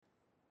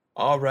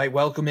All right,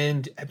 welcome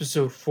in to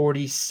episode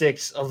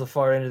 46 of the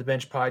Far End of the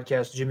Bench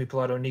podcast. Jimmy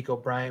Pilato, Nico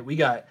Bryant. We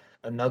got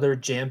another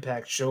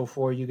jam-packed show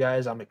for you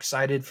guys. I'm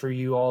excited for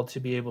you all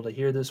to be able to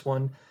hear this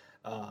one,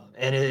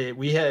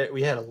 we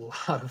had a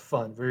lot of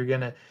fun. You're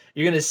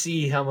gonna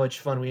see how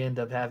much fun we end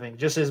up having.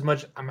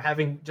 I'm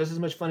having just as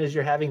much fun as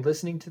you're having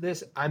listening to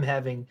this. I'm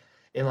having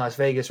in Las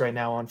Vegas right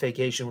now on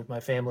vacation with my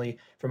family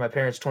for my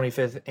parents'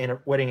 25th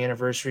wedding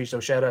anniversary.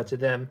 So shout out to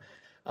them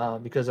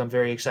because I'm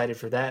very excited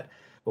for that.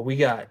 But we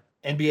got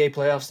NBA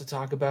playoffs to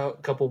talk about.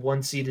 A couple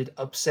one-seeded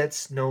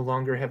upsets. No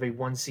longer have a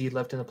one seed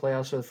left in the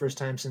playoffs for the first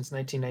time since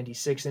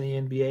 1996 in the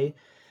NBA.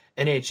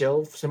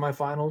 NHL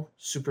semifinal,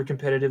 super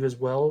competitive as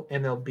well.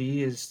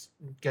 MLB is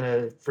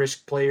gonna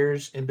frisk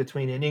players in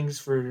between innings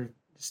for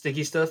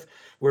sticky stuff.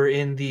 We're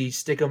in the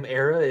Stick'em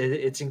era.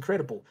 It's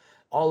incredible.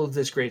 All of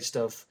this great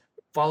stuff.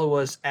 Follow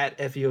us at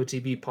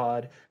FEOTB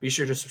Pod. Be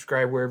sure to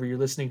subscribe wherever you're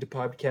listening to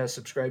podcasts.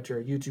 Subscribe to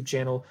our YouTube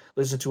channel.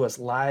 Listen to us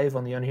live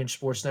on the Unhinged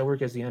Sports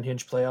Network as the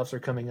Unhinged playoffs are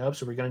coming up.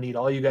 So we're going to need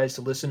all you guys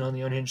to listen on the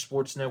Unhinged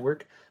Sports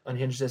Network,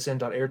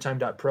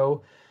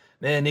 unhingedsn.airtime.pro.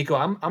 Man, Nico,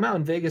 I'm out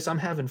in Vegas. I'm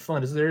having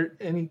fun. Is there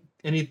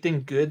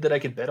anything good that I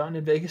could bet on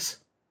in Vegas?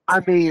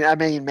 I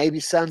mean, maybe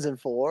Suns and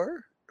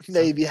 4,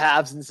 maybe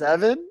Habs and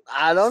 7.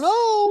 I don't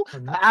know.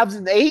 Habs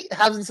and 8,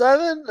 Habs and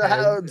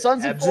 7,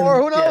 Suns and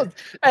 4. Who knows?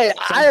 Hey,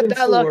 I have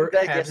bad luck in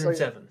Vegas. Habs and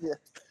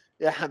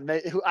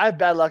 7. I have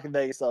bad luck in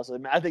Vegas though, so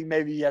I think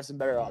maybe you have some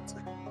better odds.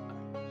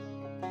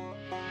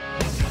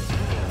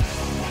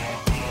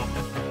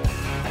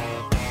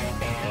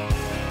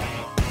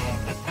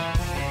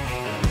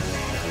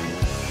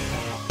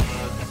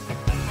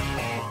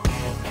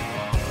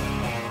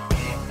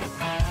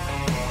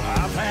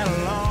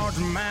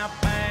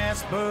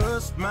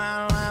 Bus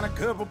smile and a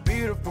couple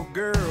beautiful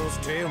girls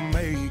tell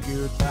me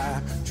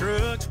goodbye.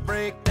 Trucks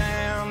break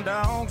down,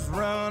 dogs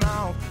run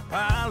off,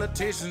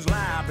 politicians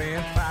lie,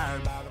 been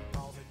fired by the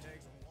boss. It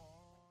takes one.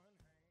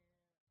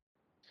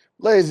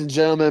 Ladies and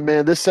gentlemen,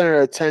 man, this center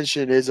of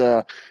attention is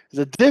a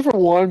different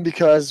one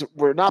because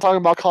we're not talking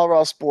about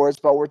Colorado sports,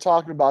 but we're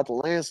talking about the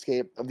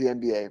landscape of the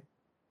NBA.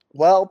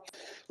 Well,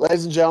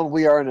 ladies and gentlemen,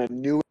 we are in a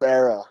new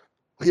era.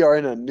 We are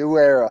in a new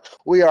era.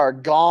 We are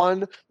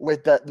gone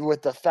with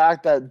the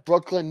fact that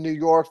Brooklyn, New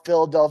York,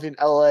 Philadelphia, and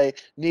LA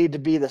need to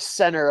be the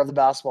center of the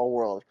basketball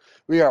world.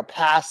 We are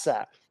past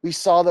that. We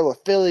saw that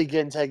with Philly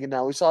getting taken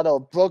down. We saw that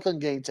with Brooklyn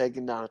getting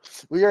taken down.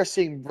 We are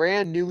seeing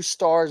brand new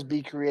stars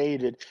be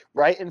created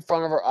right in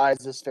front of our eyes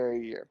this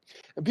very year.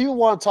 And people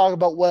want to talk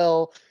about,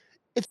 well,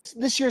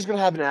 this year's going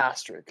to have an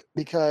asterisk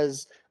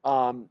because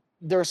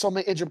there are so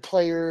many injured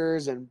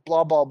players and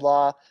blah, blah,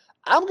 blah.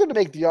 I'm going to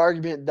make the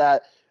argument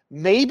that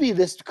maybe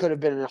this could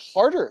have been a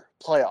harder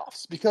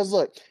playoffs because,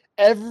 look,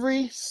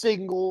 every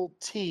single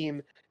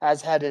team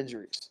has had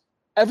injuries.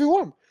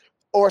 Everyone.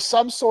 Or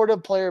some sort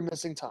of player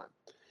missing time.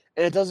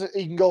 And it doesn't.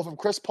 You can go from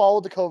Chris Paul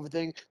with the COVID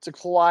thing to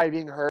Kawhi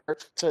being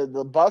hurt to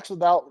the Bucks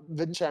without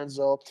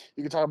Vincenzo.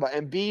 You can talk about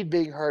Embiid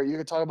being hurt. You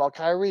can talk about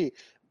Kyrie,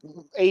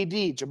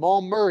 AD,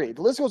 Jamal Murray.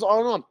 The list goes on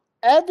and on.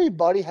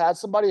 Everybody had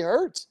somebody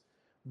hurt.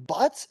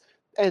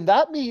 And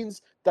that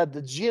means that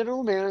the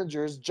general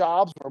managers'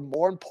 jobs were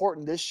more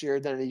important this year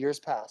than in years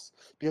past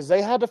because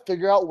they had to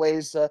figure out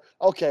ways to,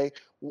 okay,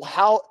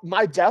 how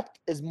my depth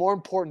is more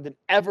important than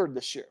ever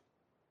this year.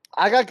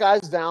 I got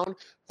guys down.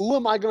 Who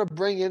am I going to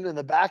bring in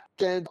the back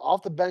end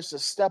off the bench to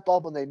step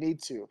up when they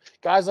need to?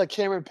 Guys like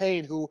Cameron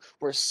Payne, who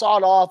were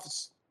sawed off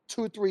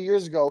 2-3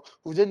 years ago,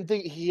 who didn't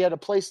think he had a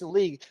place in the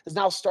league, is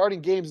now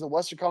starting games in the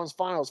Western Conference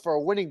Finals for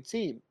a winning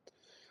team.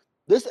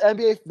 This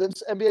NBA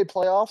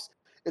playoffs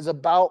is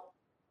about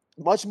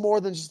much more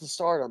than just the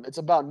stardom. It's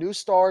about new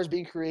stars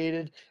being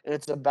created, and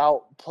it's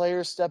about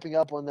players stepping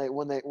up when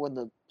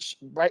the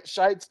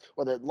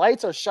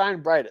lights are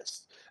shining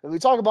brightest. And we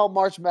talk about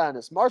March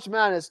Madness. March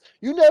Madness,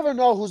 you never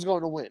know who's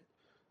going to win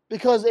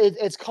because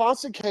it's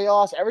constant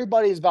chaos.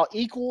 Everybody is about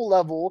equal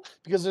level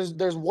because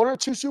there's one or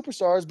two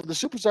superstars, but the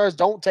superstars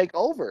don't take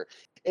over.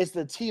 It's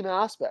the team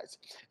aspect.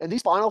 And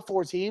these Final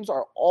Four teams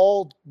are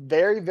all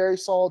very, very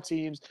solid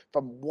teams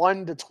from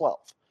 1 to 12.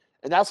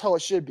 And that's how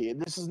it should be. And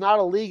this is not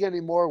a league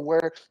anymore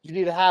where you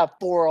need to have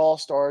 4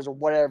 all-stars or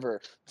whatever.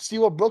 See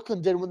what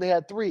Brooklyn did when they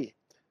had 3.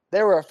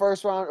 They were a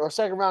first round or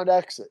second round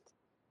exit.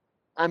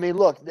 I mean,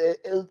 look,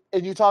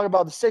 and you talk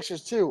about the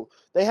Sixers too.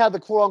 They had the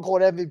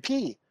quote-unquote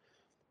MVP,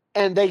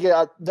 and they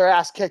get their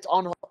ass kicked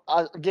on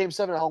Game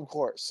 7 at home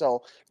court.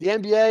 So the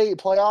NBA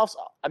playoffs,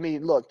 I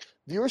mean, look,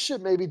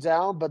 viewership may be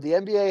down, but the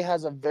NBA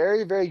has a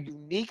very, very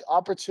unique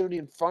opportunity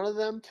in front of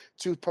them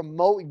to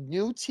promote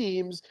new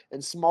teams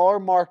in smaller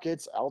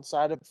markets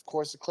outside of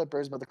course, the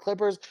Clippers. But the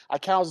Clippers, I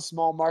count as a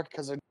small market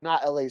because they're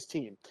not LA's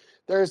team.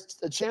 There's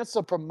a chance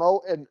to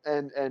promote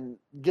and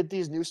get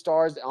these new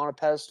stars on a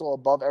pedestal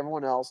above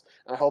everyone else,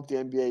 and I hope the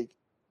NBA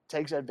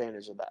takes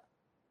advantage of that.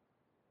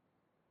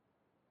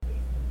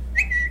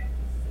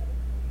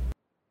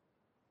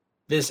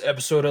 This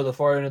episode of the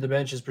Far End of the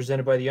Bench is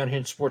presented by the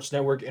Unhinged Sports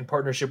Network in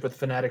partnership with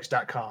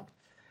Fanatics.com.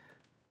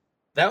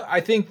 I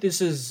think this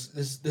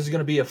is going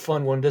to be a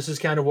fun one. This is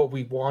kind of what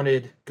we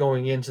wanted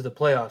going into the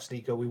playoffs,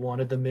 Nico. We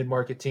wanted the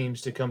mid-market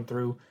teams to come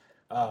through.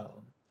 Uh,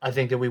 I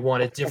think that we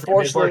wanted different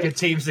mid-market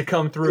teams to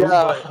come through.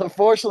 Yeah,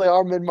 unfortunately,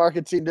 our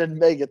mid-market team didn't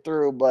make it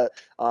through. But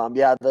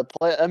yeah, the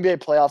NBA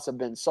playoffs have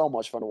been so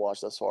much fun to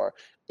watch thus far,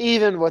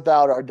 even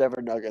without our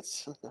Denver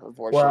Nuggets.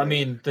 Unfortunately. Well, I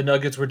mean, the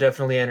Nuggets were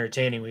definitely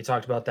entertaining. We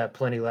talked about that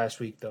plenty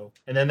last week, though.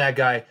 And then that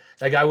guy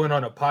went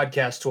on a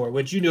podcast tour,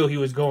 which you knew he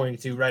was going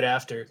to right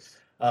after.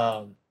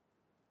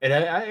 And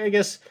I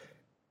guess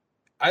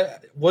I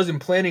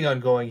wasn't planning on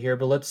going here,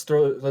 but let's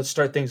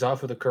start things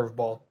off with a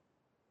curveball.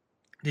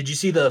 Did you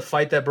see the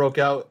fight that broke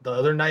out the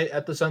other night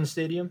at the Sun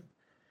Stadium?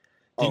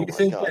 Do you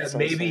think that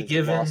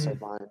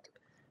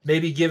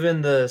maybe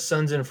given the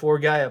Suns and 4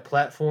 guy a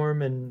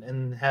platform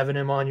and having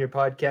him on your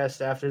podcast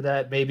after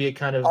that, maybe it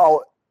kind of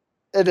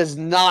it is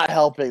not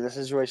helping the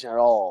situation at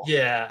all.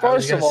 Yeah.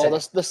 First of all,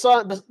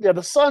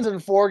 the Suns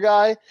and 4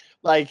 guy,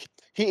 like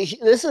he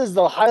this is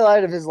the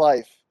highlight of his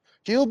life.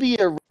 He'll be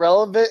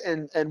irrelevant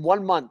in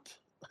 1 month,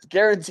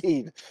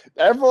 guaranteed.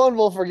 Everyone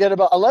will forget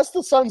about, unless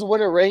the Suns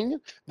win a ring,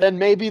 then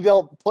maybe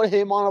they'll put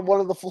him on one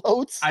of the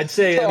floats. I'd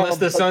say unless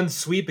the Suns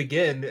sweep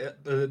again,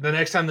 the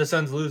next time the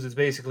Suns lose, it's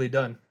basically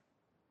done.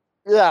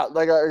 Yeah,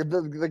 like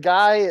the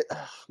guy,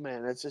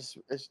 man, it's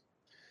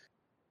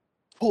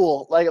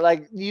cool.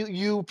 Like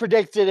you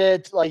predicted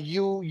it. Like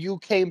you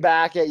came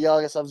back at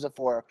young at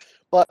 7-4.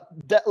 But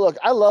look,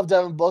 I love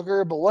Devin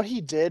Booker, but what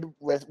he did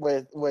with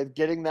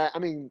getting that, I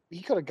mean,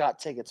 he could have got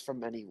tickets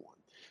from anyone.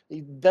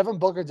 Devin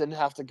Booker didn't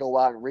have to go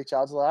out and reach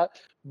out to that.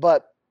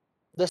 But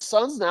the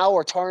Suns now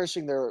are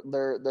tarnishing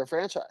their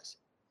franchise.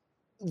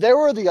 They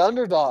were the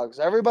underdogs.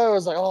 Everybody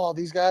was like, "Oh,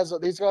 these guys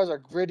are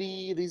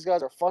gritty. These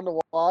guys are fun to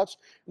watch."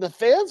 And the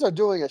fans are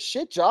doing a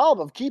shit job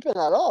of keeping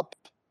that up.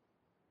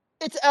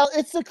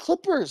 It's the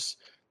Clippers.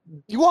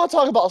 You want to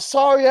talk about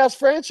sorry ass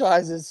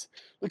franchises?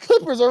 The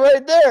Clippers are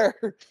right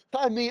there.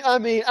 I mean,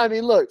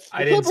 look.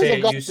 I didn't say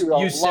it.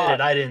 You said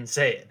it. I didn't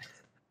say it.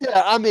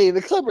 Yeah, I mean,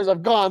 the Clippers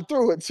have gone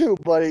through it too,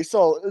 buddy.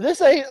 So this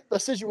ain't a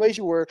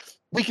situation where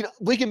we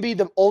can be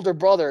the older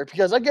brother,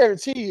 because I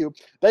guarantee you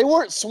they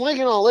weren't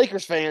swinging on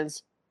Lakers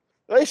fans.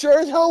 They sure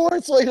as hell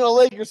weren't swinging on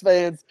Lakers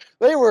fans.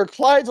 They were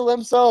quiet to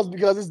themselves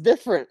because it's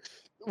different.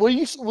 When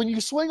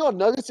you swing on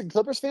Nuggets and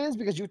Clippers fans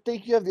because you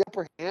think you have the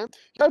upper hand,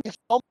 you gotta be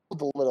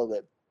humbled a little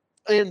bit.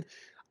 And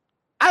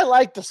I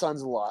like the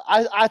Suns a lot.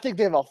 I think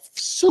they have a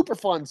super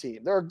fun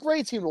team. They're a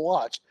great team to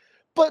watch.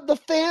 But the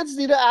fans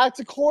need to act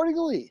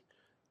accordingly.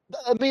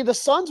 I mean, the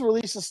Suns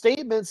released a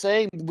statement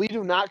saying we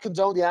do not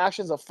condone the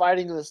actions of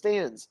fighting in the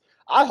stands.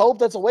 I hope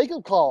that's a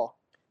wake-up call.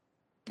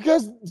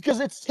 Because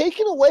it's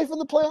taken away from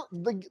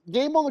the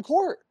game on the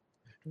court.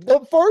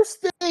 The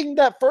first thing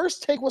that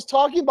First Take was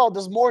talking about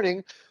this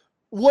morning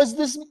was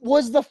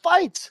the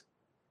fight.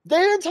 They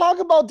didn't talk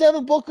about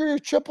Devin Booker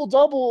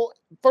triple-double,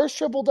 first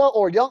triple-double,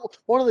 or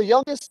one of the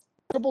youngest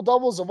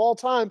triple-doubles of all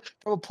time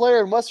from a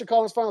player in Western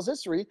Conference Finals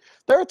history.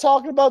 They're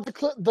talking about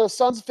the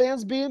Suns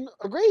fans being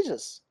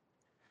egregious.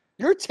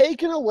 You're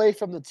taken away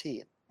from the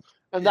team.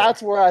 And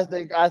that's where I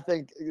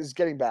think is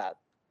getting bad.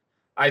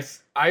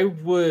 I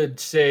would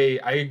say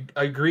I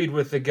agreed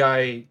with the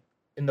guy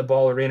in the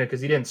Ball Arena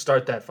because he didn't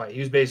start that fight. He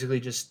was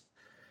basically just,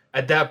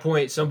 at that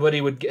point,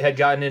 somebody had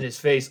gotten in his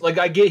face. Like,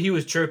 I get he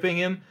was chirping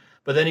him,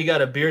 but then he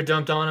got a beer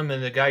dumped on him,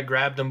 and the guy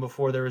grabbed him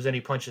before there was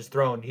any punches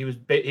thrown. He was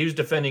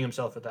defending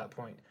himself at that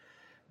point.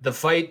 The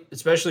fight,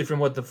 especially from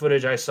what the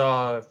footage I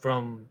saw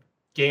from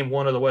Game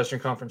 1 of the Western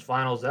Conference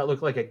Finals, that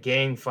looked like a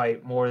gang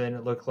fight more than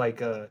it looked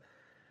like a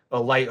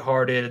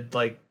lighthearted,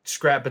 like,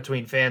 scrap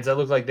between fans. That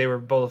looked like they were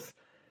both,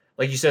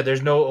 like you said,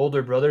 there's no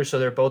older brother, so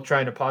they're both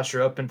trying to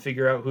posture up and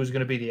figure out who's going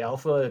to be the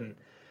alpha, and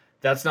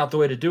that's not the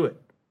way to do it.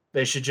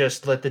 They should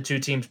just let the two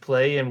teams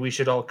play, and we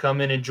should all come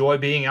and enjoy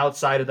being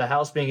outside of the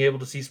house, being able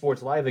to see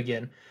sports live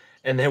again,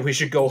 and then we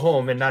should go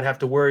home and not have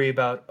to worry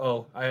about,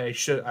 I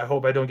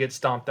hope I don't get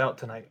stomped out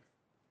tonight.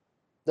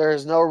 There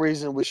is no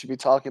reason we should be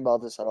talking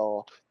about this at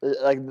all.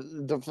 Like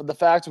the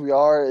fact we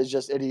are is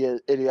just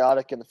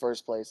idiotic in the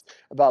first place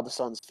about the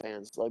Suns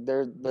fans. Like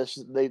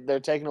they're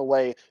taken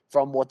away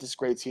from what this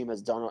great team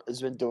has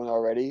been doing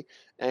already,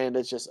 and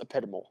it's just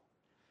epitomal.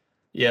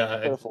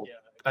 Yeah,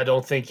 I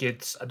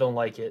don't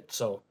like it.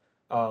 So,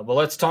 but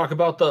let's talk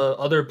about the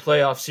other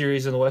playoff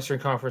series in the Western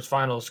Conference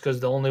Finals,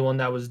 because the only one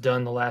that was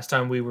done the last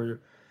time we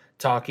were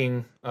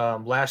talking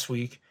last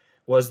week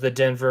was the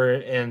Denver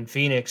and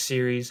Phoenix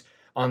series.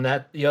 On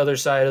the other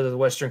side of the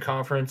Western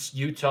Conference,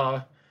 Utah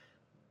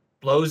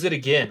blows it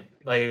again.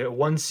 Like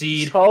 1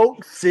 seed.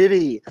 Choke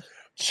City.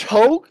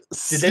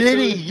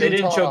 They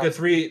didn't choke a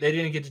 3. They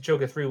didn't get to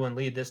choke a 3-1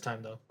 lead this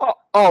time though.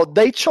 Oh,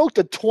 they choked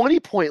a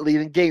 20-point lead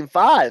in Game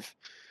 5.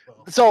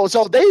 So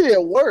they did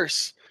it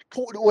worse.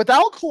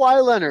 Without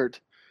Kawhi Leonard,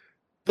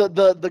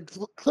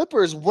 the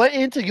Clippers went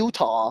into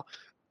Utah,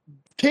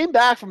 came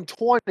back from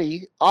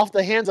 20 off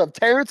the hands of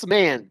Terrence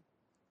Mann.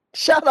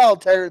 Shout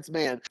out Terrence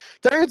Mann.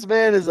 Terrence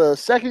Mann is a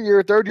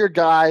second-year, third-year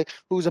guy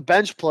who's a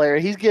bench player.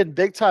 He's getting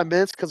big-time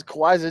minutes because of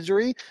Kawhi's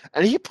injury,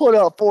 and he put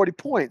up 40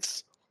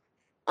 points.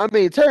 I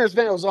mean, Terrence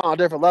Mann was on a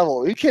different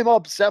level. He came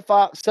up, stepped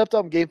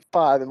up game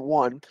 5 and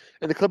won,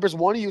 and the Clippers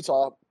won in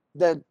Utah.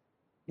 Then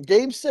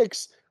game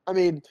 6, I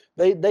mean,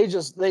 they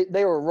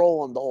were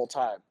rolling the whole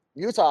time.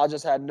 Utah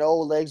just had no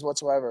legs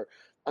whatsoever.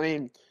 I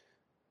mean,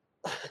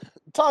 let's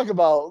talk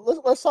about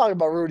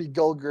Rudy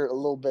Gobert a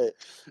little bit.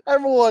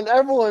 Everyone.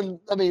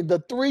 I mean,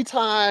 the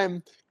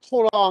 3-time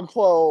quote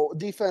unquote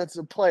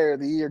defensive player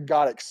of the year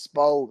got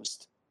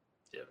exposed.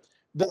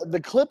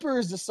 The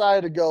Clippers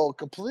decided to go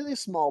completely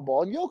small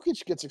ball, and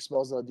Jokic gets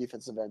exposed on the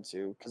defensive end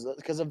too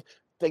because of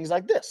things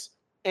like this.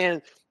 And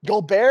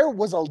Gobert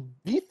was a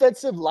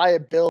defensive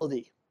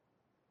liability.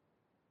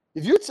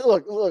 If you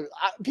look,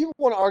 people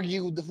want to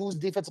argue who's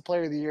defensive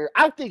player of the year.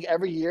 I think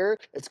every year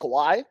it's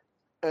Kawhi,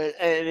 and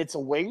it's a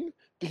wing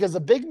because the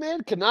big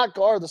man cannot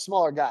guard the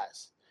smaller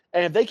guys,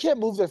 and if they can't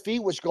move their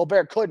feet, which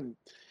Gobert couldn't,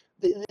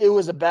 it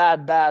was a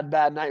bad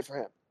night for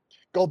him.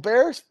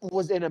 Gobert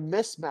was in a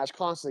mismatch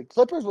constantly.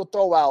 Clippers would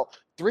throw out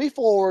 3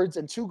 forwards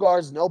and 2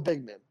 guards, no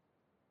big men.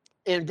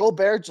 And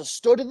Gobert just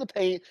stood in the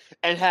paint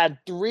and had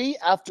 3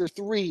 after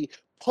 3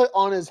 put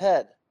on his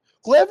head.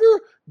 Whoever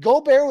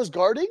Gobert was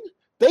guarding,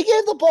 they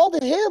gave the ball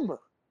to him.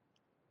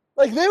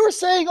 Like, they were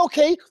saying,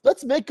 okay,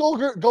 let's make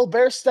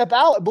Gobert step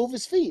out and move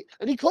his feet.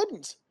 And he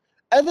couldn't.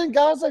 And then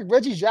guys like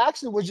Reggie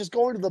Jackson was just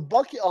going to the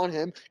bucket on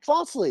him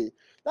constantly.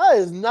 That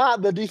is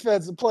not the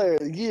defensive player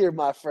of the year,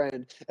 my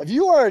friend. If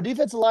you are a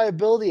defensive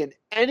liability in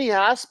any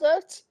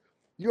aspect,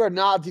 you are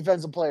not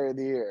defensive player of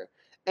the year.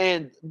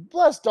 And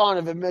bless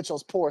Donovan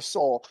Mitchell's poor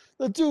soul.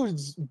 The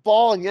dude's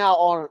balling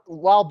out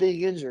while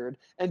being injured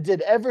and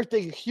did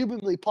everything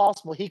humanly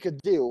possible he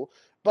could do,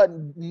 but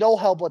no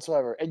help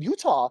whatsoever. And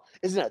Utah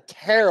is in a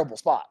terrible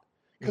spot.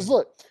 Because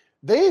look,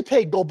 they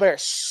paid Gobert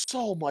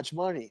so much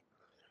money.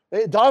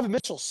 Donovan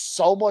Mitchell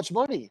so much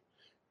money.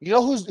 You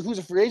know who's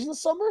a free agent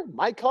this summer?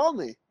 Mike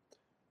Conley.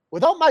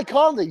 Without Mike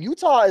Conley,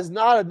 Utah is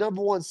not a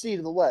number 1 seed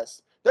in the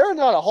West. They're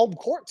not a home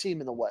court team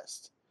in the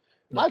West.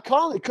 No. Mike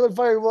Conley could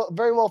very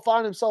well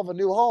find himself a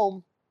new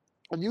home,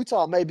 and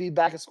Utah may be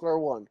back at square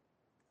one.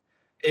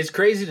 It's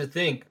crazy to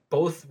think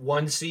both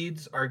 1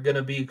 seeds are going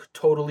to be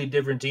totally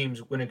different teams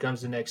when it comes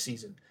to next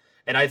season.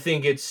 And I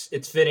think it's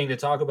fitting to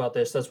talk about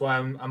this. That's why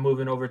I'm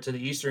moving over to the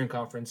Eastern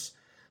Conference.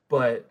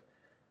 But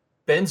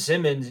Ben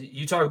Simmons,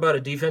 you talk about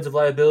a defensive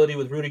liability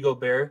with Rudy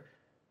Gobert.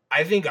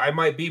 I think I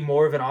might be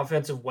more of an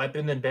offensive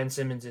weapon than Ben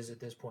Simmons is at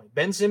this point.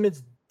 Ben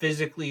Simmons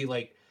physically,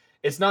 like,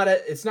 it's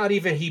not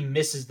even he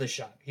misses the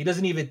shot. He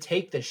doesn't even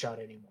take the shot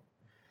anymore.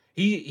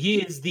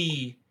 He's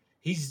the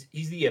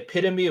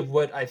epitome of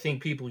what I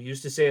think people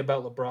used to say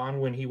about LeBron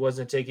when he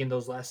wasn't taking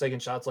those last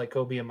second shots like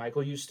Kobe and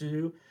Michael used to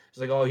do. It's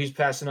like, oh, he's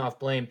passing off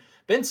blame.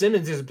 Ben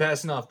Simmons isn't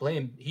passing off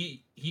blame.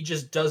 He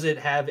just doesn't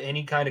have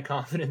any kind of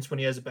confidence when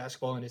he has a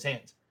basketball in his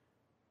hands.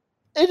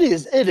 It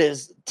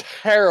is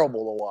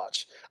terrible to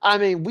watch. I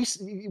mean,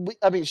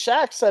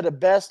 Shaq said it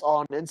best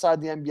on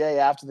Inside the NBA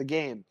after the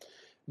game.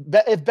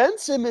 If Ben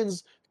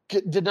Simmons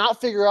did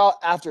not figure out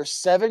after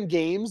 7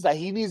 games that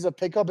he needs to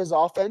pick up his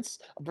offense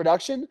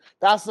production,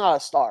 that's not a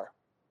star.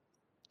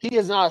 He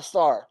is not a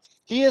star.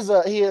 He's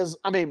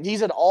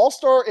an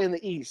all-star in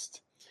the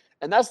East.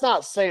 And that's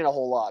not saying a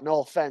whole lot. No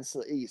offense to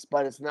the East,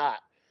 but it's not.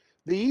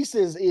 The East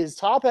is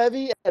top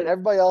heavy and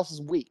everybody else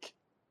is weak.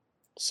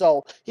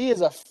 So he is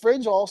a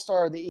fringe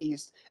all-star in the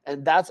East,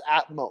 and that's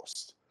at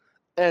most.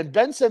 And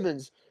Ben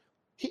Simmons,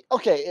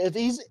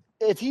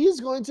 if he's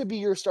going to be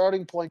your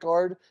starting point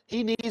guard,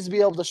 he needs to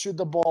be able to shoot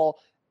the ball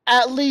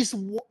at least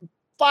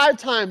 5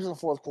 times in the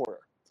fourth quarter.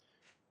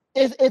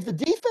 If the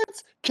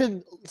defense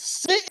can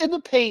sit in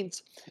the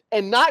paint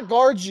and not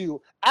guard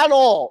you at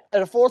all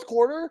in a fourth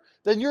quarter,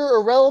 then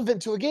you're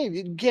irrelevant to a game.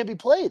 You can't be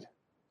played.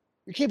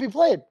 You can't be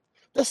played.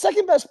 The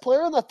second best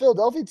player on the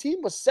Philadelphia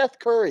team was Seth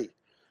Curry,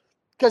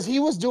 because he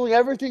was doing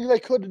everything they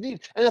could to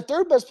need. And the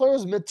third best player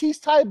was Matisse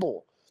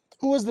Thybulle,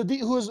 who was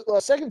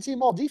a second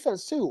team all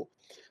defense too.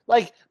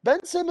 Like,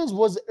 Ben Simmons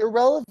was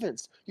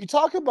irrelevant. You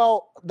talk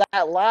about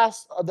that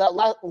last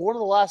one of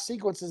the last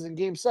sequences in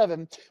Game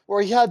 7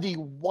 where he had the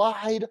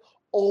wide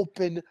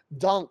open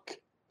dunk.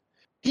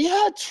 He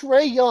had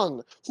Trae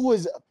Young, who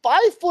was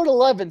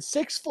 5'11",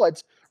 6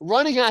 foot,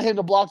 running at him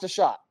to block the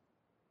shot.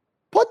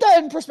 Put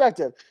that in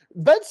perspective.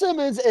 Ben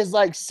Simmons is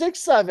like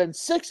 6'7",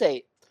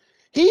 6'8".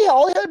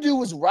 All he had to do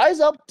was rise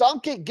up,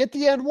 dunk it, get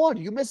the end one.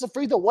 You miss a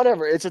free throw,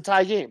 whatever. It's a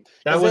tie game.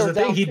 That was the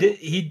thing.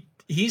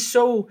 He's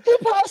so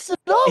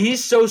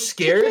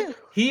scared.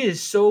 He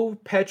is so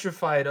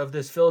petrified of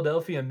this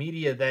Philadelphia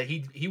media that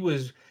he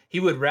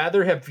would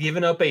rather have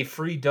given up a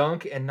free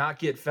dunk and not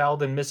get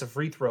fouled and miss a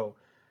free throw.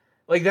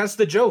 Like, that's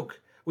the joke.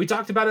 We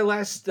talked about it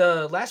last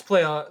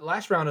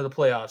round of the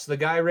playoffs. The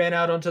guy ran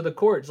out onto the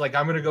court. It's like,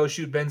 I'm gonna go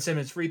shoot Ben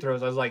Simmons free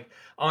throws. I was like,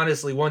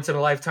 honestly, once in a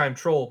lifetime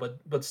troll,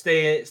 but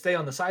stay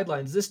on the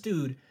sidelines. This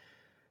dude,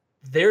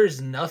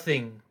 there's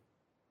nothing.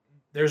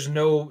 There's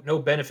no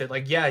benefit.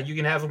 Like, yeah, you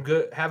can have him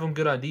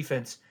good on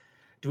defense.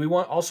 Do we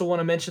also want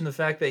to mention the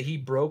fact that he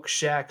broke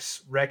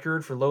Shaq's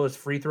record for lowest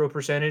free throw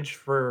percentage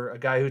for a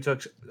guy who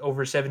took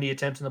over 70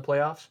 attempts in the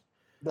playoffs?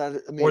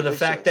 or the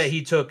fact that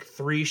he took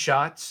 3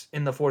 shots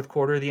in the fourth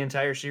quarter of the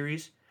entire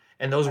series,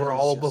 and those were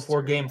all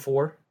before Game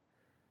 4.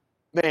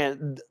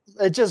 Man,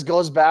 it just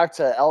goes back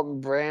to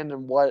Elton Brand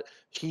and what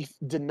he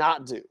did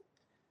not do,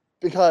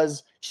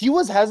 because he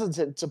was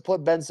hesitant to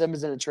put Ben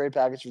Simmons in a trade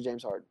package for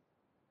James Harden.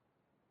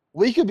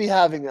 We could be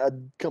having a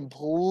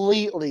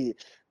completely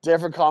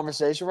different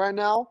conversation right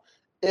now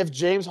if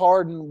James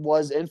Harden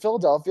was in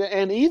Philadelphia,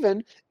 and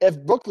even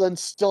if Brooklyn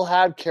still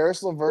had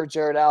Karis LeVert,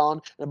 Jared Allen,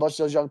 and a bunch of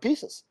those young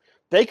pieces.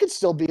 They could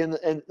still be in,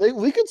 and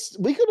we could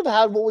have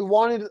had what we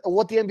wanted,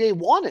 what the NBA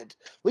wanted.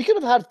 We could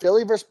have had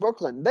Philly versus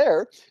Brooklyn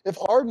there if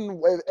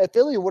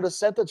Philly would have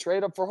set the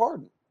trade up for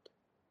Harden.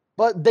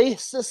 But they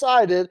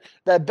decided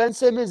that Ben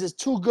Simmons is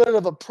too good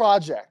of a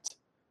project.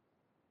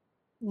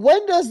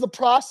 When does the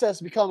process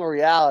become a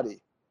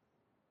reality?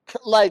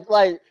 Like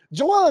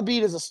Joel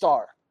Embiid is a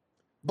star,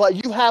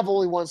 but you have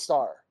only one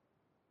star.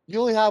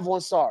 You only have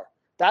one star.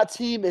 That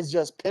team is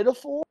just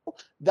pitiful.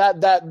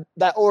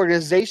 That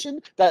organization,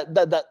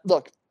 that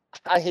look,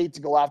 I hate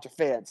to go after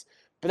fans,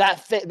 but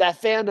that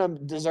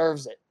fandom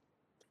deserves it.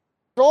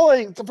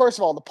 First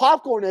of all, the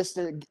popcorn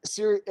incident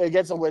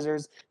against the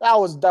Wizards, that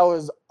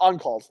was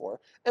uncalled for.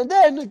 And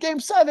then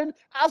Game 7,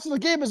 after the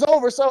game is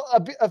over, so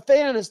a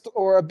fan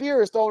or a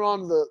beer is thrown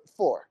on the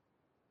floor,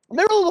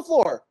 middle of the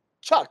floor,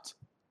 chucked.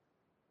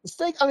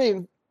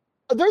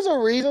 There's a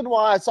reason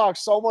why I talk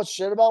so much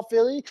shit about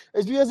Philly,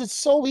 is because it's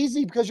so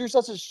easy, because you're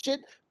such a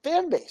shit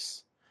fan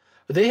base.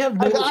 They have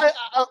no,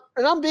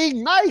 and I'm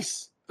being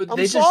nice.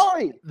 I'm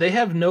sorry. They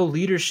have no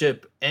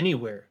leadership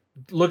anywhere.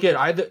 Look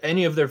at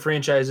any of their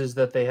franchises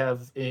that they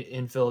have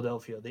in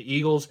Philadelphia. The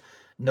Eagles,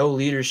 no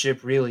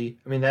leadership really.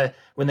 I mean, that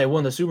when they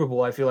won the Super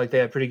Bowl, I feel like they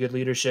had pretty good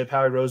leadership,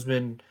 Howard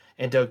Roseman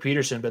and Doug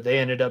Peterson, but they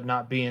ended up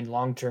not being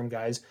long-term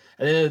guys.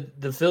 And then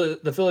the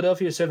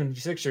Philadelphia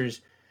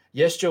 76ers,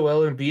 yes,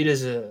 Joel Embiid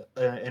is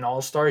an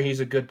all-star. He's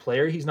a good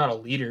player. He's not a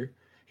leader.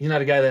 He's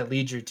not a guy that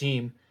leads your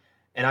team.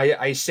 And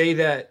I say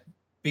that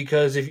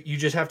because if you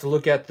just have to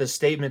look at the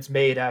statements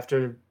made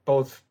after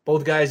both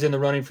guys in the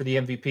running for the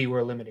MVP were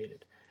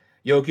eliminated.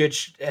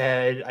 Jokic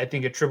had, I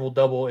think, a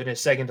triple-double in his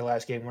second to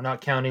last game. We're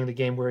not counting the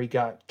game where he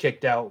got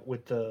kicked out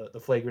with the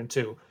flagrant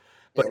 2.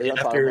 But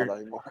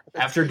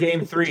after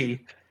Game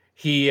 3,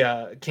 he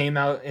came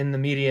out in the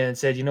media and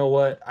said, you know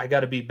what, I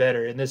got to be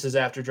better. And this is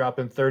after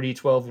dropping 30,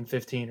 12, and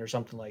 15 or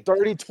something like that.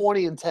 30,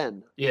 20, and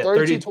 10. Yeah,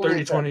 32,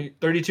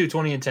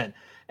 20, and 10.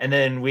 And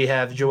then we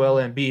have Joel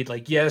Embiid.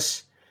 Like,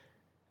 yes,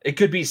 it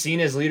could be seen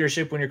as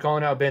leadership when you're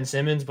calling out Ben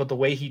Simmons, but the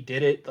way he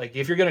did it, like,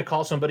 if you're going to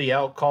call somebody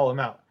out, call him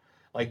out.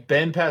 Like,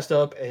 Ben passed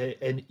up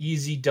an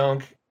easy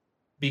dunk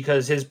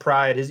because his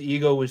pride, his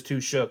ego was too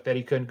shook that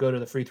he couldn't go to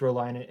the free throw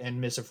line and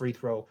miss a free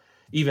throw,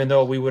 even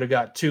though we would have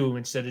got 2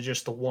 instead of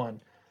just the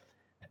 1.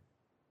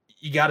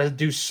 You got to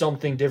do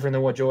something different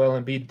than what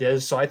Joel Embiid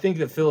does. So I think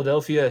that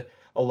Philadelphia,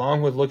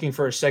 along with looking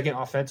for a second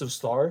offensive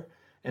star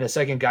and a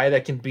second guy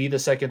that can be the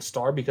second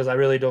star, because I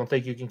really don't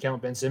think you can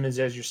count Ben Simmons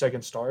as your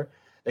second star,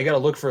 they got to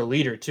look for a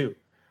leader too,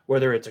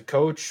 whether it's a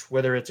coach,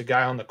 whether it's a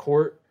guy on the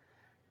court.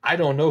 I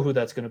don't know who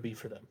that's going to be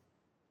for them.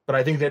 But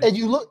I think that, and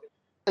you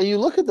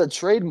look at the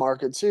trade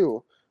market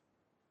too.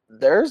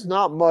 There's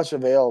not much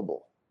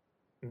available.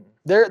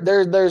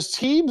 There's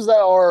teams that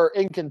are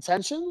in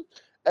contention,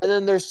 and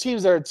then there's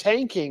teams that are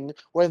tanking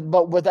with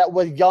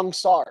young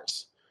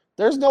stars.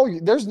 There's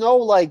no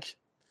like,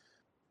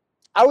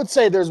 I would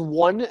say there's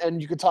one,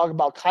 and you could talk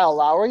about Kyle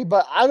Lowry,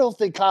 but I don't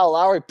think Kyle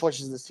Lowry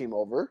pushes this team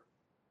over.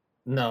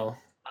 No,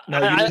 you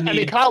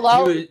need Kyle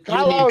Lowry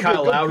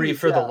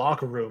for the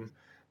locker room.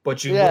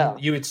 But you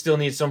would still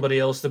need somebody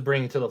else to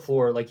bring it to the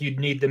floor. Like, you'd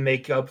need to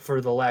make up for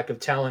the lack of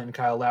talent in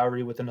Kyle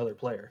Lowry with another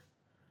player.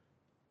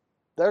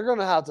 They're going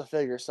to have to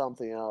figure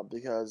something out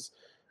because,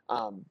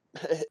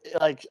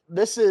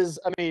 this is,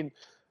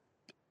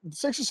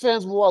 Sixers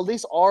fans, well, at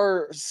least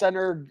our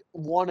center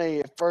won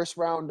a first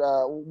round,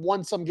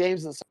 won some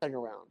games in the second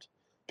round.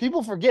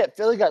 People forget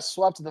Philly got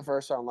swept in the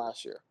first round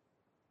last year.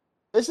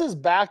 This is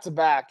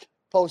back-to-back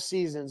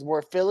postseasons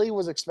where Philly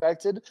was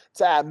expected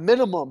to, at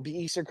minimum, be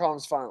Eastern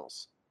Conference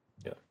Finals.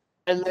 Yeah.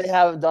 And they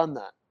haven't done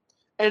that.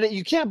 And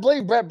you can't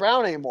blame Brett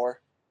Brown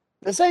anymore.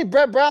 This ain't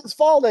Brett Brown's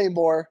fault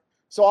anymore.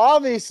 So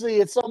obviously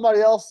it's somebody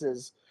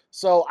else's.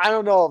 So I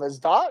don't know if it's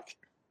Doc.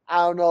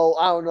 I don't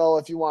know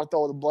if you want to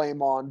throw the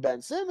blame on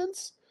Ben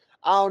Simmons.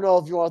 I don't know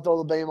if you want to throw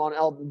the blame on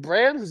Elton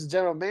Brand, who's the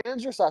general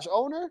manager /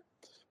 owner,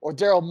 or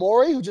Daryl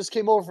Morey, who just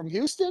came over from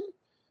Houston.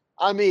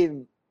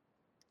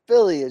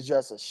 Philly is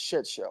just a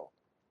shit show.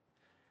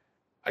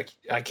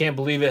 I can't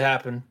believe it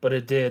happened, but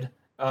it did.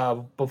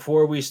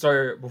 Before we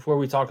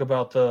talk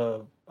about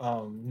the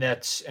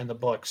Nets and the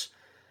Bucks,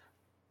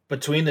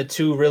 between the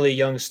two really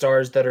young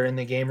stars that are in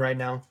the game right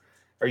now,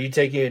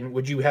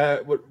 would you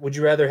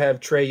rather have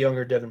Trae Young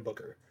or Devin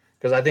Booker?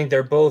 Because I think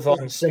they're both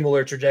on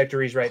similar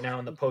trajectories right now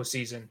in the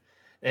postseason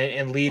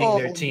and leading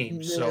their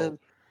teams. So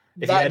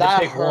if you had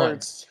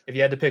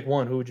to pick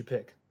one, who would you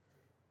pick?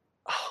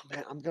 Oh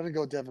man, I'm gonna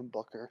go Devin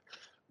Booker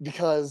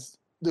because,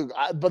 dude.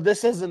 But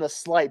this isn't a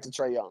slight to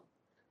Trae Young.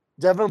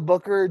 Devin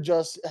Booker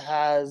just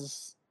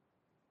has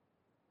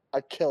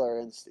a killer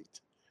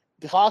instinct.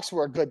 The Hawks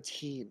were a good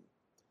team.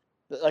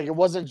 Like, it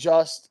wasn't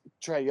just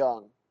Trae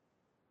Young.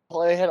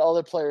 They had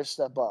other players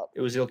step up.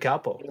 It was Il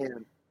Capo.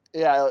 And,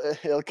 yeah,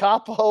 El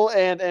Capo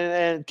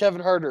and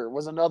Kevin Herter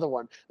was another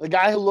one. The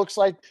guy who looks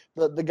like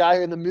the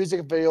guy in the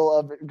music video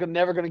of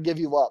Never Gonna Give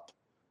You Up.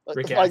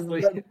 Rick Like,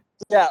 Astley.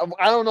 yeah,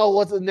 I don't know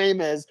what the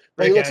name is,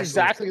 but he Rick looks Astley.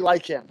 exactly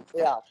like him.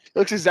 Yeah, he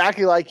looks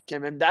exactly like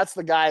him, and that's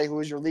the guy who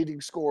was your leading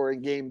scorer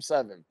in Game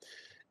 7.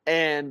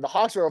 And the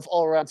Hawks are an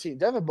all-around team.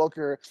 Devin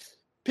Booker,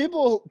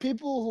 people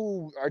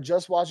who are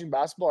just watching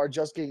basketball are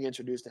just getting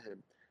introduced to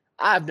him.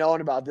 I've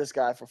known about this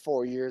guy for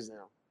 4 years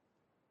now.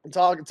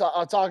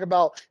 I'll talk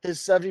about his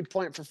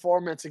 70-point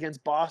performance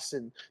against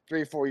Boston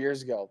 3 or 4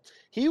 years ago.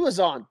 He was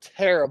on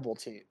terrible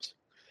teams.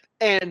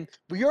 And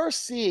we are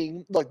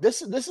seeing, look,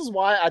 this is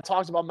why I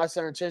talked about my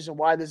center attention,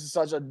 why this is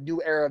such a new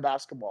era of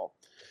basketball.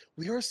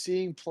 We are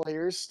seeing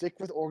players stick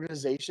with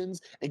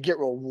organizations and get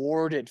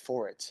rewarded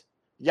for it.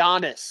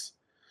 Giannis,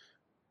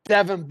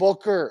 Devin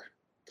Booker,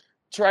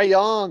 Trae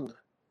Young.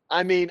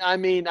 I mean,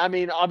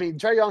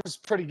 Trae Young is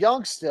pretty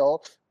young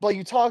still, but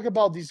you talk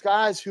about these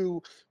guys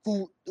who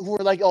are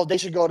like, oh, they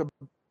should go to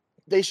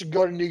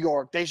New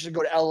York, they should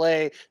go to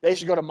LA, they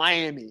should go to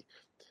Miami.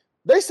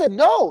 They said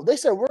no. They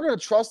said we're going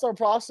to trust our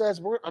process.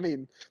 Funny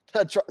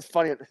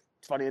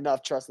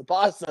enough, trust the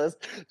process.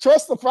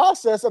 Trust the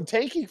process of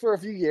tanking for a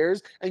few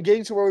years and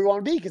getting to where we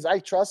want to be, because I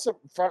trust the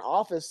front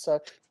office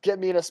to get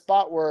me in a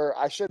spot where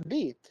I should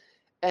be.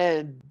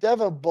 And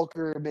Devin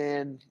Booker,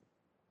 man,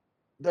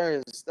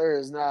 there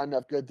is not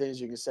enough good things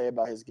you can say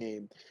about his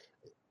game.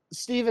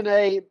 Stephen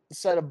A.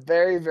 said a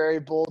very, very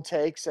bold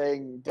take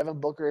saying Devin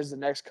Booker is the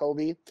next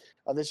Kobe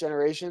of this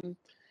generation.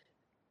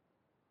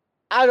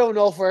 I don't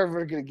know if we're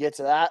ever going to get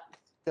to that,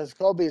 because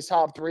Kobe is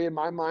top 3 in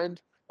my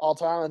mind all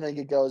time. I think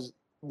it goes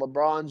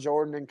LeBron,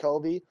 Jordan, and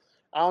Kobe.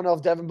 I don't know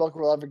if Devin Booker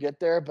will ever get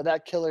there, but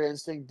that killer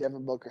instinct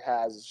Devin Booker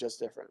has is just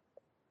different.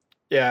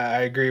 Yeah,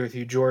 I agree with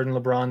you. Jordan,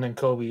 LeBron, and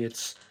Kobe.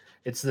 It's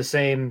the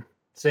same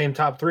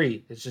top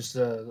 3. It's just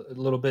a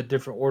little bit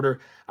different order.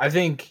 I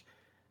think,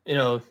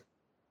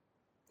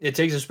 it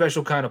takes a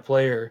special kind of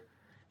player.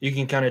 You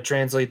can kind of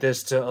translate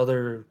this to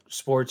other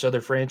sports, other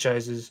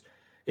franchises.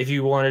 If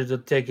you wanted to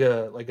take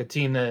a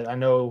team that I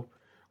know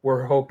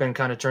we're hoping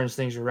kind of turns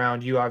things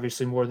around, you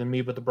obviously more than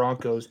me, but the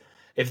Broncos,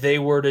 if they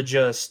were to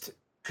just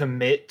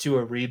commit to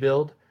a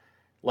rebuild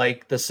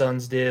like the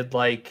Suns did,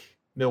 like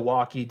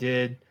Milwaukee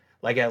did,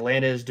 like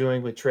Atlanta is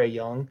doing with Trae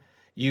Young,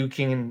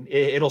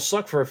 it'll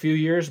suck for a few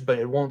years, but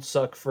it won't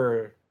suck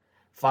for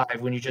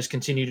 5 when you just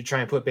continue to try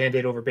and put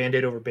Band-Aid over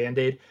Band-Aid over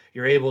Band-Aid.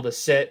 You're able to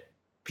set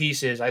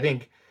pieces. I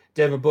think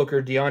Devin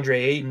Booker, DeAndre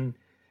Ayton,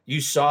 you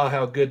saw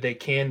how good they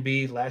can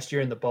be last year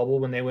in the bubble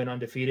when they went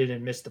undefeated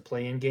and missed the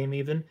play-in game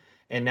even.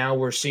 And now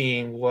we're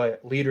seeing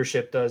what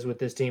leadership does with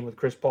this team with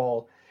Chris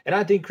Paul. And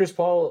I think Chris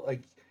Paul,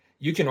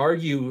 you can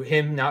argue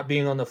him not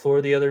being on the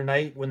floor the other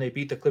night when they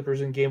beat the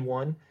Clippers in Game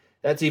 1.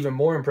 That's even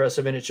more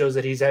impressive, and it shows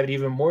that he's had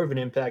even more of an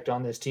impact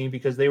on this team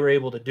because they were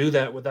able to do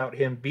that without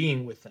him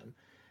being with them.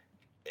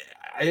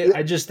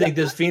 I just think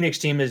this Phoenix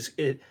team if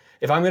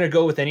I'm going to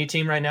go with any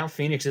team right now,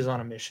 Phoenix is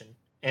on a mission.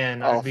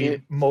 And I'd be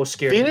most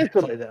scared to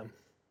play them.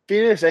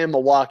 Phoenix and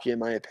Milwaukee, in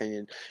my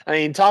opinion. I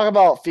mean, talk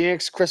about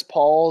Phoenix, Chris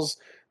Paul's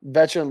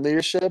veteran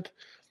leadership.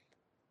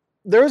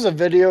 There was a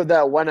video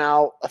that went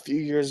out a few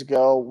years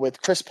ago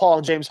with Chris Paul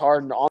and James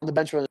Harden on the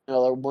bench when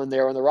they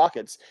were in the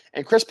Rockets.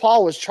 And Chris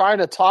Paul was trying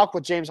to talk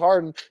with James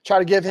Harden,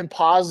 trying to give him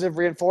positive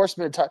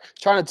reinforcement,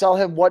 trying to tell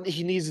him what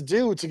he needs to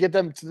do to get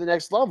them to the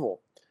next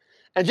level.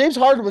 And James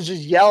Harden was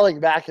just yelling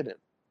back at him.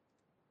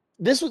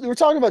 We're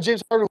talking about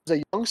James Harden, who was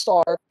a young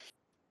star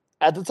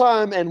at the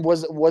time and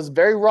was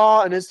very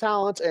raw in his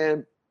talent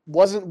and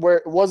wasn't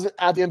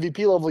at the MVP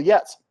level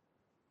yet.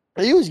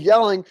 And he was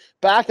yelling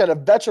back at a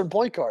veteran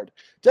point guard.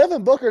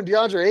 Devin Booker and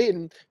DeAndre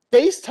Ayton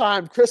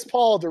FaceTimed Chris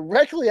Paul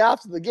directly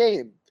after the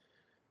game.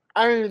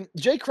 I mean,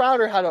 Jay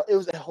Crowder it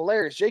was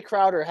hilarious. Jay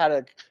Crowder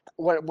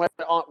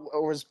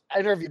was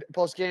interviewed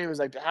post game. He was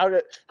like, how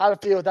to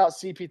feel without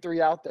CP3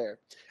 out there,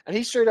 and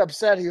he straight up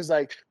said, he was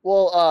like,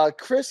 well,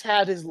 Chris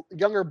had his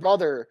younger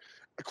brother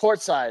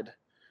courtside,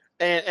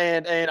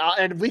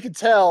 and we could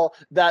tell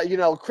that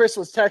Chris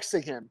was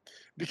texting him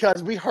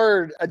because we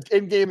heard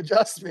in-game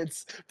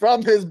adjustments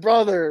from his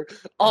brother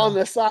on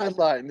the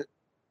sideline.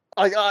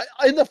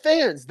 In the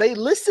fans, they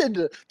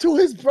listened to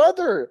his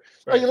brother.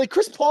 Right. Like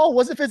Chris Paul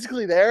wasn't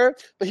physically there,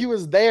 but he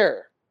was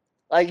there.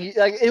 Like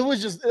it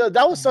was just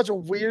that was such a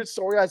weird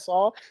story I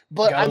saw.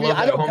 But I mean,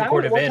 I don't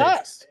doubt it one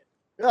pass.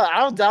 Yeah, I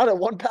don't doubt it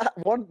one pass.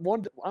 I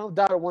don't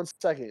doubt it 1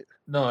 second.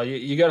 No,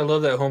 you got to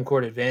love that home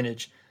court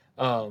advantage.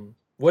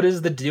 What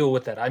is the deal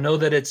with that? I know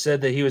that it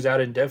said that he was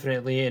out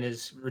indefinitely and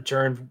his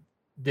return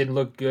didn't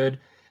look good.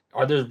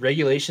 Are there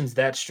regulations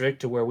that strict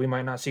to where we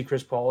might not see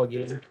Chris Paul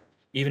again,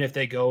 even if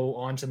they go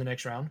on to the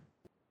next round?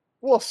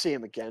 We'll see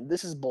him again.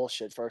 This is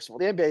bullshit, first of all.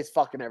 The NBA is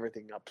fucking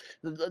everything up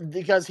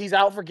because he's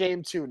out for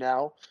Game 2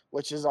 now,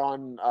 which is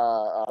on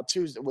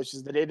Tuesday, which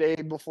is the day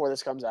before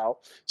this comes out.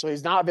 So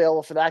he's not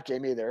available for that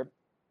game either.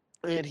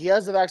 and he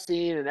has the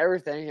vaccine and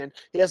everything, and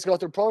he has to go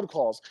through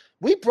protocols.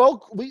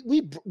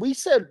 We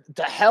said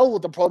to hell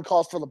with the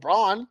protocols for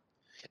LeBron.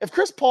 If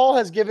Chris Paul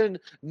has given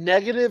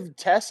negative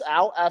tests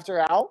out after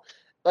out,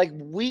 like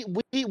we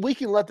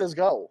can let this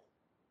go.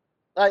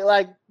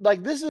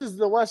 Like this is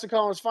the Western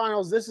Conference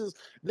Finals. This is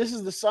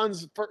the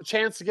Suns'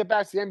 chance to get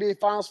back to the NBA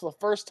Finals for the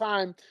first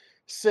time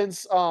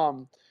since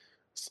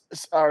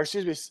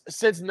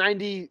since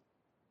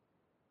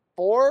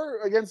 '94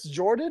 against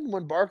Jordan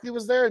when Barkley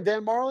was there and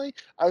Dan Marley.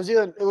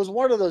 It was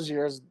one of those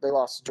years they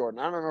lost to Jordan.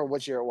 I don't remember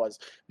which year it was,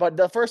 but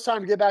the first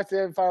time to get back to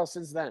the NBA Finals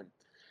since then.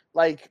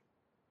 Like,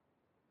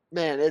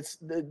 man, it's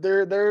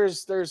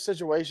there's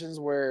situations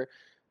where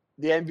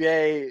the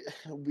NBA,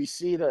 we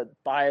see the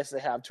bias they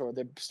have toward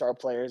their star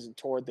players and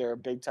toward their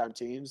big time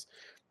teams.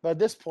 But at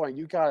this point,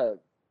 you gotta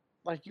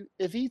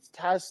if he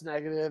tests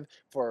negative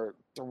for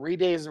 3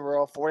 days in a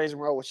row, 4 days in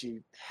a row, which he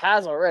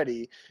has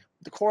already,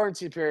 the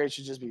quarantine period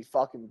should just be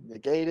fucking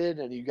negated,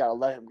 and you gotta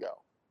let him go.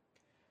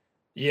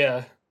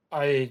 Yeah,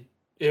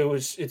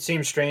 it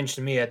seems strange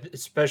to me,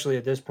 especially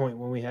at this point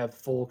when we have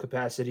full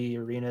capacity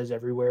arenas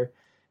everywhere,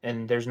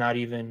 and there's not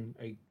even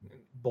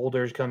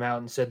Boulder's come out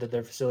and said that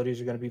their facilities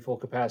are going to be full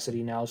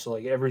capacity now. So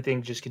like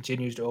everything just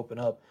continues to open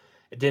up.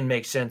 It didn't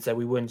make sense that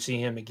we wouldn't see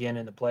him again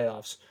in the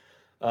playoffs.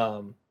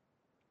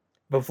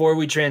 Before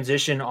we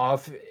transition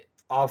off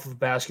of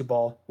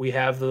basketball, we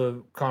have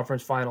the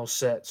conference finals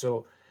set.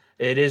 So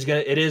it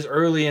is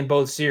early in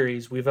both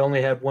series. We've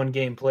only had one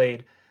game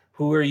played.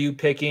 Who are you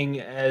picking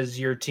as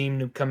your team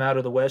to come out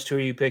of the West? Who are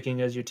you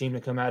picking as your team to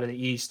come out of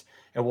the East?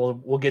 And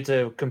we'll get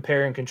to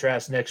compare and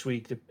contrast next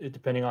week,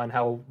 depending on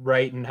how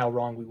right and how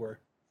wrong we were.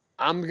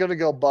 I'm gonna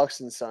go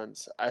Bucks and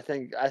Suns. I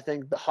think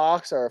the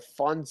Hawks are a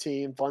fun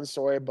team, fun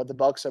story, but the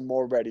Bucks are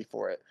more ready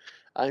for it.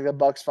 I think the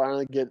Bucks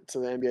finally get to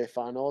the NBA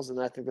Finals, and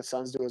I think the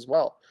Suns do as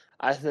well.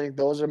 I think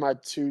those are my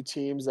two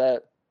teams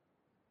that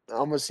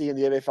I'm gonna see in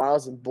the NBA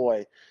Finals, and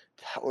boy,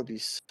 that would be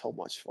so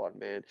much fun,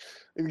 man.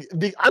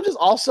 I'm just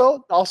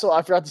also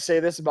I forgot to say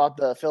this about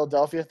the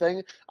Philadelphia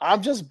thing.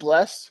 I'm just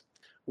blessed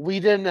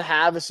we didn't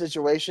have a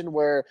situation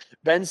where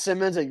Ben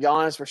Simmons and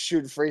Giannis were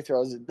shooting free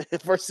throws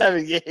for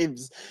 7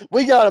 games.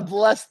 We gotta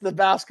bless the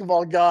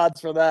basketball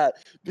gods for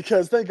that,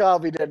 because thank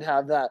God we didn't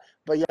have that.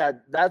 But yeah,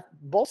 that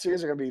both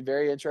series are gonna be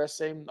very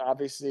interesting.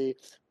 Obviously,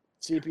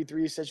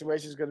 CP3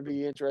 situation is going to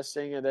be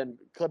interesting, and then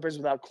Clippers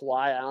without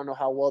Kawhi, I don't know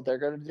how well they're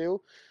going to do,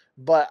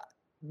 but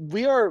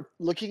we are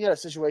looking at a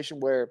situation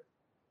where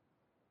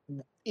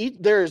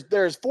there's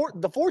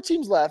the 4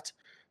 teams left.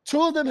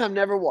 2 of them have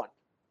never won.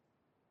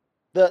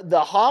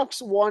 The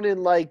Hawks won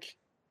in like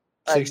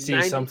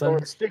 60 something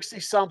or 60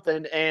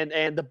 something,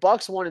 and the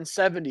Bucks won in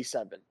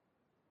 77.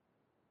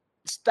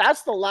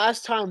 That's the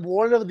last time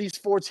one of these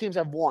 4 teams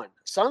have won.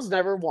 Suns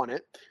never won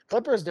it.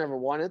 Clippers never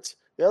won it.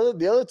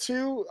 The other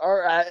 2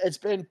 are it's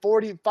been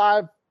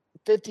 45,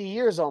 50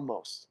 years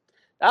almost.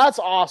 That's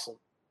awesome.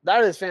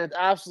 That is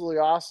absolutely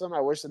awesome.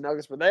 I wish the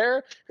Nuggets were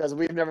there because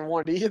we've never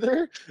won it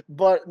either.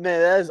 But man,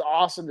 that is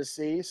awesome to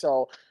see.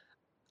 So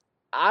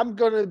I'm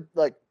gonna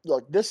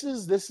look. This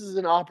is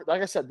an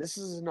like I said, this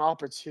is an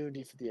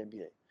opportunity for the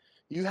NBA.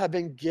 You have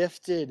been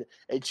gifted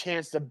a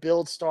chance to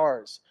build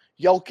stars.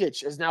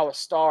 Jokic is now a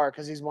star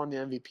because he's won the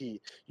MVP.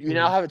 You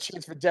now have a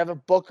chance for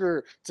Devin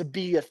Booker to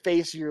be a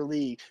face of your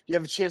league. You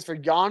have a chance for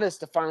Giannis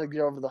to finally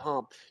get over the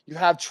hump. You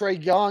have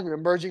Trae Young, an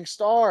emerging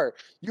star.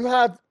 You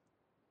have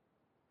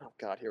oh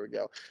God, here we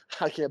go.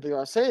 I can't believe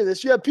I'm saying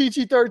this. You have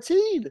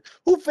PG-13,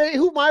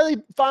 who might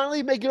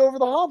finally make it over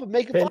the hump and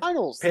make it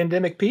finals.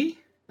 Pandemic P?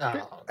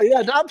 Oh.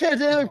 Yeah, not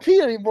Pandemic P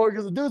anymore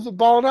because the dude's been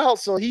balling out.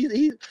 So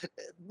he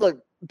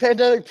look.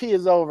 Pandemic P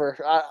is over.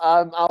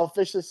 I'll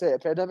officially say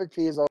it. Pandemic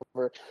P is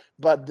over.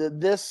 But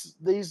this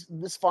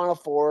Final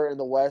Four in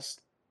the West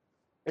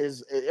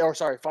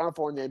Final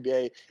Four in the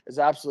NBA is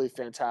absolutely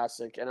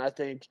fantastic. And I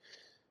think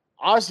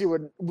honestly,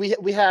 when we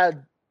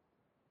had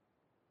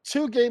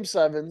 2 Game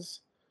 7s,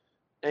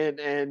 we had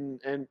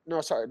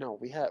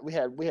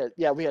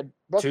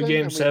Brooklyn, 2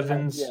 Game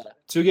 7s,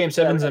 2 Game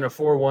 7s, and a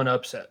 4-1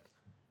 upset.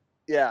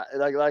 Yeah,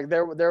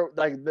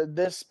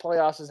 this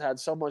playoffs has had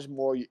so much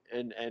more,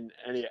 and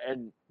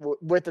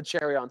with the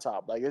cherry on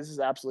top, like this has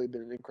absolutely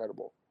been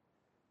incredible.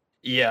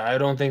 Yeah, I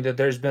don't think that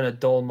there's been a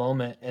dull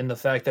moment, and the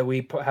fact that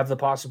we have the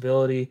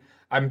possibility,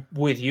 I'm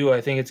with you.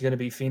 I think it's going to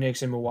be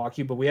Phoenix and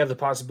Milwaukee, but we have the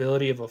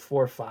possibility of a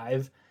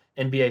 4-5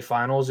 NBA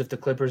Finals if the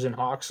Clippers and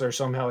Hawks are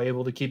somehow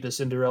able to keep the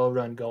Cinderella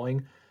run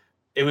going.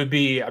 It would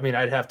be. I mean,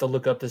 I'd have to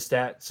look up the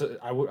stats.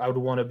 I would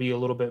want to be a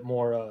little bit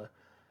more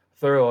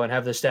thorough and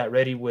have the stat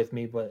ready with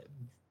me, but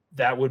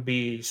that would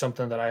be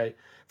something that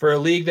for a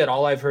league that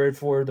all I've heard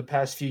for the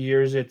past few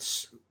years,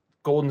 it's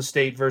Golden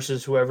State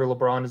versus whoever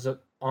LeBron is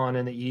on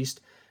in the East.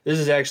 This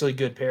is actually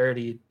good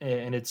parity,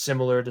 and it's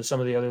similar to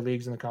some of the other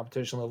leagues in the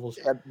competition levels.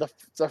 Yeah,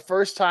 the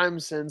first time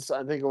since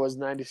I think it was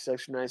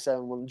 96 or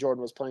 97 when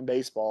Jordan was playing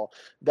baseball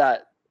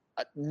that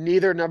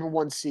neither number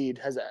 1 seed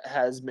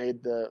has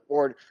made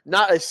or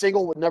not a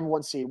single number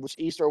 1 seed, which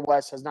East or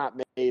West has not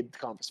made the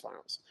conference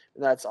finals.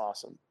 And that's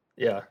awesome.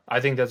 Yeah, I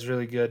think that's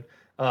really good.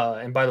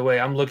 And by the way,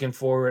 I'm looking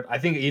forward. I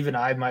think even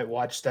I might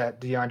watch that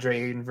DeAndre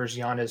Ayton versus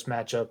Giannis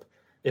matchup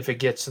if it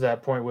gets to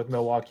that point with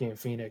Milwaukee and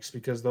Phoenix,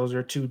 because those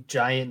are two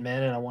giant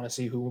men, and I want to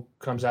see who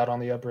comes out on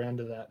the upper end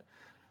of that.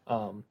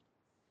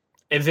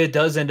 If it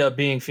does end up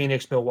being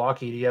Phoenix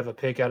Milwaukee, do you have a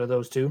pick out of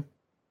those two?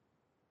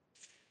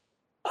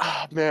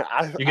 Oh, man,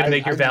 You're gonna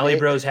make your Valley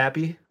Bros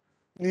happy?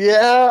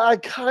 Yeah, I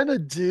kind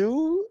of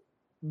do,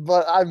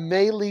 but I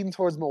may lean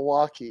towards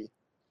Milwaukee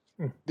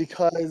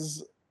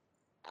because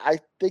I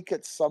think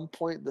at some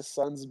point the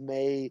Suns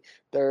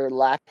their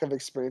lack of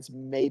experience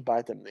may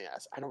bite them in the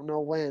ass. I don't know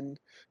when,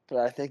 but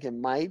I think it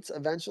might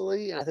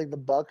eventually. And I think the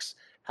Bucks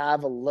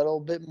have a little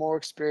bit more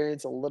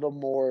experience, a little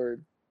more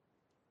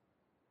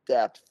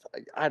depth.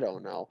 I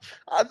don't know.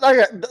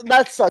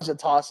 That's such a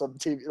toss-up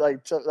TV.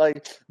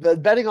 The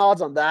betting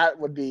odds on that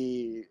would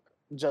be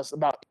just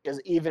about as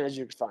even as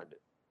you could find it.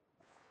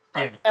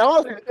 Yeah.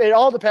 And it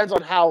all depends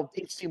on how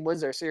each team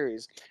wins their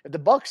series. If the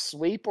Bucks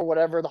sweep or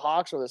whatever, the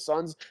Hawks or the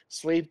Suns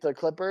sweep the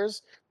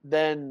Clippers,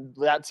 then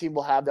that team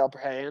will have the upper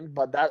hand.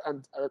 But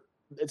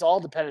it's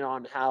all dependent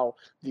on how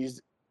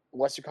these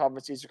Western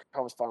Conference, Eastern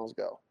Conference finals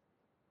go.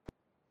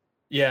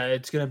 Yeah,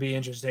 it's gonna be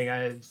interesting.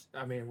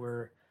 I mean,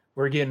 we're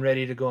getting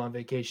ready to go on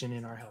vacation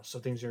in our house, so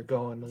things are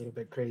going a little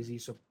bit crazy.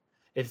 So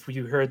if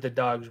you heard the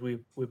dogs, we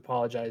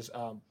apologize.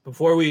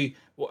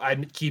 I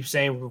keep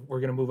saying we're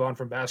going to move on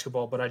from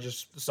basketball, but I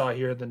just saw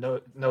here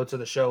the notes of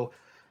the show.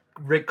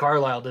 Rick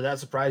Carlisle, did that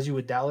surprise you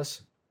with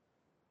Dallas?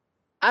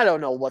 I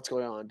don't know what's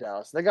going on in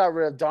Dallas. They got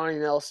rid of Donnie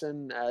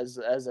Nelson as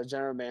a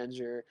general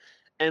manager.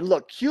 And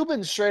look,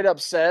 Cuban straight up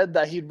said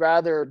that he'd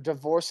rather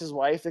divorce his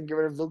wife than get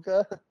rid of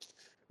Luka.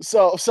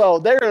 So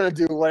they're going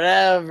to do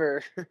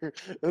whatever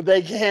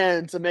they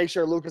can to make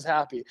sure Luka's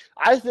happy.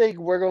 I think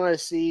we're going to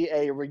see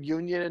a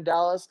reunion in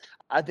Dallas.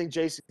 I think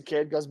Jason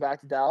Kidd goes back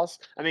to Dallas.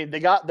 I mean, they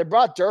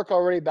brought Dirk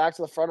already back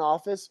to the front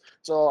office.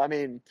 So, I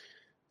mean,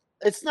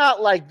 it's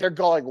not like they're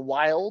going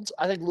wild.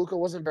 I think Luka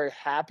wasn't very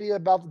happy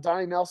about the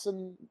Donnie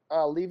Nelson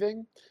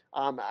leaving.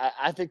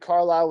 I think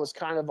Carlisle was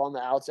kind of on the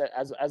outside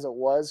as it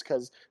was,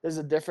 because this is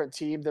a different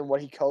team than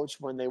what he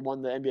coached when they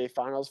won the NBA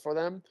Finals for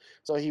them.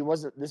 So he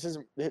wasn't.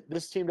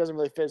 This team doesn't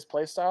really fit his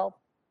play style.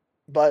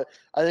 But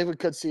I think we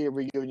could see a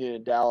reunion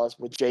in Dallas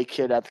with Jay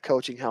Kidd at the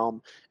coaching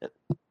helm,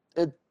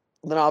 and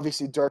then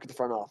obviously Dirk at the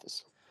front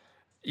office.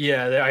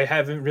 Yeah, I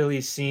haven't really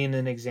seen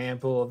an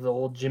example of the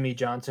old Jimmy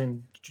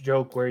Johnson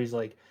joke where he's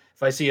like,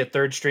 if I see a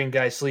third string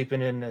guy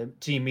sleeping in a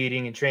team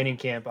meeting in training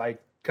camp, I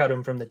cut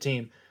him from the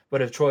team.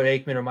 But if Troy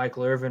Aikman or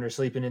Michael Irvin are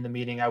sleeping in the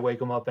meeting, I wake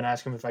them up and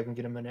ask them if I can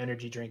get them an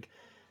energy drink.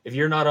 If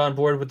you're not on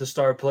board with the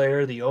star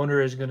player, the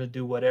owner is going to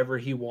do whatever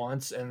he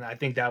wants. And I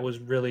think that was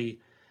really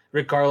 –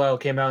 Rick Carlisle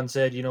came out and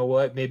said, you know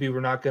what, maybe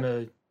we're not going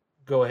to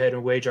go ahead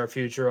and wage our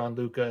future on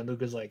Luka. And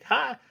Luka's like,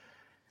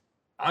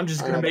 I'm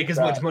just going to make as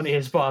much money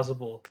as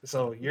possible.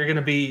 So you're going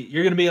to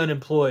be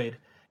unemployed,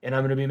 and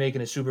I'm going to be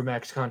making a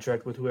supermax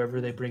contract with whoever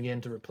they bring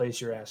in to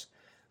replace your ass.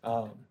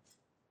 The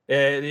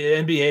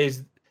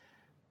NBA's –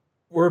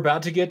 we're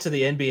about to get to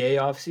the NBA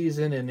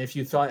offseason, and if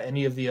you thought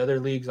any of the other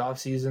leagues'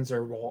 offseasons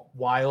are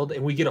wild,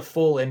 and we get a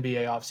full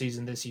NBA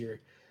offseason this year,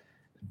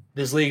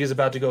 this league is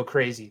about to go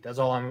crazy. That's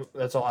all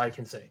I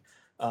can say.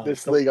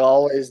 This league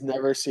always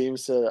never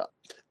seems to.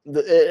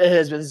 It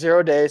has been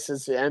 0 days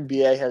since the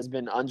NBA has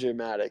been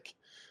undramatic.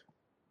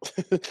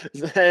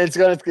 It's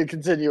going to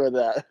continue with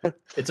that.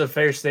 It's a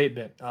fair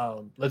statement.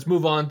 Let's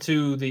move on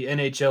to the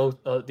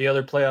NHL, the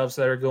other playoffs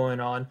that are going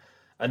on.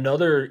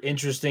 Another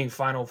interesting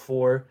Final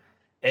Four.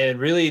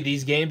 And really,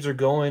 these games are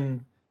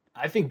going,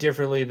 I think,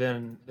 differently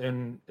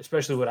than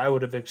especially what I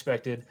would have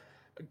expected,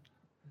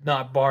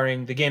 not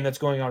barring the game that's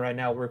going on right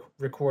now. We're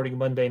recording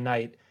Monday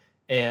night,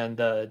 and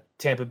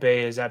Tampa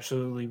Bay is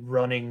absolutely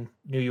running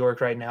New York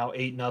right now,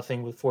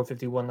 8-0 with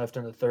 4:51 left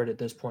in the third at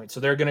this point. So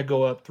they're going to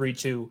go up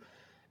 3-2.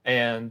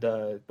 And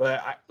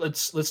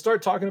let's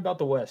start talking about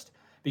the West,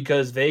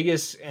 because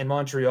Vegas and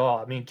Montreal.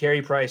 I mean,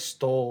 Carey Price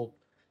stole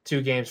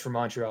 2 games for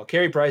Montreal.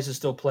 Carey Price is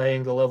still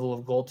playing the level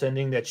of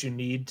goaltending that you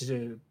need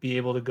to be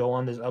able to go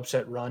on this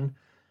upset run.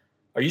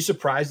 Are you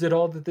surprised at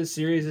all that this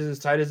series is as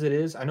tight as it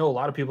is? I know a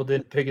lot of people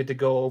didn't pick it to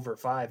go over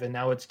 5, and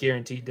now it's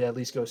guaranteed to at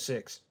least go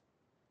 6.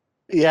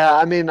 Yeah,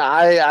 I mean,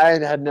 I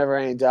had never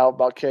any doubt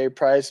about Carey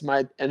Price.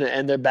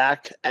 And their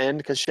back end,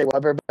 because Shea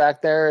Weber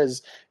back there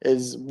is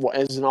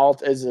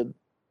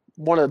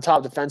one of the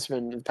top defensemen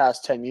in the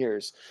past 10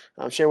 years.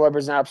 Shea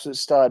Weber's an absolute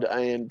stud,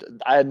 and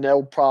I had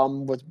no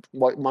problem with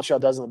what Montreal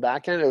does in the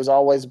back end. It was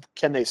always,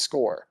 can they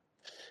score?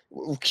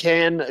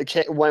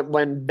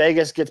 When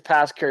Vegas gets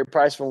past Carey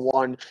Price for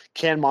 1,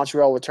 can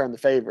Montreal return the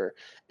favor?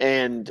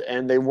 And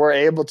they were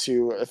able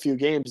to a few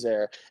games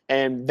there.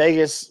 And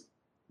Vegas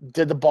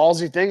did the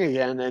ballsy thing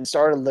again and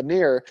started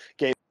Lanier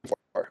game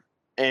 4.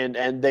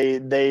 And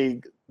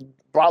they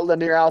brought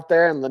Lanier out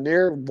there, and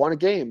Lanier won a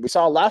game. We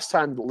saw last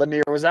time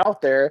Lanier was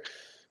out there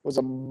was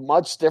a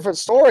much different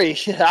story.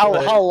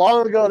 How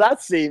long ago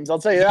that seems, I'll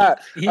tell you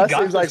that. That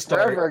seems like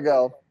forever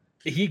ago.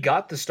 He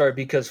got the start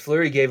because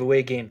Fleury gave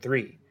away game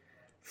 3.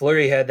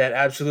 Fleury had that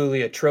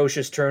absolutely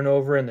atrocious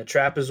turnover in the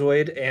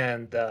trapezoid,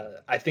 and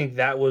I think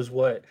that was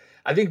what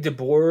I think.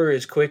 DeBoer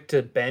is quick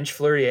to bench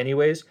Fleury,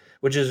 anyways,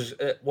 which is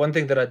one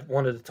thing that I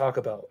wanted to talk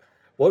about.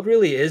 What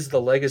really is the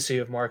legacy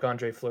of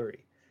Marc-Andre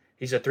Fleury?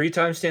 He's a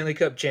 3-time Stanley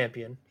Cup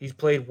champion. He's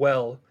played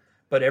well,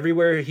 but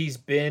everywhere he's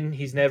been,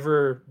 he's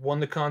never won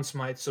the Conn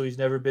Smythe, so he's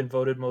never been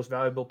voted most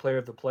valuable player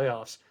of the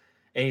playoffs,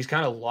 and he's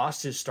kind of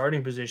lost his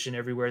starting position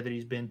everywhere that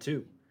he's been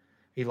too.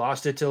 He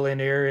lost it to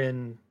Lanier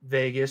in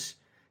Vegas.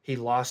 He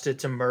lost it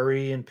to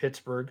Murray in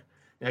Pittsburgh.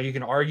 Now you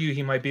can argue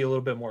he might be a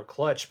little bit more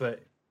clutch,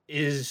 but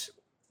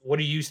what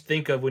do you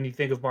think of when you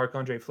think of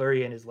Marc-Andre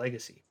Fleury and his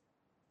legacy?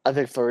 I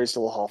think Fleury's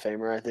still a Hall of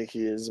Famer. I think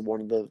he is one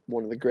of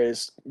the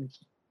greatest.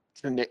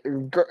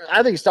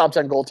 I think he's top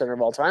 10 goaltender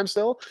of all time.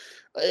 Still,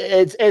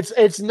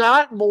 it's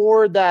not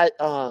more that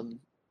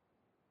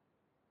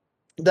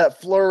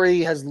that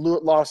Fleury has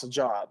lost a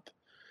job.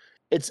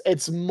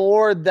 It's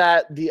more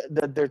that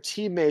their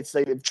teammates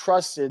they've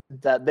trusted,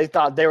 that they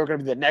thought they were going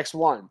to be the next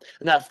one,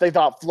 and that they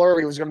thought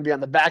Fleury was going to be on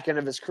the back end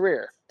of his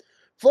career.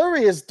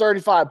 Fleury is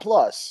 35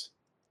 plus.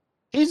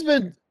 He's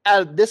been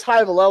at this high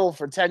of a level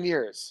for 10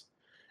 years,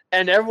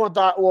 and everyone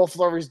thought, well,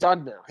 Fleury's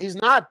done now. He's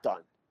not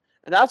done,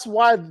 and that's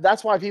why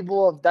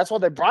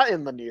they brought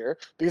in Lanier,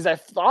 because I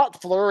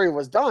thought Fleury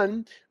was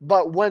done.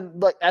 But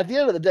at the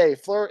end of the day,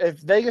 if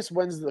Vegas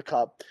wins the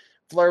cup,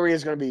 Fleury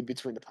is going to be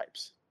between the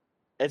pipes.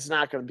 It's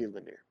not going to be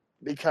Lanier,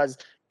 because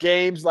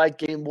games like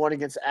Game 1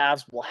 against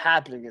Avs will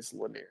happen against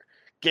Lanier.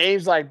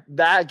 Games like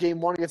that,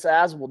 Game 1 against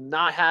Avs, will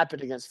not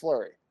happen against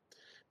Fleury.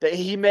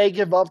 He may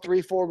give up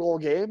 3-4 goal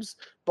games,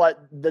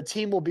 but the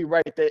team will be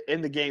right there in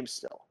the game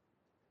still.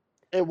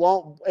 It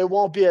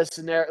won't be a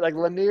scenario like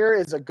Lanier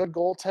is a good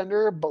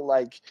goaltender, but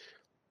like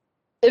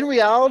in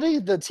reality,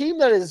 the team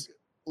that is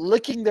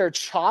licking their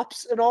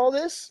chops in all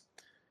this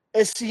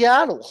is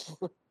Seattle.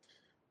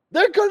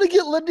 They're going to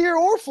get Lanier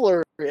or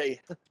Fleury.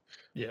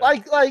 Yeah.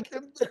 Like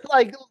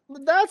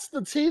that's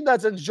the team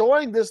that's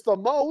enjoying this the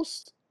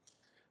most,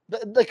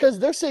 because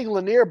they're seeing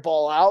Lanier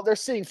ball out, they're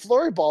seeing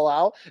Fleury ball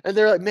out, and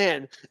they're like,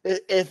 man,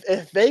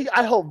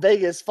 I hope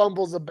Vegas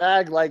fumbles the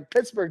bag like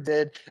Pittsburgh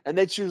did, and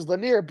they choose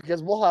Lanier,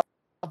 because we'll have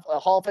a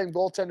Hall of Fame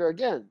goaltender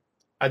again.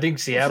 I think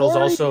Seattle's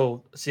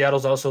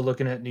also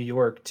looking at New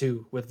York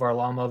too, with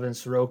Varlamov and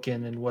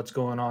Sorokin and what's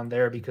going on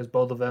there, because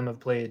both of them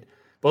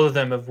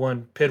have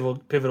won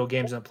pivotal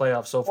games in the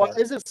playoffs so far. Well,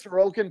 is it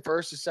Sorokin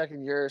first or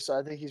second year? So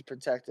I think he's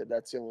protected.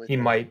 That's the only thing.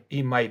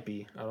 He might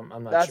be.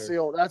 I'm not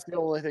sure. That's the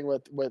only thing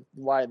with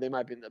why they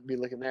might be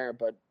looking there.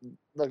 But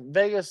look,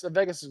 Vegas is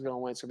going to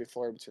win. It's going to be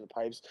Fleury between the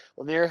pipes.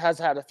 Lanier has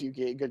had a few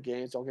good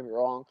games. Don't get me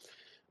wrong,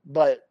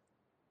 but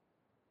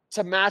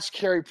to match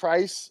Carey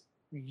Price,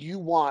 you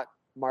want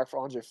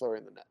Marc-Andre Fleury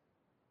in the net.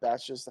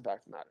 That's just the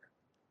fact of the matter.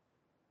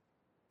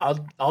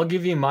 I'll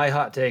give you my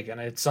hot take, and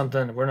it's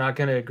something we're not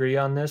going to agree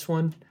on this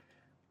one.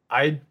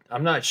 I'm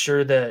not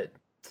sure that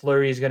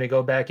Fleury is going to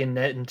go back in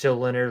net until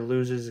Leonard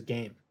loses a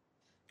game.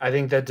 I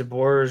think that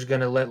DeBoer is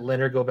going to let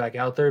Leonard go back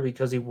out there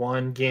because he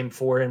won Game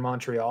 4 in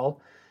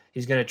Montreal.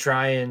 He's going to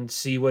try and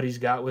see what he's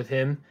got with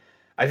him.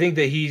 I think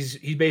that he's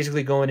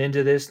basically going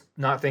into this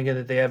not thinking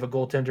that they have a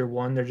goaltender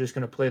one. They're just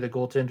going to play the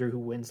goaltender who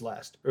wins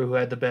last, or who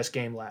had the best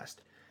game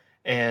last.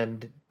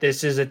 And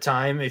this is a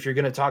time, if you're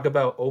going to talk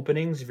about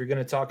openings, if you're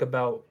going to talk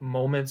about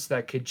moments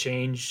that could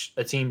change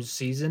a team's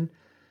season,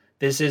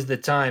 this is the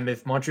time.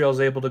 If Montreal's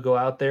able to go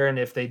out there, and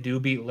if they do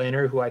beat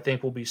Leonard, who I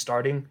think will be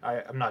starting,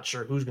 I'm not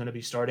sure who's going to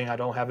be starting. I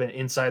don't have an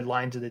inside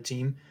line to the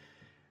team.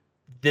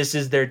 This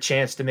is their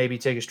chance to maybe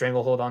take a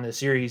stranglehold on this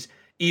series,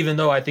 even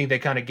though I think they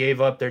kind of gave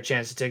up their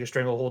chance to take a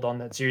stranglehold on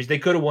that series. They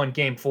could have won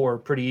Game 4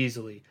 pretty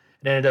easily.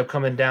 It ended up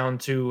coming down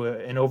to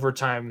an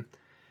overtime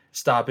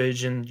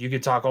stoppage, and you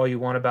could talk all you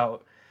want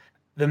about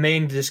the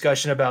main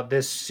discussion about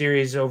this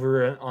series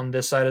over on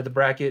this side of the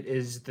bracket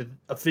is the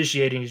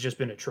officiating has just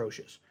been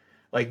atrocious.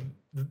 Like,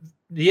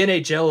 the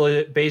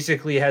NHL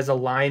basically has a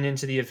line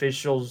into the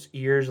officials'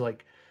 ears,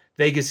 like,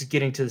 Vegas is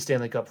getting to the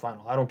Stanley Cup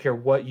final. I don't care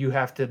what you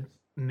have to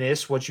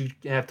miss, what you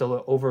have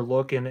to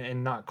overlook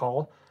and not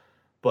call,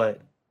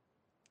 but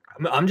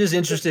I'm just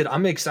interested.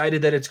 I'm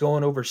excited that it's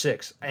going over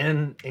 6,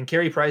 and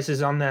Carey Price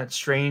is on that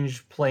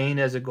strange plane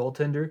as a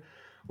goaltender,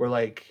 where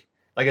like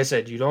I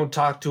said, you don't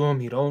talk to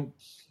him, you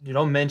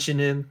don't mention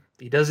him,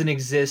 he doesn't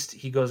exist.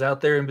 He goes out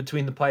there in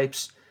between the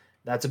pipes.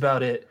 That's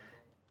about it.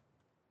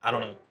 I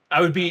don't know.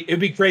 It'd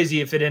be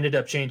crazy if it ended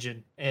up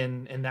changing,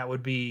 and that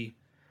would be.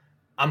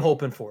 I'm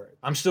hoping for it.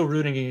 I'm still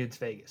rooting against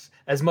Vegas.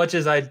 As much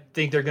as I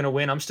think they're going to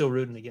win, I'm still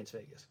rooting against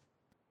Vegas.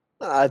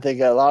 I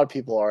think a lot of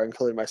people are,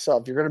 including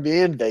myself. You're going to be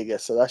in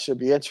Vegas, so that should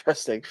be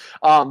interesting.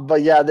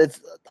 But yeah,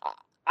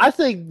 I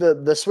think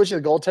the switch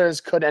of the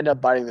goaltenders could end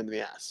up biting them in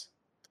the ass.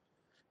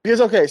 Because,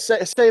 okay,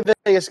 say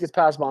Vegas gets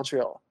past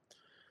Montreal.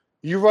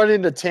 You run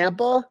into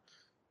Tampa,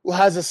 who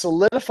has a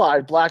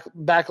solidified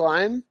back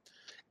line,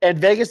 and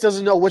Vegas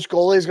doesn't know which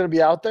goalie is going to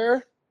be out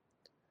there.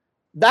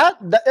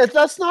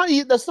 That's not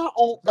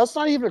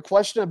even a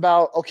question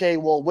about, okay,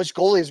 well, which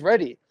goalie is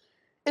ready.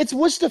 It's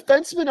which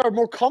defensemen are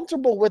more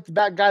comfortable with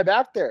that guy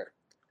back there.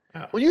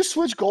 Yeah. When you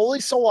switch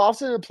goalies so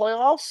often in the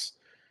playoffs,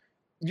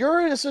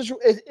 you're in a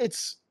situation.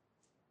 It's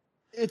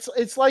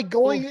like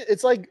going.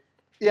 It's like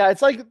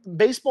it's like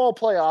baseball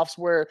playoffs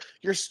where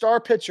your star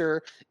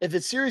pitcher, if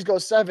the series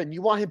goes 7,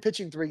 you want him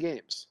pitching 3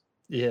 games.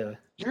 Yeah.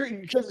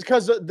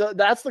 Because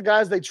that's the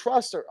guys they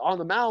trust on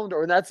the mound,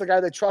 or that's the guy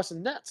they trust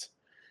in nets.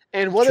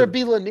 And whether it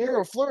be Lanier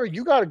or Fleury,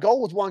 you got to go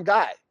with one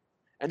guy,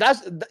 and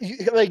that's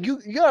you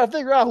got to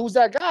figure out who's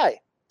that guy.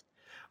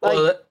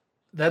 Well,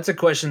 that's a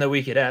question that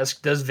we could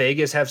ask. Does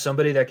Vegas have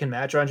somebody that can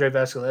match Andre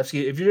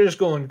Vasilevsky? If you're just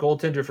going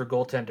goaltender for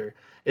goaltender,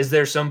 is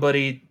there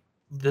somebody?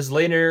 Does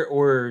Lehner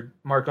or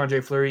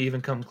Marc-Andre Fleury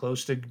even come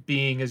close to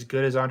being as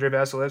good as Andre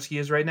Vasilevsky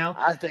is right now?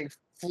 I think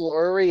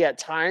Fleury at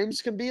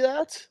times can be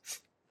that.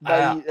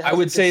 I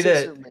would say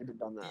that.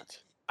 Done that.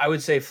 I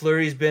would say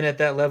Fleury's been at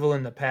that level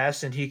in the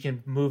past, and he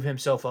can move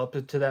himself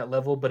up to that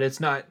level. But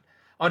it's not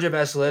Andre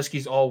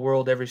Vasilevsky's all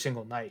world every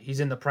single night. He's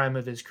in the prime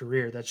of his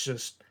career. That's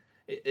just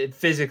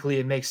physically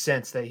it makes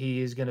sense that he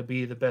is going to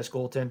be the best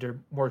goaltender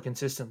more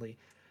consistently.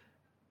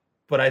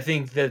 But I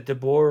think that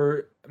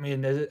DeBoer, I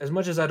mean, as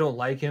much as I don't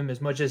like him,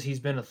 as much as he's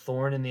been a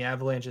thorn in the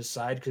Avalanche's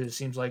side, because it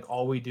seems like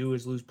all we do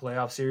is lose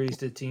playoff series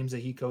to teams that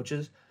he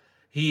coaches,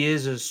 he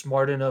is a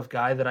smart enough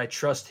guy that I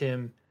trust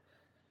him.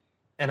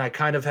 And I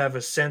kind of have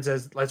a sense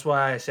that's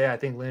why I say I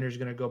think Lehner's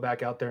going to go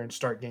back out there and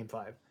start Game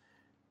 5.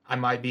 I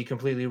might be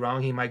completely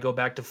wrong. He might go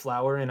back to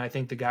Flower, and I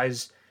think the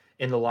guys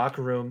in the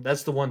locker room,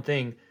 that's the one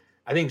thing.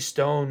 I think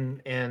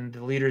Stone and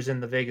the leaders in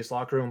the Vegas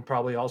locker room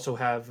probably also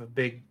have a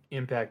big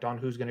impact on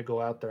who's going to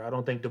go out there. I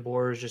don't think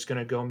DeBoer is just going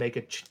to go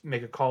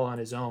make a call on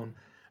his own.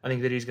 I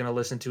think that he's going to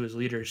listen to his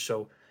leaders.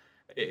 So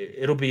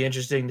it'll be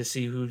interesting to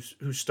see who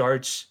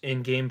starts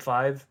in Game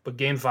 5. But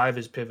Game 5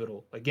 is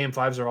pivotal. Like Game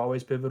 5s are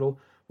always pivotal.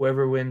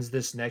 Whoever wins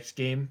this next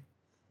game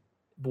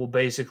will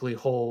basically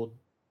hold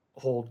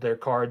their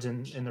cards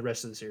in the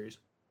rest of the series.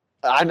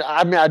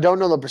 I mean, I don't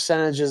know the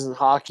percentages in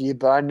hockey,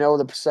 but I know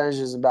the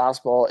percentages in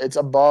basketball. It's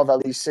above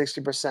at least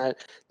 60%.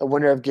 The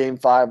winner of Game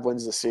 5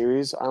 wins the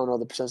series. I don't know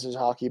the percentage of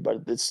hockey,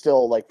 but it's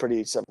still like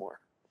pretty similar.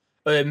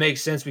 But it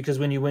makes sense because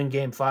when you win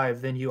Game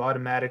 5, then you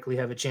automatically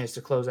have a chance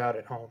to close out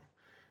at home.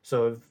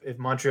 So if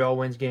Montreal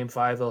wins Game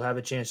 5, they'll have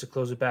a chance to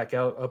close it back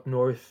out up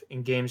north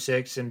in Game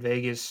 6, and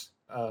Vegas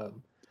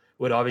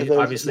would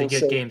obviously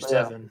get Game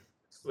 7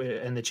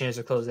 and the chance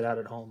to close it out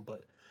at home.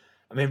 But,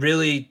 I mean,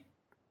 really,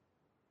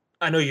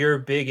 I know you're a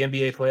big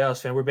NBA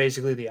playoffs fan. We're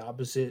basically the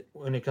opposite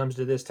when it comes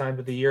to this time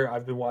of the year.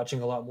 I've been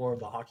watching a lot more of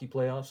the hockey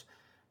playoffs.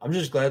 I'm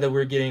just glad that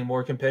we're getting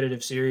more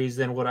competitive series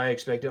than what I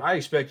expected. I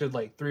expected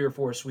like 3 or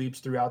 4 sweeps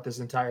throughout this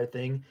entire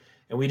thing,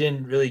 and we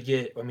didn't really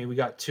get – I mean, we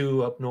got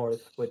 2 up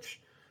north, which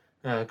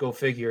go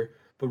figure.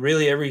 But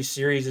really every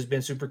series has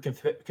been super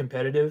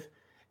competitive.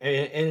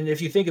 And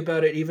if you think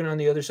about it, even on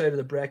the other side of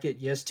the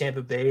bracket, yes,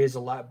 Tampa Bay is a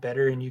lot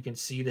better, and you can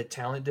see the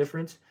talent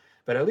difference.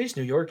 But at least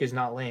New York is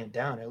not laying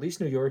down. At least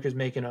New York is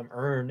making them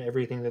earn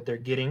everything that they're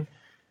getting.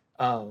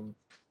 And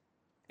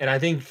I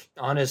think,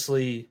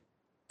 honestly,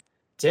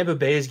 Tampa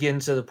Bay is getting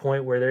to the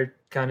point where they're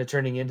kind of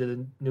turning into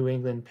the New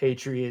England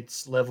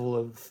Patriots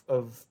level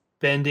of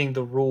bending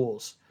the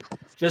rules.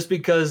 Just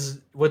because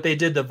what they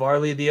did to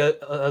Varley the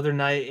other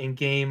night in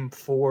Game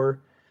 4,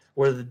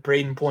 where the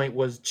Braden Point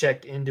was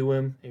checked into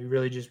him, he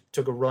really just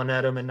took a run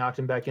at him and knocked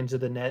him back into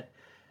the net.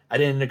 I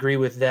didn't agree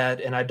with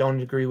that, and I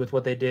don't agree with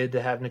what they did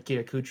to have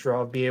Nikita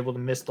Kucherov be able to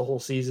miss the whole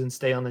season,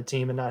 stay on the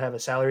team, and not have a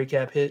salary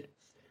cap hit.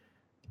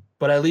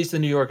 But at least the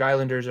New York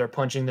Islanders are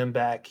punching them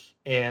back,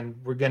 and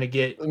we're going to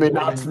get... I mean,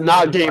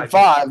 not Game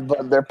 5,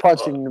 but they're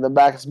punching them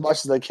back as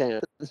much as they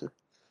can.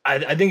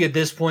 I think at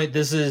this point,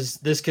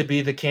 this could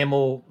be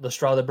the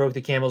straw that broke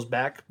the camel's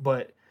back,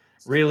 but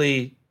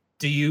really,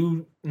 do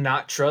you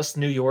not trust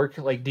New York?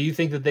 Like, do you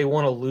think that they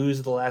want to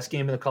lose the last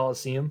game in the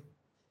Coliseum?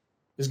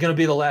 It's going to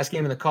be the last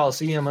game in the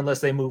Coliseum unless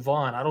they move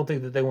on. I don't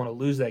think that they want to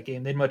lose that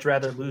game. They'd much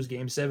rather lose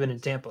Game 7 in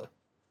Tampa.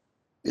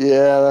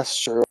 Yeah,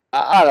 that's true.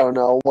 I don't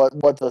know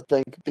what to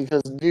think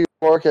because New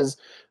York has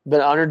been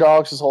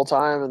underdogs this whole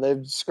time, and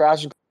they've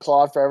scratched and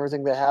clawed for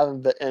everything they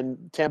have,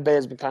 and Tampa Bay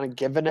has been kind of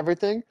given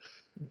everything.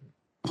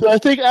 So I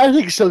think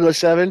it still goes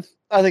 7.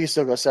 I think it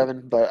still goes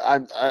 7, but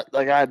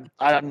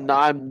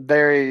I'm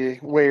very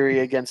wary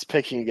against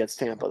picking against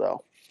Tampa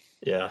though.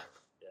 Yeah,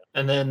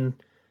 and then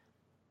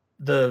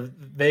the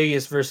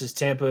Vegas versus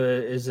Tampa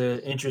is an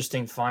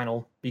interesting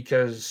final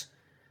because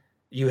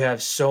you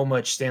have so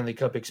much Stanley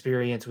Cup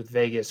experience with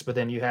Vegas, but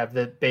then you have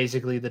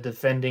basically the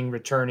defending,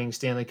 returning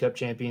Stanley Cup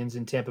champions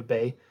in Tampa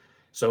Bay.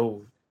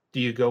 So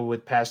do you go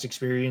with past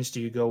experience?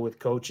 Do you go with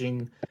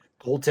coaching,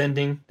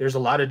 goaltending? There's a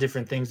lot of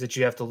different things that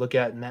you have to look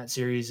at in that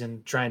series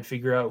and try and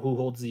figure out who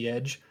holds the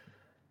edge.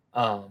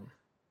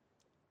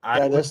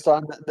 This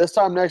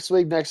time next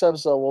week, next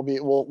episode,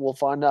 we'll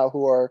find out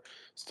who our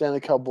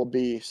Stanley Cup will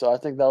be. So I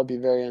think that'll be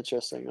very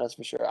interesting. That's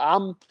for sure.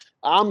 I'm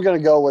gonna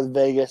go with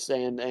Vegas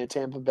and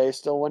Tampa Bay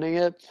still winning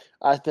it.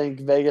 I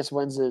think Vegas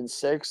wins it in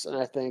 6, and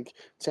I think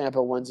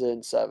Tampa wins it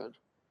in 7.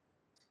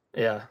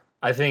 Yeah,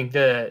 I think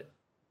that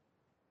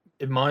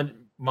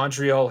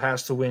Montreal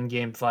has to win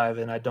Game 5,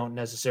 and I don't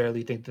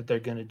necessarily think that they're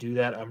going to do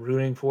that. I'm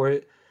rooting for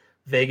it,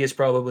 Vegas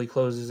probably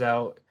closes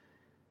out.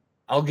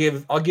 I'll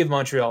give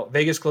Montreal.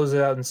 Vegas closes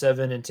out in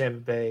 7, and Tampa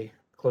Bay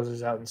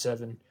closes out in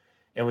 7,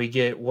 and we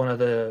get one of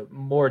the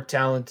more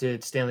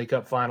talented Stanley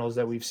Cup Finals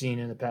that we've seen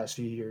in the past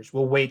few years.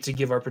 We'll wait to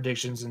give our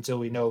predictions until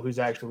we know who's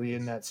actually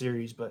in that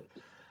series, but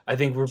I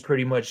think we're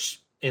pretty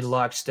much in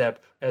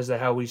lockstep as to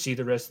how we see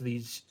the rest of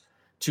these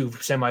two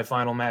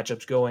semifinal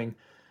matchups going.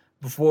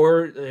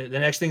 Before the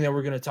next thing that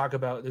we're going to talk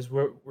about is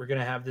we're going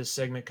to have this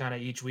segment kind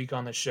of each week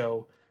on the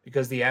show,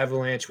 because the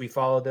Avalanche, we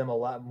followed them a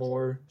lot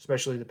more,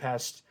 especially the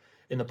past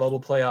in the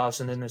bubble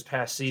playoffs and then this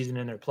past season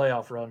in their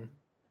playoff run.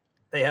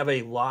 They have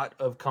a lot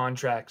of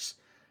contracts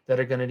that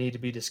are going to need to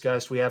be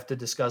discussed. We have to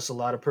discuss a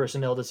lot of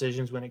personnel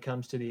decisions when it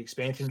comes to the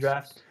expansion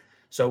draft.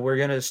 So we're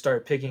going to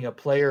start picking a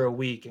player a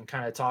week and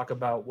kind of talk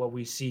about what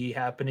we see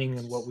happening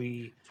and what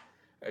we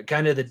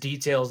kind of the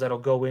details that'll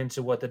go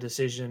into what the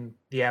decision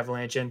the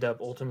Avalanche end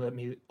up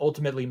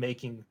ultimately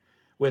making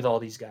with all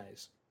these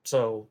guys.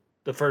 So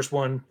the first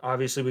one,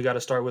 obviously, we got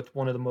to start with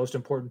one of the most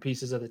important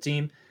pieces of the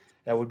team.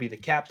 That would be the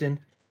captain,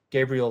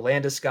 Gabriel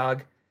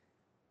Landeskog.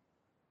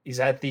 He's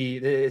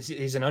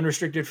an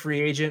unrestricted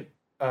free agent.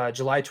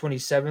 July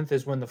 27th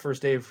is when the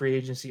first day of free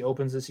agency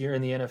opens this year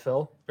in the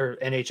NFL or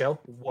NHL.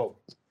 Whoa.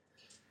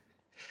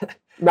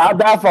 Not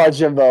that far,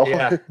 Jimbo.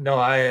 Yeah, no,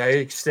 I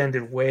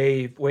extended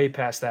way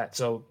past that.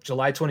 So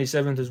July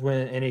 27th is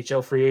when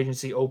NHL free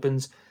agency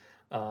opens.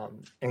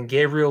 And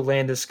Gabriel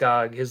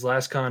Landeskog, his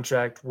last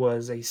contract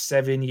was a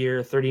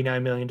 7-year,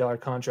 $39 million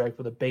contract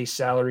with a base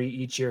salary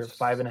each year of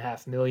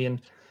 $5.5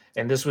 million.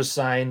 And this was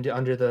signed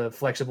under the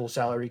flexible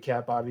salary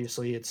cap.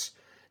 Obviously, it's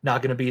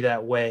not going to be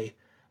that way.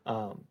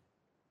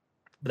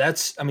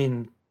 But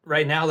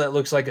right now that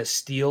looks like a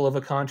steal of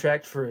a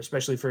contract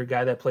especially for a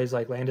guy that plays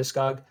like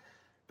Landeskog.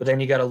 But then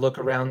you got to look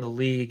around the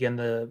league, and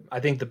I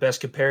think the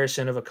best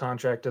comparison of a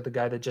contract of the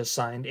guy that just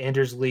signed,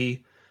 Anders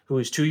Lee, who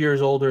is 2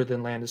 years older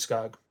than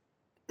Landeskog.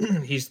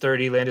 He's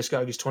 30.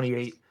 Landeskog is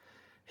 28.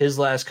 His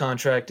last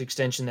contract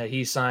extension that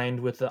he signed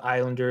with the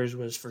Islanders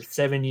was for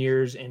 7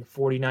 years and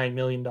 $49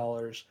 million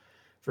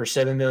for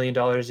 $7 million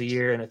a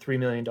year and a $3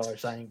 million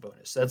signing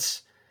bonus.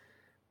 It's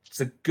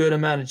a good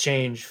amount of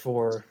change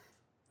for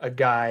a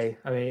guy.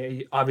 I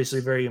mean, obviously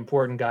a very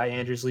important guy.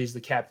 Anders Lee's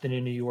the captain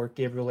in New York.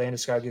 Gabriel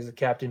Landeskog is the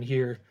captain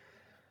here.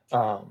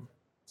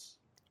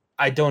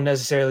 I don't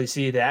necessarily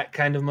see that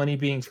kind of money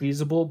being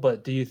feasible,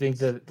 but do you think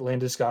that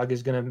Landeskog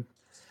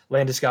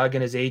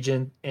and his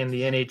agent and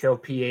the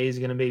NHLPA is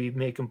going to maybe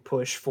make him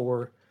push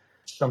for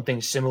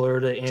something similar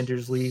to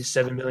Anders Lee's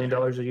 $7 million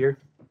a year?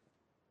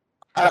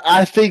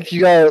 I think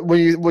you got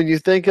when you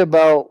think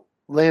about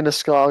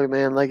Landeskog,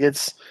 man, like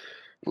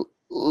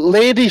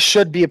Landy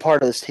should be a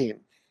part of this team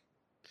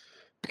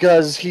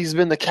because he's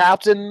been the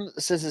captain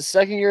since his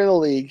second year in the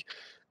league,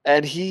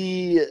 and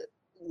he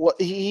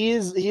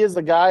is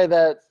the guy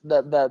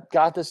that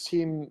got this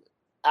team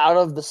out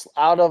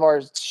of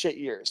our shit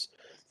years.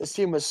 This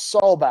team was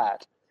so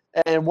bad,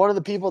 and one of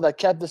the people that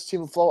kept this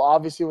team afloat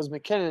obviously was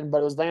McKinnon,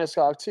 but it was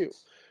Landeskog too.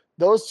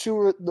 Those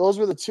were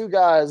the two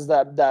guys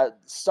that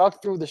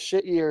stuck through the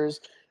shit years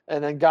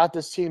and then got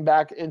this team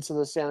back into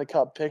the Stanley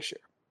Cup picture.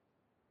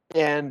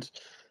 And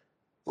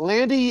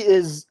Landy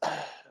is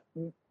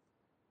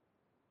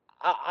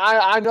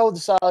I know the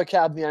salary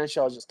cap in the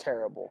NHL is just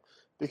terrible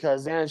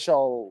because the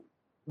NHL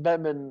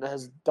Bettman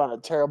has done a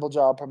terrible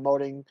job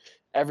promoting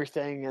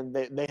everything, and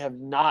they have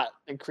not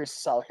increased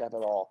the salary cap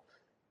at all.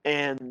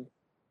 And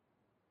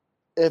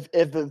if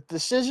the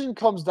decision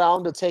comes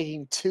down to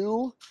taking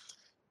two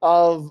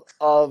of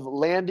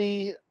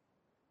Landy,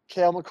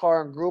 Cale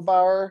Makar, and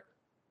Grubauer,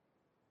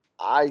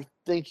 I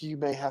think you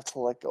may have to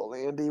let go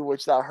Landy,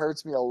 which that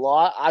hurts me a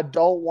lot. I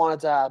don't want it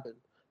to happen.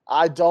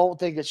 I don't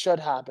think it should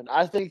happen.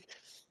 I think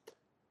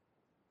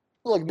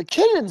look,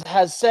 McKinnon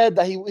has said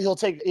that he'll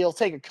take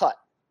a cut.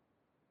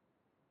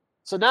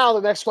 So now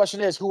the next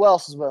question is, who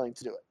else is willing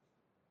to do it?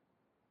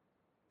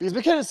 Because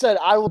McKinnon said,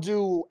 I will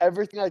do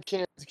everything I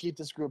can to keep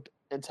this group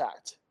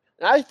intact.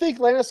 And I think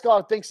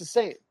Landeskog thinks the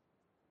same.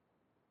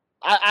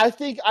 I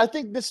think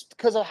this,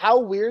 because of how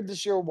weird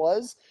this year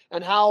was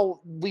and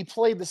how we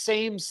played the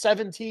same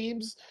 7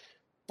 teams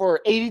for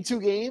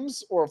 82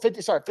 games or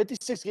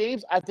 56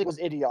 games, I think was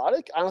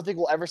idiotic. I don't think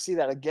we'll ever see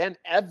that again,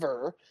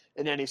 ever,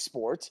 in any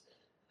sport.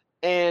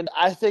 And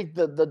I think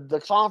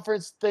the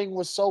conference thing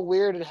was so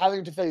weird, and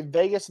having to play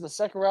Vegas in the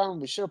second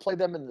round, we should have played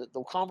them in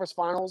the conference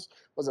finals,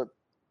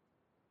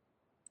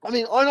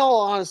 in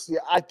all honesty,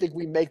 I think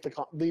we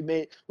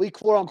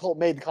quote unquote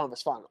made the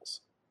conference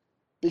finals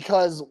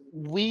because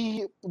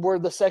we were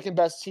the second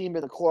best team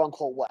in the quote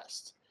unquote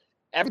West.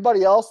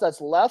 Everybody else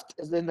that's left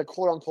is in the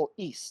quote unquote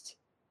East.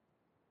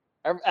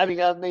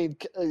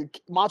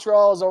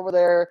 Montreal is over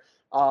there.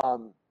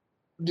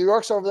 New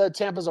York's over there.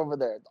 Tampa's over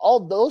there. All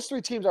those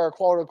 3 teams are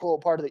quote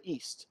unquote part of the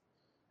East.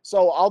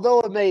 So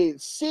although it may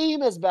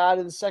seem as bad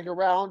in the second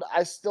round,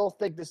 I still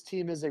think this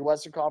team is a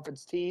Western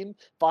Conference team,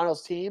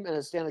 Finals team, and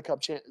a Stanley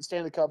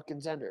Cup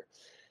contender.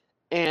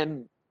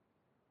 And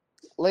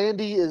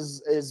Landy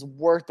is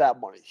worth that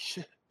money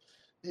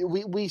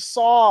we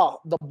saw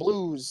the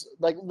Blues,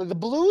 like the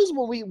Blues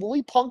when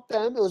we punked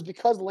them, it was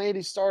because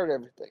Landy started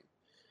everything.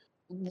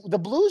 The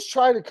Blues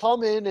tried to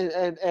come in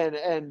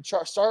and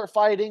start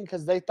fighting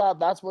because they thought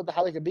that's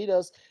how they could beat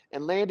us,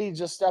 and Landy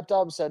just stepped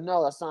up and said,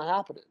 "No, that's not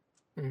happening."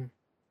 Mm.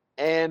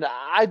 And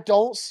I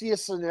don't see a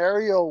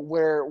scenario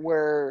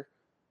where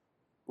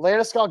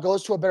Landeskog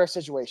goes to a better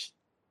situation.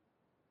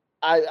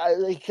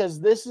 Because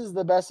this is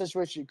the best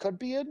situation he could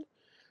be in.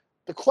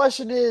 The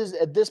question is,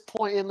 at this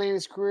point in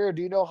Landy's career,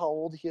 do you know how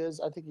old he is?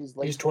 I think he's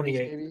late 28.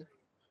 20s, maybe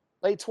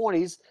late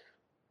 20s.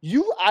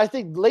 I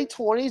think late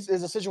 20s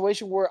is a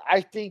situation where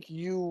I think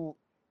you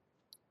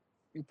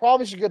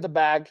probably should get the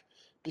bag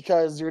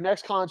because your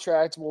next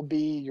contract will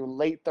be your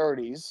late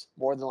 30s,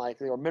 more than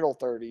likely, or middle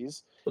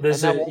 30s, Well, and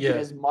that won't be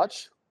as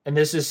much. And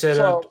this is set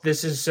So- up.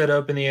 This is set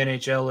up in the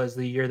NHL as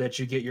the year that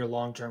you get your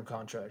long-term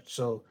contract.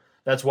 So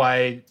that's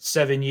why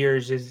 7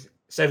 years is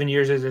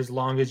as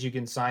long as you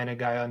can sign a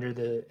guy under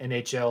the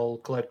NHL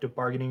collective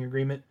bargaining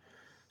agreement.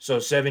 So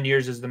 7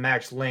 years is the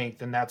max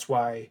length, and that's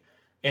why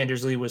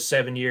Anders Lee was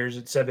 7 years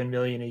at $7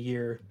 million a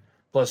year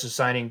plus a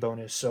signing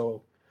bonus.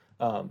 So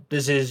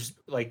this is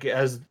like,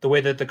 as the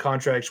way that the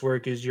contracts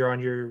work is you're on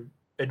your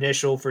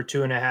initial for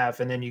 2.5,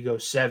 and then you go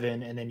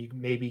 7, and then you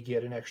maybe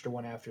get an extra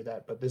one after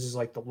that. But this is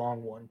like the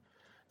long one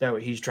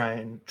that he's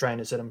trying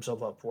to set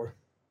himself up for.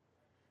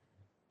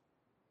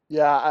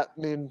 Yeah, I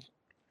mean,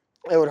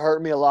 it would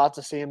hurt me a lot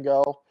to see him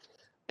go.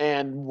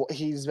 And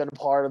he's been a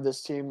part of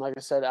this team, like I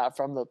said,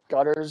 from the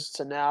gutters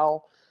to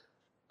now.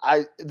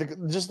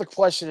 Just the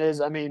question is,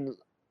 I mean,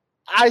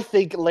 I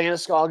think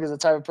Landeskog is the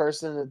type of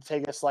person to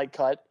take a slight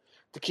cut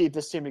to keep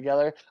this team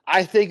together.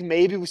 I think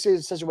maybe we see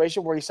a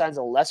situation where he signs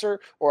a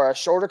lesser or a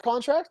shorter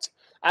contract.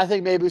 I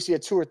think maybe we see a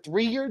 2 or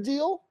 3 year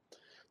deal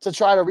to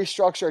try to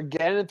restructure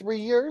again in 3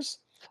 years.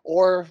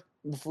 Or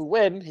if we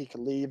win, he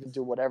can leave and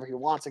do whatever he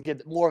wants and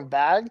get more of a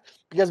bag.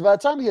 Because by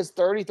the time he is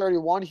 30,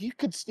 31,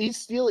 he's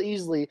still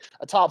easily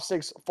a top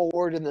 6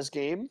 forward in this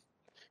game.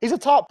 He's a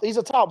top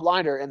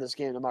liner in this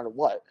game no matter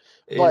what.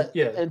 But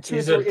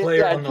he's a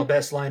player on the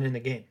best line in the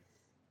game.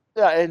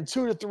 Yeah, in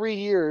 2 to 3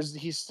 years,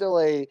 he's still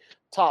a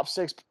top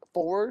 6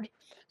 forward.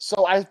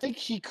 So I think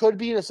he could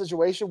be in a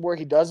situation where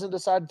he doesn't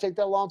decide to take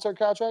that long-term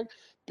contract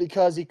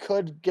because he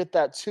could get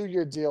that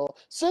 2-year deal,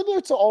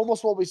 similar to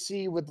almost what we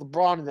see with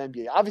LeBron in the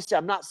NBA. Obviously,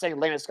 I'm not saying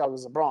Landeskog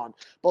is LeBron,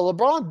 but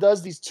LeBron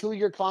does these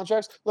 2-year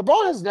contracts.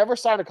 LeBron has never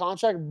signed a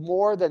contract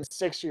more than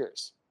 6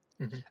 years.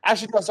 Mm-hmm.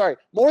 Actually, no, sorry,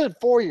 more than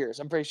 4 years,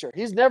 I'm pretty sure.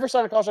 He's never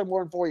signed a contract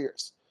more than 4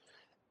 years.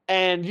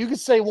 And you could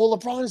say, well,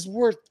 LeBron is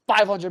worth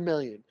 $500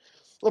 million.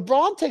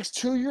 LeBron takes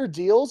 2-year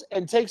deals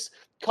and takes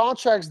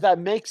contracts that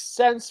make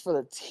sense for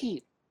the team.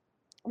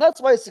 That's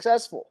why he's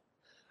successful.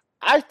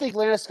 I think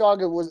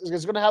Landeskog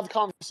is going to have the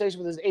conversation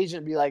with his agent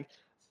and be like,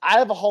 I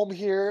have a home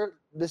here.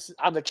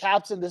 I'm the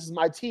captain. This is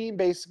my team,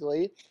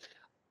 basically.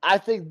 I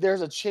think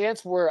there's a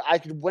chance where I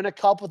could win a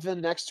cup within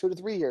the next 2 to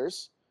 3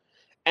 years.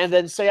 And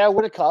then say I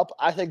win a cup,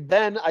 I think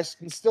then I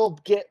can still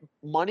get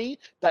money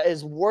that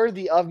is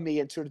worthy of me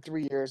in 2 to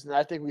 3 years. And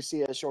I think we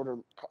see a shorter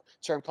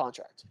term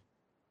contract.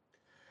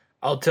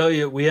 I'll tell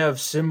you, we have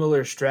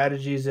similar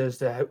strategies as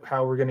to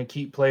how we're going to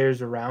keep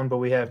players around, but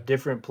we have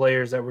different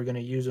players that we're going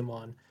to use them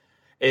on.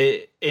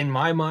 In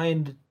my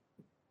mind,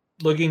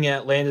 looking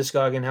at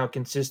Landeskog and how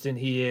consistent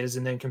he is,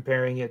 and then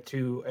comparing it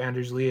to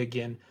Anders Lee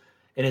again,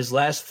 in his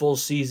last full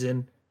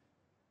season,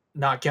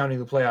 not counting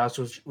the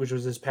playoffs, which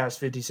was his past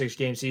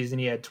 56-game season,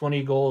 he had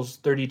 20 goals,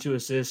 32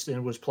 assists,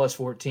 and was plus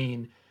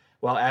 14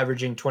 while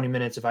averaging 20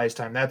 minutes of ice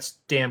time. That's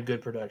damn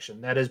good production.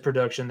 That is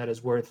production that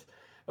is worth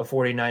a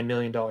 $49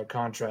 million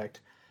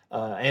contract.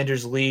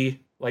 Anders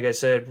Lee, like I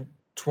said,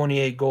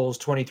 28 goals,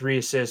 23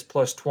 assists,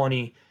 plus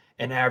 20,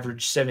 and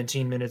averaged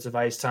 17 minutes of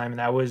ice time. And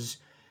that was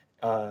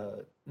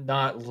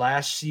not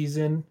last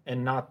season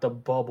and not the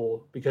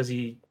bubble, because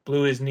he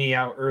blew his knee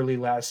out early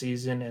last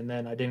season, and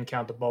then I didn't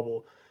count the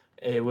bubble.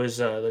 It was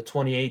the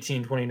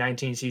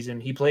 2018-2019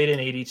 season. He played in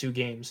 82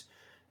 games.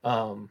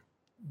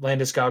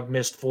 Landeskog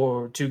missed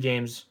 2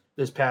 games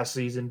this past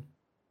season.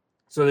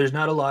 So there's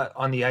not a lot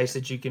on the ice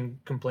that you can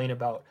complain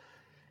about.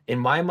 In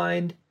my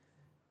mind,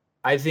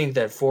 I think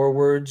that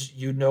forwards,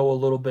 you know a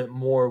little bit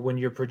more when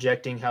you're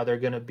projecting how they're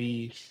going to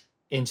be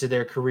into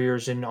their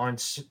careers and on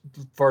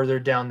further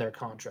down their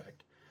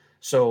contract.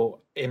 So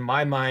in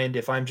my mind,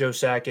 if I'm Joe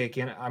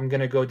Sakic, and I'm going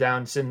to go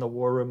down, sit in the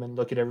war room and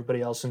look at everybody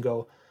else and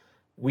go,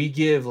 we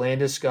give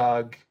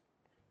Landeskog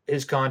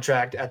his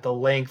contract at the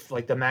length,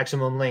 like the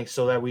maximum length,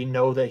 so that we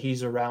know that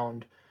he's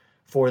around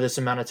for this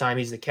amount of time.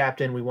 He's the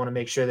captain. We want to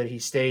make sure that he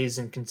stays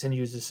and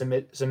continues to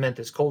cement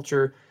this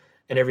culture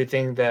and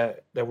everything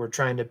that we're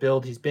trying to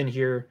build. He's been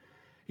here.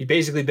 He's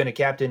basically been a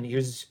captain.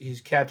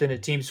 He's captain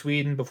at Team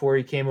Sweden before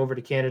he came over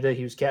to Canada.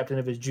 He was captain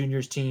of his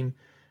juniors team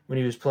when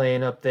he was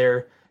playing up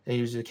there, and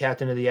he was the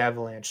captain of the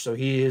Avalanche. So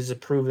he is a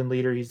proven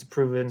leader. He's the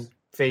proven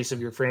face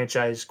of your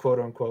franchise, quote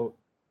unquote.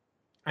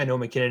 I know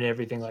McKinnon and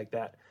everything like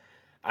that.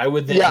 I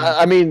would then. Yeah,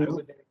 I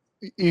mean,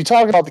 you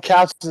talk about the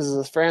captains of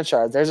this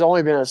franchise. There's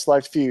only been a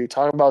select few.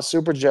 Talking about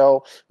Super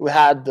Joe, who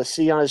had the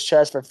C on his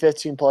chest for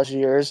 15 plus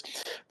years.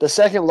 The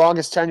second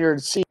longest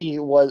tenured C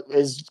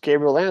is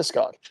Gabriel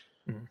Landeskog,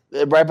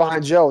 right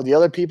behind Joe. The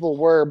other people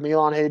were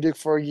Milan Hajduk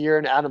for a year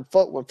and Adam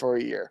Foote went for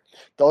a year.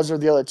 Those are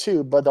the other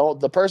two. But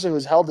the person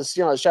who's held the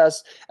C on his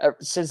chest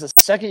since the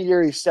second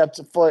year he stepped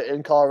foot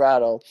in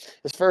Colorado,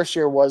 his first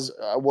year was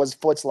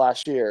Foote's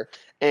last year,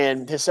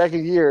 and his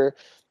second year.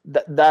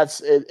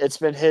 That's it. It's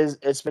been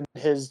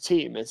his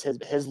team. It's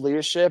his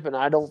leadership, and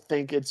I don't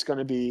think it's going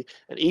to be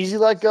an easy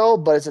let go.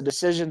 But it's a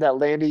decision that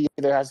Landy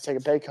either has to take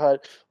a pay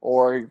cut,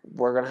 or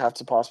we're going to have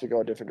to possibly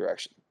go a different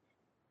direction.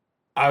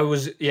 I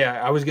was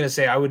going to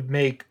say I would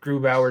make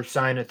Grubauer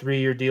sign a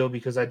 3-year deal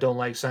because I don't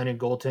like signing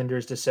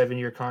goaltenders to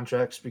 7-year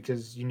contracts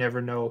because you never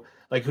know.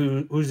 Like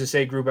who's to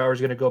say Grubauer is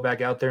going to go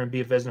back out there and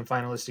be a Vezina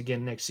finalist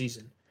again next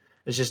season?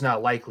 It's just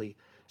not likely.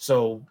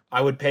 So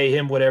I would pay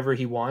him whatever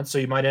he wants. So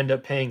you might end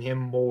up paying him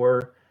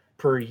more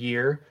per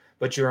year,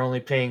 but you're only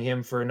paying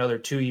him for another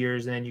 2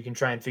 years, and then you can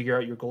try and figure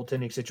out your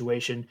goaltending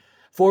situation.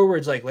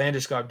 Forwards like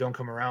Landeskog don't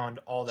come around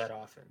all that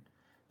often.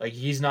 Like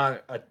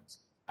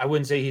I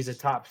wouldn't say he's a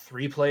top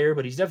 3 player,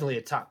 but he's definitely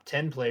a top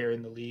 10 player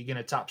in the league and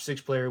a top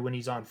 6 player when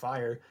he's on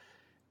fire.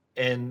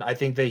 And I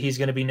think that he's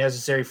going to be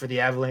necessary for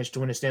the Avalanche to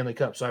win a Stanley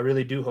Cup. So I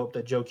really do hope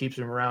that Joe keeps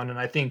him around. And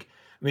I think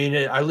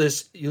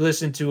you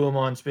listen to him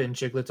on Spittin'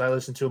 Chicklets. I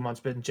listened to him on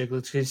Spittin'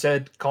 Chicklets. He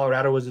said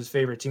Colorado was his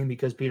favorite team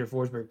because Peter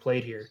Forsberg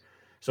played here.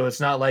 So it's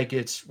not like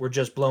we're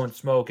just blowing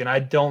smoke. And I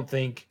don't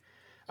think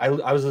I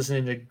was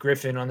listening to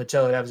Griffin on the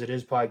Tell It As It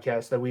Is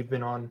podcast that we've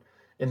been on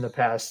in the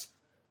past.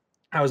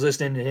 I was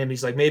listening to him.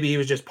 He's like, maybe he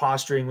was just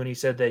posturing when he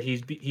said that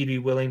he'd be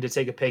willing to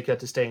take a pay cut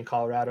to stay in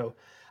Colorado.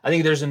 I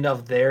think there's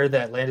enough there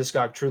that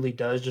Landeskog truly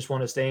does just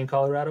want to stay in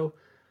Colorado.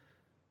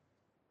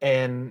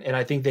 And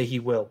I think that he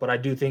will, but I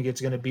do think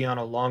it's going to be on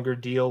a longer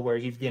deal where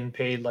he's getting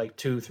paid like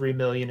 $2-3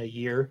 million a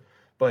year,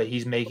 but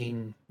he's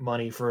making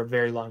money for a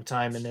very long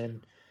time. And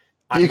then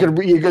you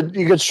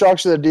could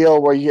structure the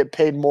deal where you get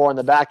paid more on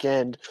the back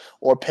end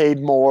or paid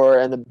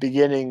more in the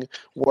beginning,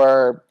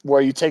 where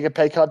you take a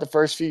pay cut the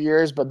first few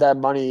years, but that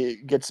money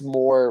gets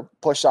more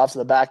pushed off to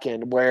the back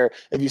end. Where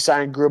if you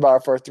sign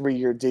Grubauer for a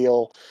 3-year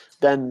deal,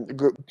 then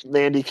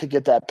Landy could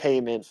get that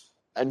payment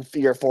in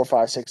year 4,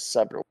 5, 6,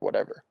 7, or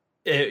whatever.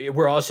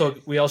 We also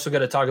got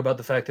to talk about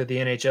the fact that the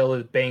NHL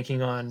is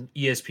banking on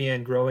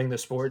ESPN growing the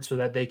sport so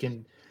that they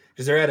can,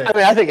 because they're at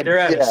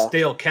a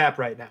stale cap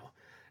right now.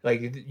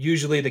 Like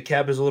usually the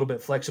cap is a little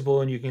bit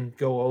flexible and you can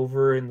go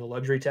over in the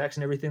luxury tax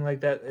and everything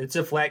like that. It's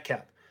a flat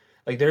cap.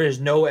 Like there is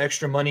no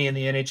extra money in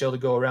the NHL to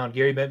go around.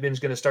 Gary Bettman's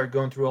going to start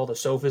going through all the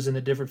sofas in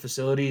the different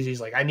facilities. He's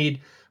like,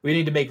 we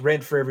need to make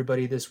rent for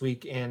everybody this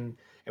week, and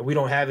we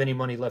don't have any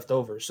money left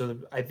over. So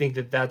I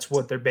think that's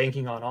what they're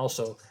banking on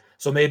also.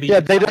 So maybe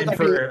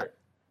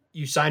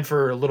you sign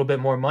for a little bit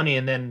more money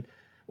and then,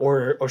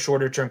 or a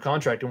shorter term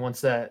contract. And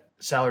once that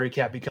salary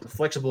cap becomes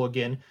flexible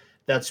again,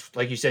 that's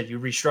like you said, you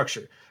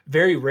restructure.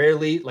 Very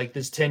rarely, like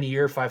this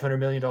 10-year, $500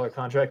 million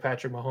contract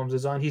Patrick Mahomes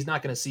is on, he's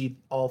not going to see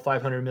all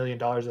 $500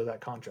 million of that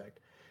contract.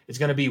 It's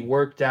going to be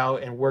worked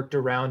out and worked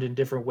around in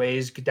different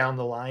ways down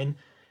the line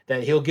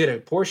that he'll get a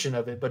portion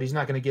of it, but he's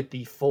not going to get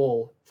the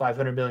full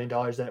 $500 million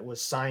that it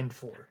was signed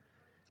for.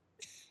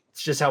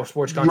 It's just how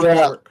sports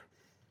contracts work.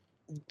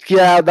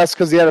 Yeah, that's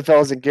because the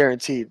NFL isn't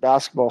guaranteed.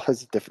 Basketball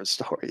is a different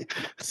story.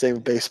 Same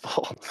with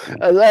baseball.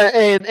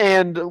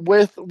 And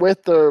with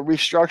the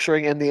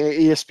restructuring and the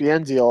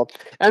ESPN deal,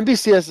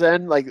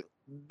 NBCSN, like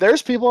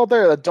there's people out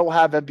there that don't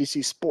have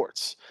NBC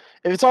Sports.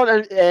 If it's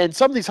on, and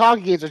some of these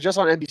hockey games are just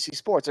on NBC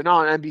Sports, they're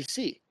not on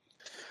NBC.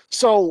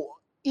 So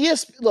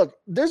look,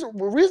 one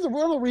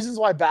of the reasons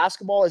why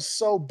basketball is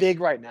so big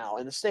right now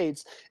in the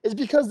States is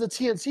because the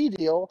TNT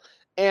deal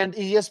and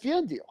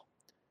ESPN deal.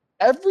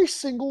 Every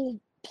single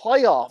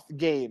playoff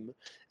game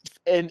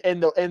in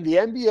the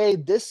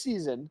NBA this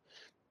season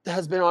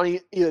has been on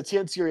either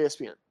TNT or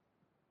ESPN.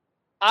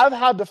 I've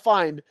had to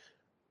find,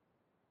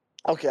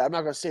 okay, I'm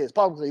not going to say this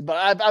publicly,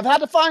 but I've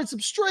had to find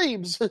some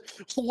streams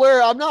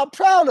where I'm not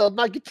proud of.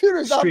 My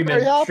computer's not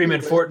very happy.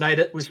 Streaming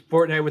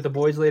Fortnite with the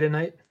boys late at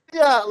night.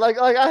 Yeah, like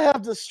I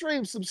have to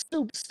stream some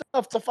stupid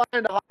stuff to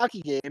find a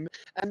hockey game,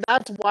 and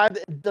that's why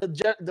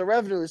the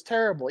revenue is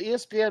terrible.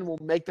 ESPN will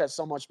make that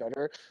so much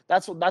better.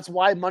 That's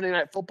why Monday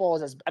Night Football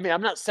is.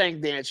 I'm not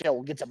saying the NHL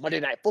will get to Monday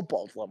Night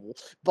Football's level,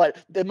 but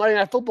the Monday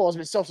Night Football has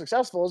been so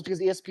successful is because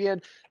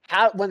ESPN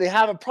when they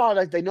have a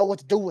product, they know what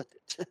to do with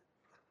it.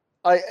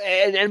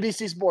 And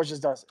NBC Sports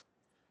just doesn't.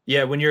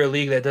 Yeah, when you're a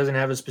league that doesn't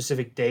have a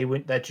specific day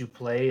that you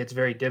play, it's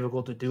very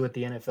difficult to do what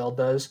the NFL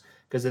does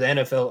because the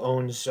NFL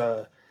owns.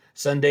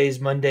 Sundays,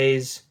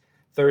 Mondays,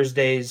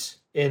 Thursdays,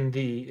 and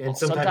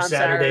sometimes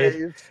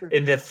Saturdays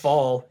in the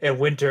fall and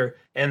winter.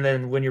 And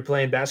then when you're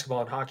playing basketball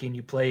and hockey and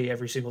you play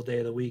every single day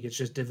of the week, it's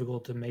just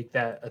difficult to make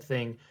that a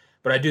thing.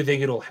 But I do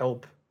think it'll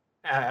help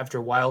after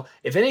a while.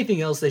 If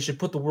anything else, they should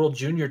put the World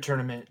Junior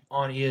Tournament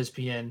on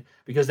ESPN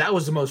because that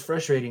was the most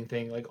frustrating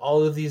thing. Like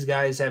all of these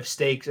guys have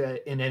stakes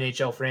in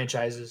NHL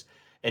franchises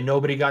and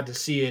nobody got to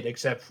see it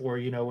except for,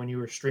 when you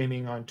were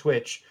streaming on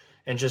Twitch.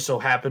 and just so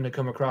happened to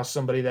come across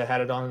somebody that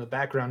had it on in the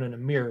background in a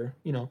mirror.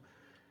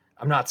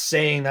 I'm not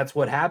saying that's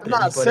what happened,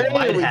 I'm not but it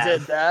might saying we have.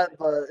 did that,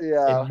 but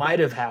yeah. It might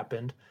have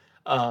happened.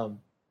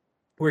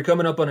 We're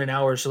coming up on an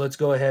hour, so let's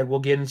go ahead. We'll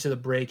get into the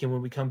break, and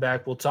when we come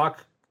back, we'll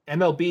talk.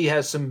 MLB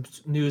has some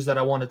news that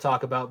I want to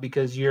talk about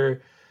because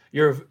you've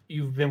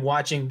been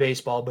watching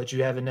baseball, but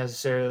you haven't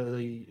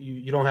necessarily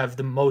you don't have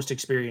the most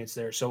experience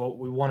there. So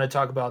we want to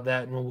talk about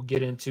that, and we'll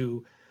get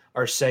into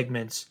our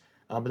segments.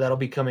 But that'll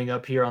be coming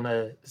up here on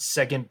the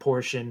second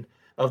portion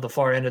of the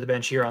far end of the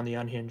bench here on the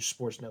Unhinged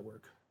Sports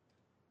Network.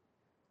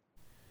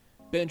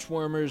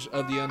 Benchwarmers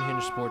of the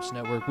Unhinged Sports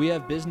Network, we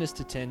have business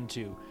to tend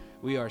to.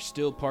 We are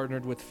still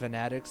partnered with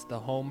Fanatics, the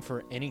home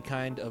for any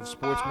kind of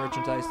sports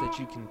merchandise that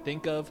you can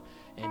think of.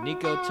 And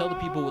Nico, tell the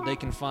people what they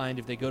can find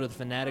if they go to the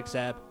Fanatics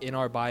app in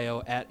our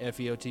bio at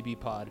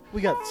FEOTBpod.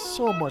 We got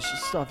so much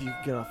stuff you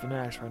can get on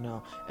Fanatics right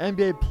now.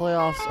 NBA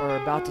playoffs are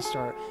about to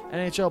start.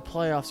 NHL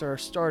playoffs are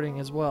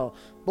starting as well.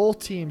 Both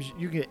teams,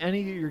 you can get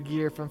any of your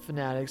gear from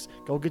Fanatics.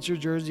 Go get your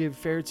jersey of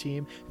your favorite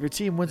team. If your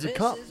team wins a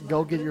cup,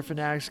 go get your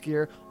Fanatics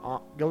gear.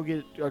 Go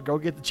get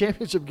the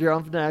championship gear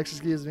on Fanatics.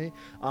 Excuse me.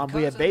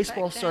 We have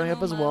baseball starting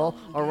up as well.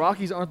 Our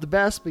Rockies aren't the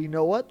best, but you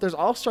know what? There's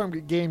All-Star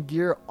Game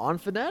gear on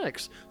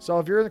Fanatics. So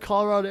if you're in the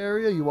Colorado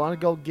area, you want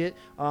to go get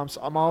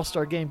some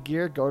All-Star Game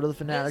gear, go to the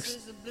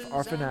Fanatics,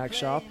 our Fanatics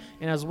shop.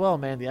 And as well,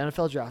 man, the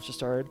NFL draft just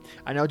started.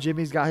 I know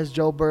Jimmy's got his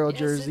Joe Burrow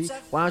jersey.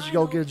 Why don't you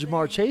go get a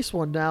Jamar Chase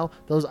one now?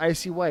 Those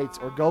icy whites,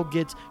 or go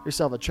get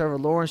yourself a Trevor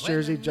Lawrence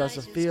jersey,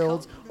 Justin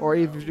Fields, or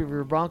even if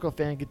you're a Bronco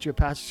fan, get you a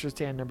Patrick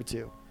Surtain number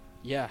 2.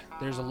 Yeah,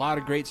 there's a lot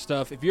of great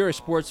stuff. If you're a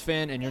sports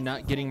fan and you're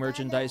not getting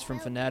merchandise from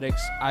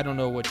Fanatics, I don't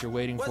know what you're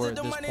waiting for at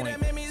this point.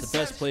 It's the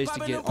best place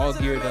to get all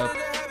geared up,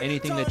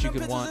 anything that you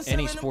could want,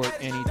 any sport,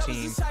 any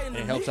team, and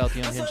it helps out the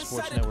Unhinged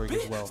Sports Network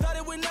as well.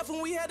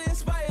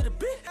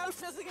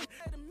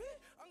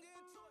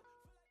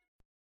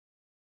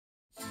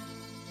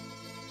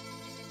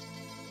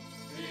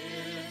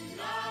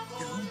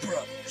 Two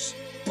brothers,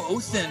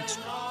 both enter,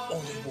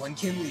 only one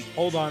can leave.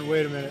 Hold on,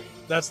 wait a minute.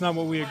 That's not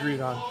what we agreed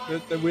on.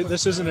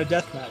 This isn't a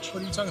death match.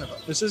 What are you talking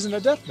about? This isn't a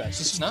death match.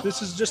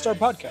 This is just our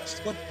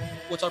podcast.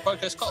 What's our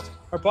podcast called?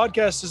 Our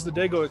podcast is the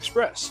Dago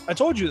Express. I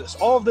told you this.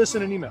 All of this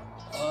in an email.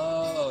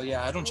 Oh,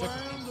 yeah, I don't check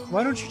my email.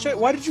 Why don't you check?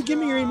 Why did you give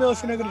me your email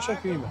if you're not going to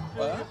check your email?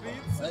 Well,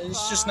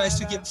 it's just nice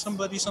to give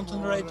somebody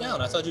something to write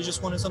down. I thought you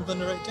just wanted something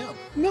to write down.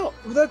 No,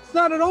 that's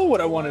not at all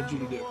what I wanted you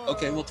to do.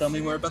 Okay, well, tell me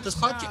more about this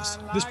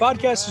podcast. This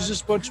podcast is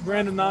just a bunch of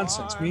random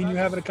nonsense. Me and you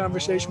having a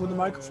conversation with a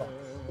microphone.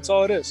 That's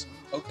all it is.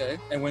 Okay,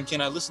 and when can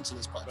I listen to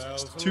this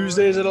podcast?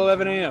 Tuesdays at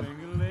 11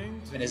 a.m.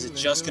 And is it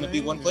just going to be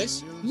one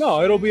place?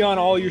 No, it'll be on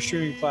all your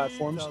streaming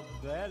platforms.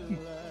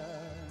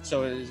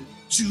 So it is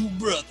two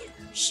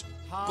brothers,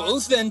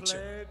 both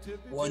enter,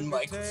 one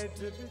microphone.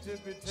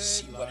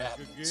 See what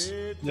happens.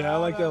 Yeah, I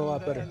like that a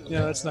lot better.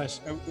 Yeah, that's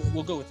nice.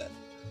 We'll go with that.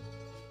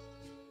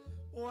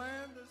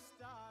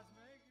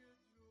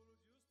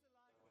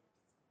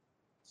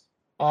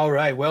 All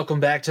right,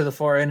 welcome back to the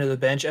far end of the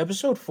bench,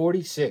 episode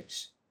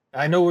 46.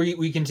 I know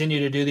we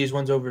continue to do these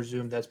ones over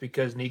Zoom. That's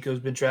because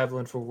Nico's been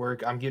traveling for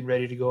work. I'm getting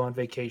ready to go on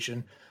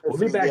vacation. We'll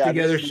be back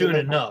together soon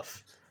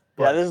enough.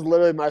 Yeah, this is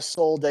literally my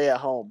sole day at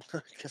home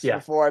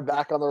before I'm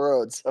back on the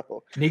road.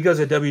 So Nico's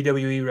a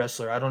WWE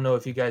wrestler. I don't know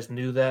if you guys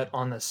knew that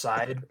on the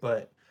side,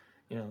 but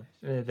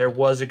there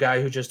was a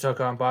guy who just took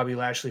on Bobby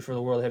Lashley for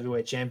the World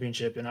Heavyweight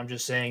Championship, and I'm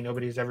just saying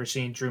nobody's ever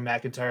seen Drew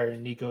McIntyre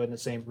and Nico in the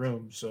same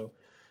room. So,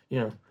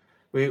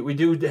 we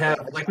do have,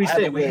 like we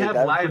say, we have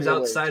lives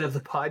outside of the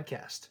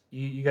podcast.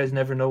 You guys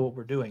never know what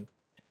we're doing.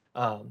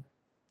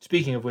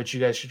 Speaking of which, you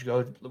guys should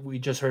go. We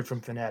just heard from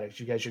Fanatics.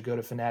 You guys should go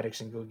to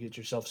Fanatics and go get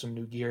yourself some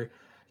new gear.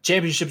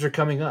 Championships are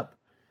coming up,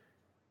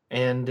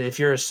 and if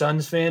you're a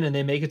Suns fan and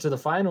they make it to the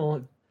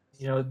final,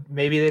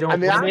 maybe they don't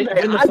win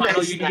the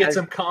final. You can get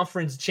some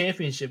conference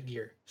championship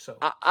gear. So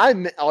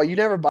you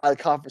never buy the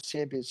conference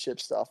championship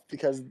stuff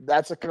because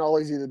can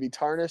always either be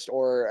tarnished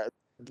or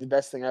the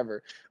best thing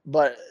ever.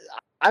 But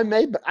I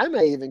may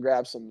even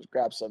grab some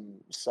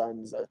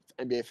Suns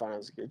NBA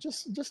Finals gear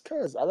just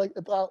because I like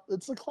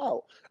it's the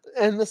clout,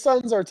 and the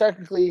Suns are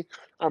technically.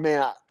 I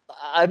mean,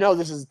 I know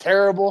this is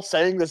terrible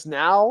saying this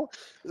now,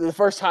 the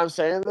first time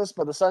saying this,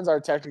 but the Suns are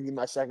technically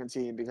my second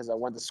team because I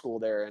went to school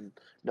there and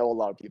know a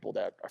lot of people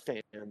that are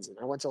fans, and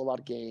I went to a lot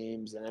of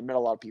games and I met a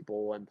lot of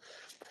people, and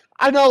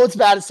I know it's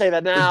bad to say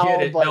that now.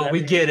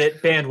 We get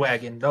it.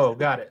 Bandwagon. No,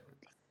 got it.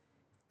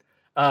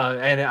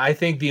 And I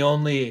think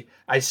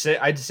I'd say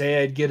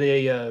I'd get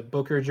a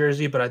Booker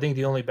jersey, but I think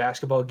the only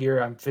basketball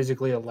gear I'm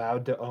physically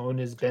allowed to own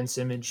is Ben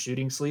Simmons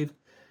shooting sleeve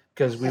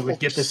because we would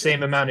get the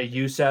same amount of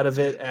use out of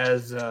it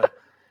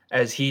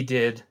as he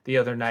did the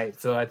other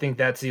night. So I think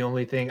that's the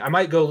only thing. I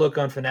might go look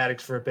on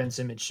Fanatics for a Ben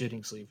Simmons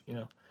shooting sleeve.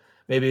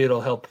 Maybe it'll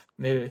help.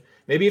 Maybe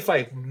if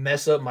I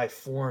mess up my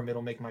form,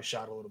 it'll make my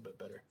shot a little bit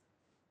better.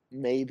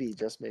 Maybe,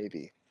 just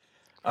maybe.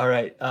 All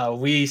right.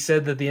 We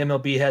said that the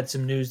MLB had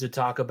some news to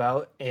talk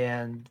about,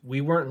 and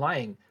we weren't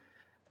lying.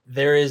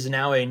 there is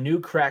now a new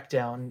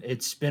crackdown.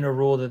 It's been a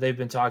rule that they've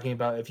been talking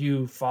about. If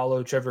you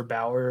follow Trevor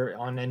Bauer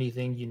on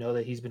anything, you know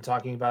that he's been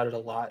talking about it a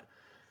lot.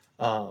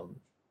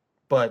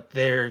 But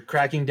they're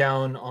cracking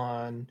down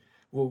on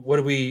what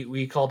do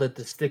we called it,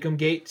 the Stickum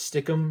Gate,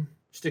 Stickum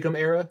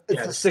era?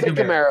 It's the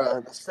Stickum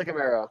era. The Stickum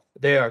era.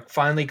 They are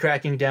finally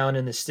cracking down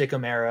in the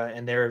Stickum era,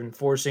 and they're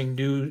enforcing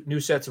new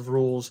sets of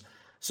rules.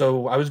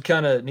 So I was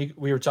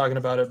we were talking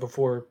about it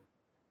before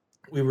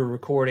we were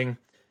recording.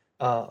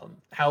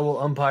 How will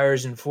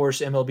umpires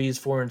enforce MLB's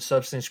foreign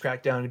substance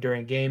crackdown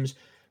during games?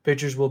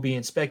 Pitchers will be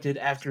inspected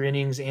after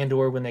innings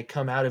and/or when they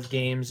come out of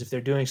games. If they're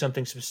doing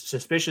something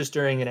suspicious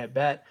during an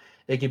at-bat,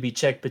 they can be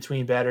checked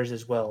between batters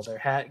as well. Their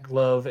hat,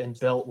 glove, and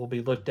belt will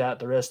be looked at.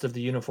 The rest of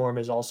the uniform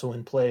is also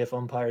in play if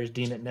umpires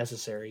deem it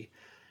necessary.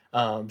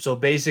 So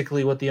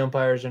basically what the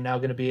umpires are now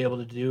going to be able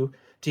to do,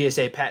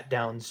 TSA pat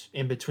downs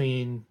in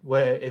between,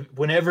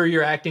 whenever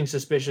you're acting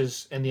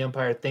suspicious and the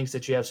umpire thinks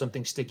that you have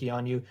something sticky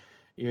on you,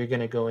 you're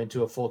going to go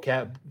into a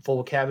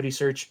full cavity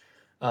search.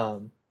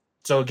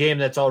 So a game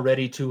that's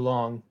already too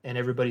long and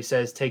everybody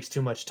says takes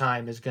too much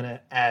time is going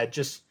to add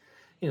just,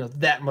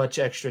 that much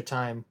extra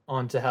time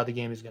onto how the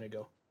game is going to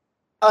go.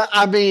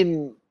 I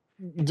mean,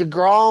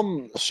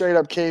 DeGrom straight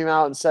up came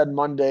out and said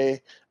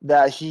Monday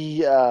that he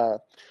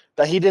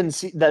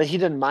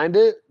didn't mind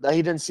it, that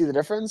he didn't see the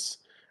difference,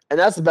 and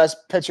that's the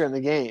best pitcher in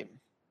the game.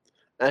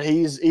 And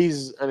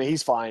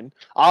he's fine.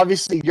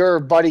 Obviously,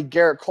 your buddy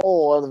Garrett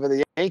Cole of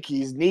the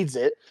Yankees needs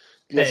it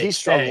because he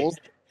struggles.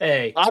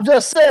 Hey, I'm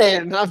just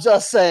saying.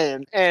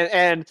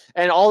 And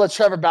all the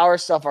Trevor Bauer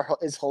stuff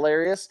is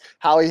hilarious.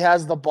 How he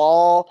has the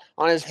ball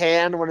on his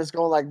hand when it's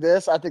going like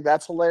this. I think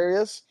that's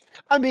hilarious.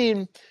 I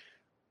mean,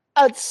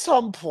 at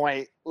some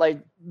point,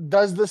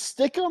 does the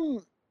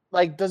Stickum,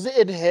 does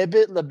it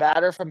inhibit the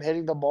batter from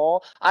hitting the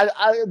ball?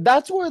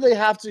 That's where they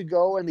have to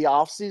go in the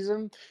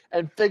offseason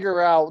and figure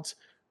out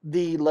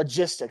the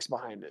logistics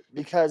behind it,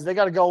 because they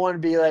got to go in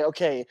and be like,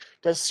 okay,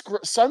 does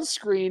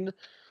sunscreen?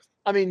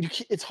 I mean,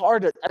 it's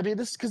hard to. I mean,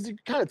 this is because you're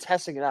kind of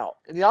testing it out.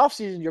 In the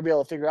offseason, you'll be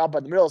able to figure out, but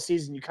in the middle of the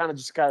season, you kind of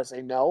just got to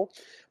say no.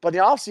 But in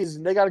the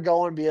offseason, they got to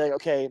go in and be like,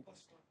 okay,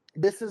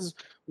 this is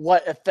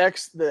what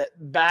affects the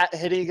bat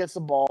hitting against the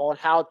ball and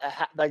how,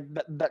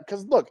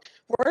 because look,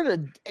 we're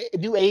in a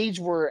new age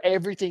where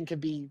everything can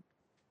be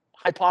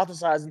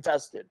hypothesized and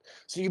tested.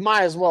 So you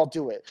might as well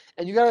do it.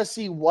 And you got to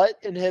see what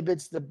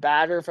inhibits the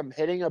batter from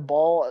hitting a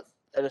ball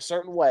in a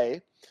certain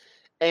way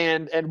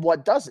and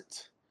what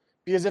doesn't.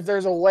 Because if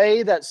there's a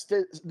way that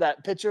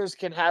that pitchers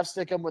can have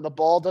Stickum when the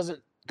ball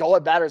doesn't go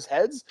at batters'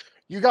 heads,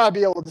 you got to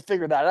be able to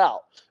figure that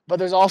out. But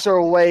there's also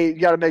a way you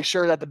got to make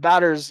sure that the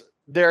batters,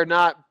 they're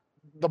not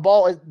 – the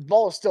ball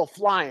is still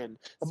flying.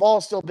 The ball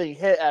is still being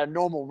hit at a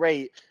normal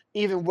rate,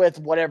 even with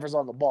whatever's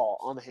on the ball,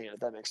 on the hand,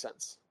 if that makes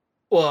sense.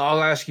 Well,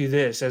 I'll ask you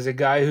this. As a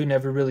guy who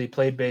never really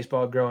played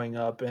baseball growing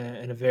up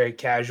and a very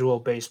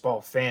casual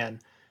baseball fan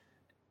 –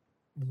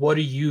 what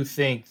do you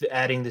think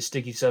adding the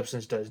sticky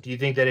substance does? Do you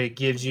think that it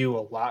gives you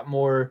a lot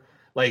more,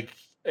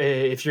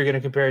 if you're going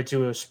to compare it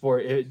to a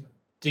sport,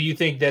 do you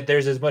think that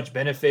there's as much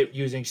benefit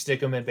using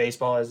Stickum in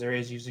baseball as there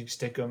is using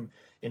Stickum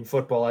in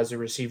football as a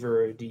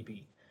receiver or a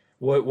DB?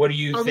 What do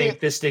you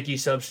think the sticky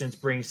substance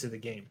brings to the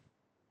game?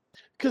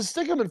 Because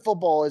Stickum in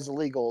football is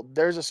illegal.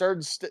 There's a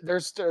certain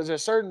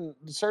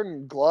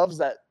certain gloves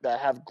that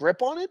have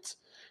grip on it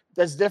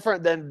that's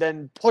different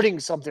than putting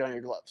something on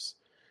your gloves.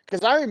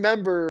 Because I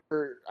remember,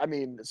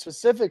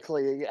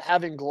 specifically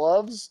having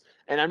gloves,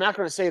 and I'm not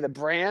going to say the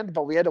brand,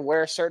 but we had to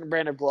wear a certain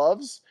brand of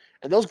gloves,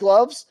 and those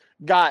gloves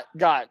got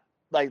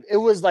it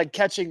was like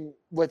catching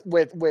with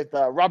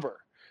rubber,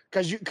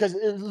 because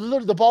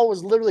the ball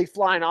was literally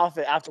flying off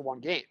it after one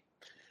game,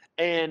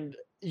 and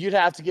you'd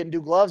have to get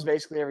new gloves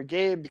basically every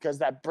game because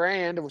that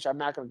brand, which I'm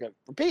not going to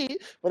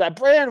repeat, but that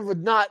brand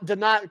did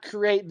not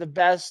create the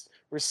best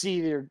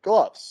receiver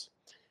gloves,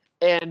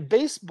 and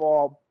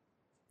baseball.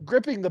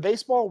 Gripping the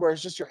baseball where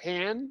it's just your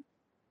hand.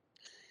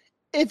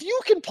 If you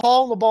can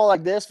palm the ball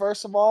like this,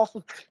 first of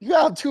all, you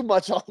have too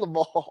much on the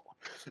ball.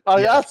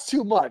 That's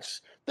too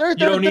much. You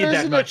don't need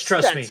that much,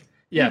 trust me.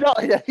 Yeah.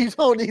 You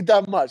don't need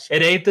that much.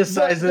 It ain't the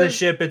size of the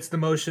ship, it's the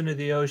motion of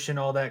the ocean,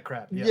 all that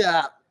crap.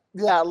 Yeah.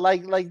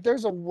 Like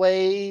there's a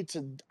way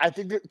to, I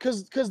think,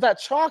 because that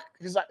chalk,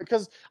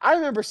 because I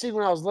remember seeing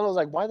when I was little, I was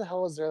like, why the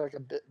hell is there like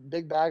a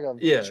big bag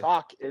of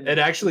chalk? It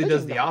actually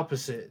does the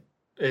opposite.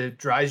 It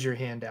dries your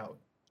hand out.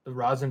 The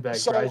rosin bag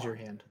dries your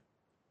hand.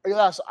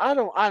 Yeah, so I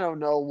don't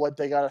know what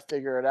they got to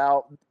figure it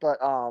out, but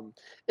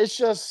it's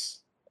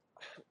just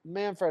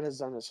Manfred has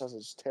done such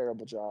a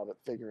terrible job at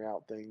figuring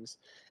out things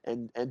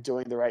and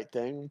doing the right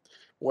thing.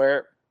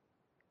 Where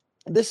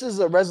this is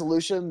a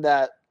resolution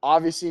that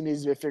obviously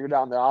needs to be figured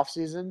out in the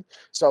offseason.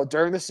 So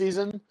during the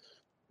season,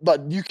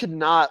 but you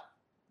cannot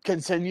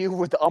continue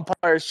with the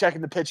umpires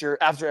checking the pitcher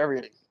after every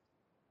inning.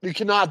 You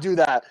cannot do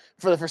that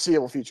for the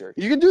foreseeable future.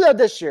 You can do that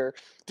this year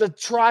to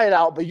try it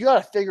out, but you got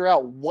to figure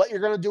out what you're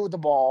going to do with the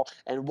ball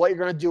and what you're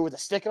going to do with the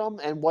Stickum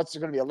and what's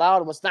going to be allowed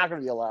and what's not going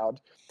to be allowed.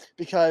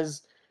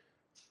 Because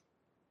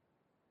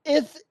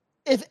if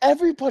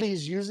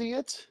everybody's using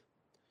it,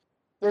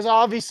 there's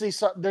obviously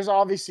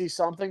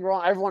something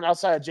wrong. Everyone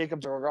outside of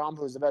Jacob deGrom,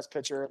 who's the best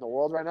pitcher in the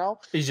world right now,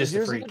 He's just a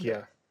using freak,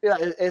 it. yeah.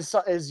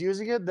 Is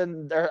using it.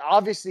 Then there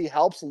obviously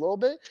helps a little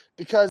bit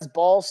because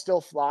balls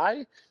still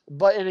fly.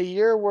 But in a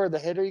year where the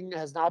hitting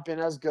has not been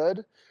as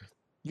good,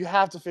 you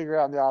have to figure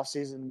out in the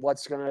offseason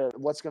what's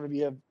gonna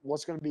be a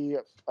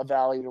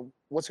value,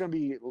 what's gonna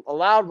be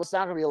allowed, what's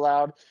not gonna be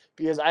allowed.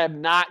 Because I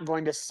am not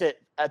going to sit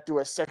through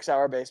a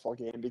 6-hour baseball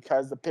game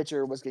because the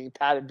pitcher was getting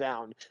patted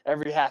down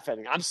every half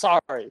inning. I'm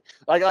sorry.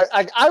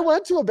 I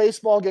went to a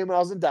baseball game when I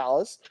was in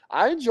Dallas.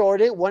 I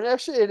enjoyed it. Went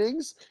extra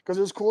innings because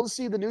it was cool to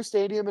see the new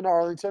stadium in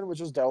Arlington, which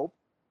was dope.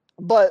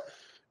 But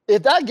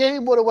if that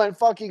game would have went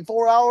fucking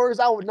 4 hours,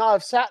 I would not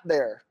have sat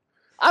there.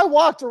 I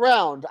walked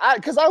around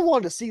because I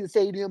wanted to see the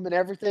stadium and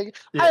everything.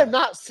 Yeah. I am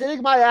not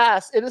sitting my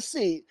ass in a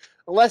seat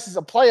unless it's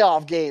a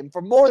playoff game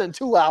for more than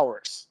 2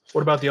 hours.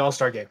 What about the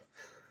All-Star game?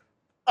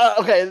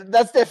 Okay,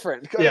 that's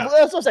different. Yeah.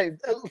 That's what I'm saying.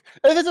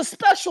 If it's a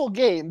special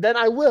game, then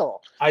I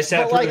will. I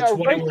sat But,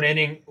 through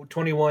like, a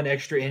 21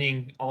 extra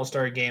inning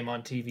All-Star game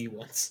on TV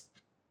once.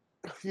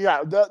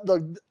 Yeah,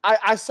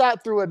 I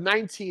sat through a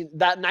 19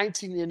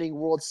 inning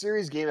World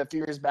Series game a few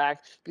years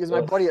back because my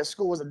Ugh. buddy at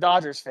school was a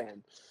Dodgers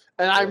fan,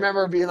 and I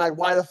remember being like,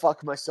 "Why the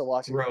fuck am I still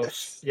watching Gross.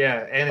 this?"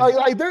 Yeah, and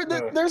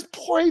There's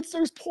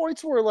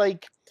points where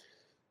like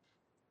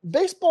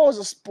baseball is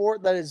a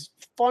sport that is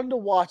fun to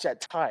watch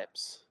at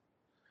times,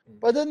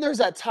 but then there's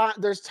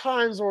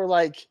times where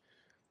like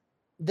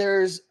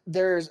there's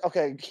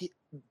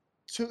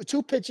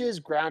two pitches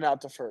ground out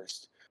to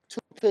first, 2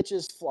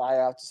 pitches fly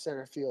out to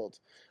center field,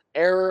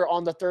 error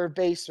on the third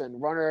baseman,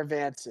 runner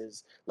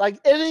advances, like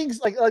innings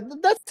like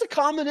that's a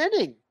common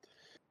inning.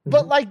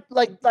 But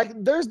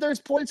there's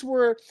points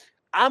where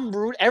I'm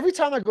rooting every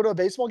time I go to a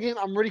baseball game.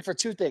 I'm rooting for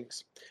 2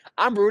 things.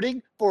 I'm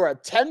rooting for a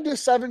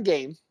 10-7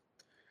 game,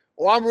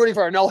 or I'm rooting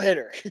for a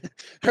no-hitter.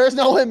 There's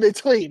no in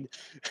between.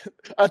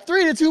 A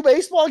 3-2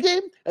 baseball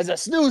game is a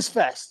snooze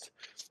fest.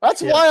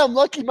 That's why I'm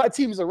lucky my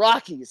team's the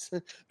Rockies.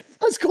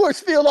 Because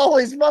Coors Field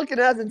always fucking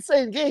has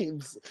insane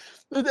games.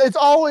 It's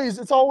always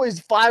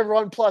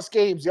 5-run plus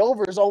games. The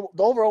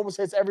over almost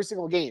hits every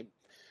single game.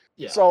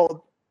 Yeah.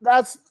 So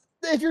that's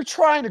if you're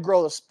trying to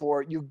grow the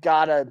sport, you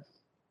gotta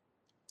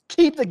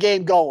keep the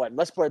game going.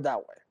 Let's put it that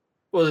way.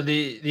 Well,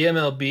 the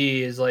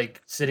MLB is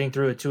like sitting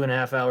through a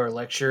 2.5-hour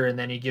lecture, and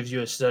then he gives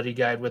you a study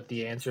guide with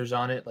the answers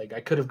on it. Like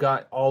I could have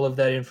got all of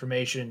that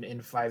information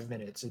in 5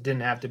 minutes. It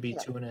didn't have to be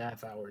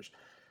 2.5 hours.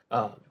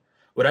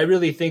 What I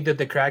really think that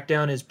the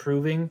crackdown is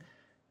proving,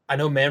 I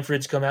know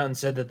Manfred's come out and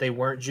said that they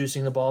weren't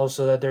juicing the balls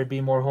so that there'd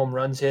be more home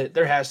runs hit.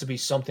 There has to be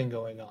something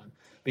going on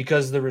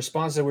because the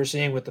response that we're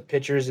seeing with the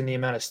pitchers and the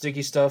amount of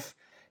sticky stuff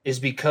is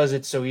because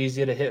it's so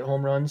easy to hit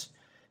home runs.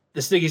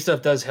 The sticky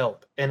stuff does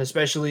help, and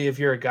especially if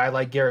you're a guy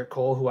like Garrett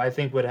Cole, who I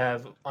think would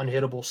have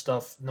unhittable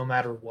stuff no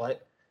matter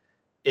what,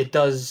 it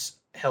does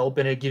help,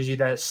 and it gives you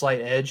that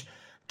slight edge.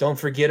 Don't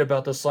forget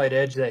about the slight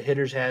edge that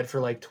hitters had for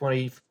like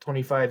 20,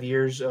 25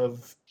 years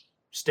of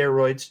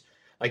steroids.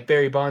 Like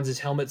Barry Bonds'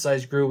 helmet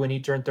size grew when he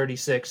turned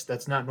 36.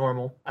 That's not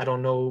normal. I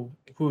don't know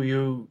who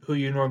you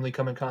normally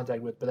come in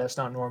contact with, but that's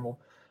not normal.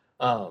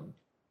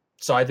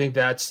 So I think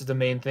that's the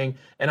main thing.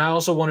 And I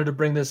also wanted to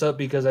bring this up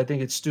because I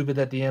think it's stupid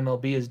that the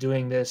MLB is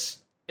doing this.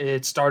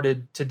 It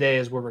started today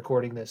as we're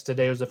recording this.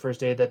 Today was the first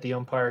day that the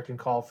umpire can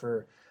call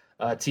for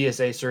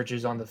TSA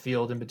searches on the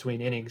field in between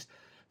innings.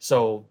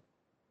 So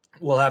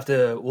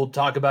we'll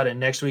talk about it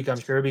next week, I'm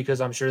sure, because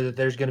I'm sure that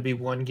there's going to be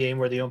one game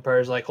where the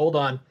umpire is like, hold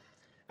on,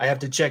 I have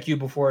to check you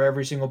before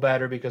every single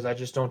batter because I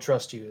just don't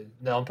trust you.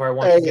 The umpire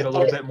wants to get a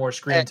little bit more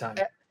screen time.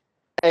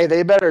 Hey,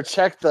 they better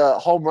check the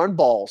home run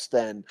balls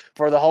then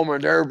for the home run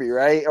derby,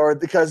 right? Or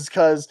because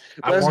there's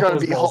going to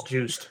be balls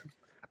juiced.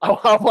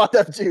 I want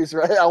them juiced,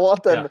 right? I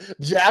want them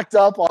jacked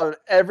up on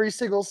every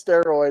single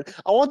steroid.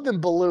 I want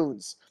them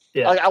balloons.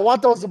 Yeah. Like I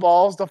want those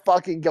balls to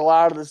fucking go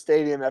out of the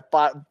stadium at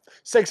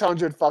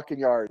 600 fucking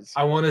yards.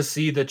 I want to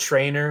see the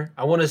trainer.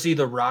 I want to see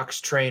the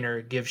Rock's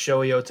trainer give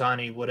Shohei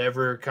Ohtani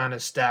whatever kind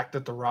of stack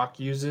that the Rock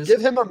uses.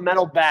 Give him a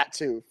metal bat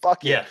too.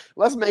 Fuck yeah.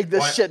 Let's make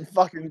this shit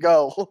fucking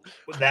go.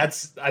 I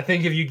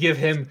think if you give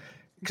him,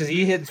 because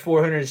he hits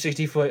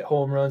 460-foot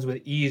home runs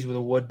with ease with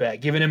a wood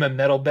bat, giving him a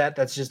metal bat,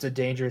 that's just a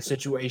dangerous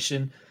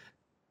situation.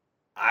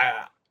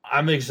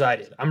 I'm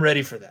excited. I'm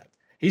ready for that.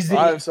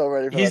 I'm so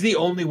ready for that. He's the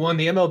only one.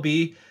 The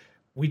MLB,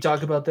 we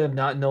talk about them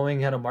not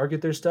knowing how to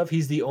market their stuff.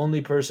 He's the only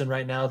person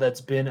right now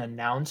that's been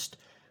announced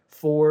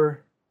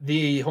for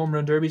the home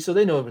run derby, so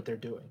they know what they're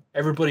doing.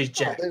 Everybody's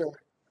jacked.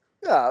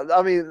 Yeah,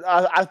 I mean,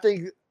 I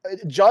think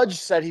Judge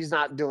said he's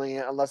not doing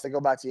it unless they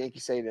go back to Yankee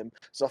Stadium.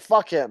 So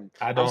fuck him.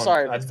 I'm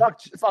sorry.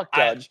 Fuck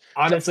Judge.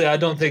 Honestly, I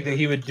don't think that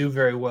he would do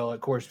very well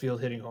at Coors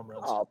Field hitting home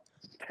runs. Oh,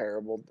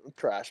 terrible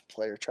trash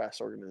player, trash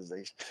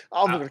organization.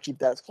 I'm going to keep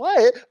that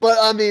quiet. But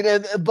I mean,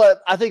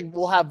 but I think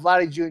we'll have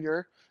Vladdy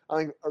Jr.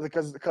 I think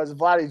because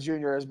Vladdy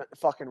Jr. has been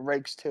fucking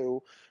rakes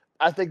too.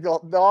 I think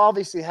they'll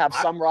obviously have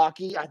some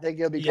Rocky. I think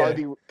it'll be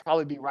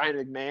probably be Ryan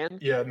McMahon.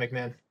 Yeah,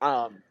 McMahon.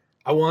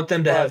 I want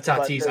them to have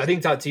Tatis. I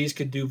think Tatis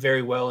could do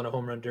very well in a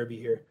home run derby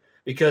here.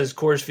 because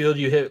Coors Field,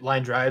 you hit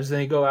line drives, then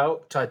they go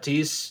out.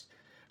 Tatis,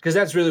 because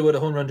that's really what a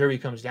home run derby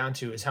comes down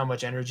to, is how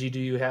much energy do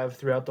you have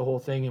throughout the whole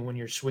thing. And when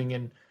you're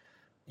swinging,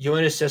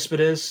 Yoenis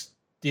Cespedes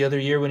the other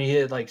year when he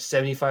hit like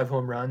 75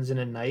 home runs in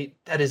a night,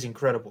 that is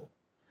incredible.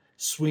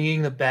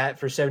 Swinging the bat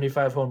for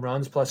 75 home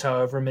runs plus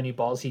however many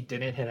balls he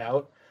didn't hit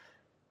out,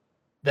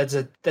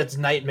 that's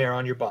nightmare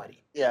on your body.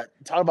 Yeah,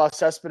 talk about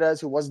Cespedes,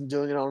 who wasn't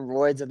doing it on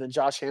roids, and then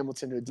Josh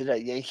Hamilton, who did it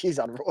at Yankees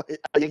on roids,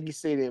 Yankee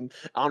Stadium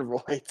on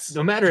roids.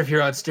 No matter if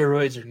you're on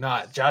steroids or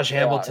not, Josh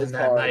Hamilton it's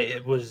that hard. night,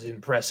 it was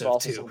impressive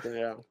Also too. something,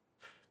 yeah.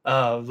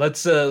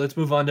 Let's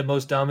move on to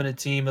most dominant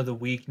team of the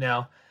week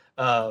now.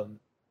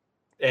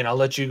 And I'll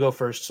let you go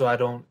first, so I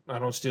don't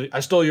steal.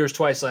 I stole yours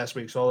twice last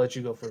week, so I'll let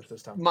you go first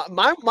this time.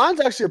 Mine's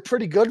actually a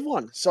pretty good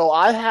one. So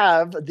I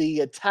have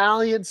the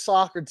Italian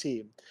soccer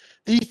team,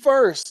 the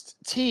first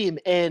team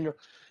in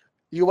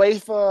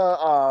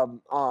UEFA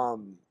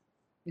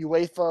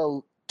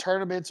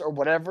tournaments or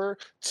whatever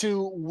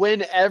to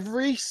win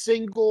every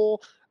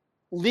single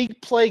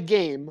league play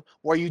game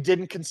where you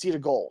didn't concede a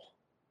goal.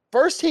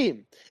 First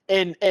team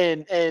in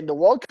the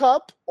World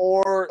Cup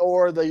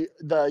or the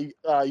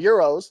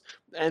Euros,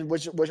 and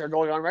which are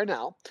going on right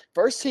now.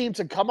 First team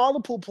to come out of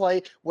the pool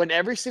play, win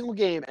every single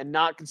game, and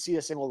not concede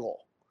a single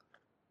goal.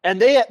 And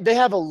they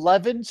have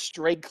 11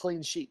 straight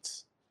clean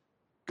sheets,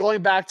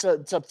 going back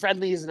to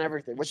friendlies and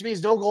everything, which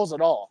means no goals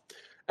at all.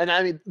 And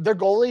I mean, their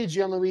goalie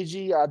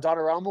Gianluigi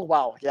Donnarumma.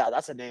 Wow, yeah,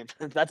 that's a name.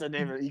 That's a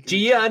name.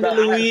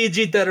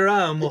 Gianluigi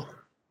Donnarumma.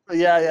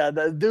 Yeah,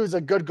 the dude's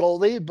a good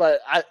goalie, but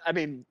I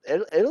mean,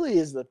 Italy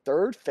is the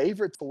third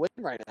favorite to win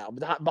right now,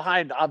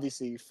 behind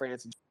obviously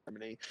France and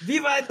Germany.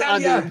 Viva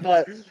Italia!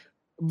 I mean,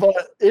 but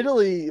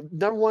Italy,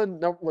 number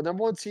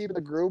one team in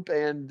the group,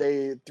 and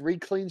they 3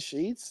 clean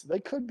sheets. They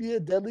could be a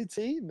deadly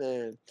team,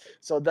 man.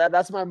 So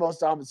that's my most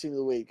dominant team of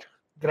the week.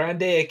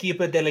 Grande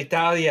equipa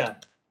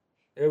dell'Italia.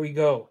 There we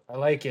go. I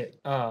like it.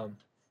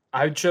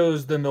 I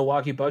chose the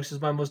Milwaukee Bucks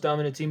as my most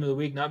dominant team of the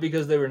week, not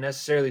because they were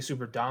necessarily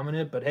super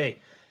dominant, but hey,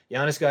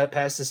 Giannis got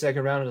past the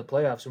second round of the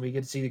playoffs, and we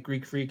get to see the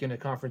Greek Freak in a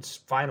conference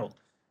final.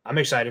 I'm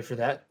excited for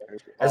that.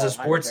 As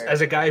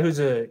a guy who's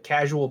a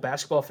casual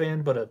basketball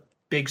fan, but a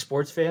big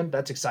sports fan,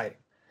 that's exciting.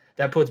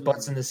 That puts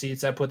butts in the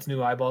seats. That puts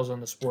new eyeballs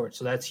on the sport.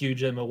 So that's huge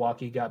that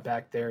Milwaukee got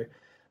back there.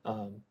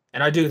 And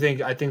I think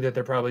that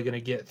they're probably going to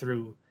get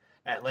through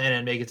Atlanta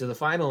and make it to the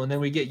final, and then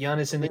we get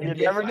Giannis in the You NBA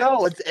never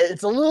Finals. know.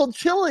 It's a little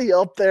chilly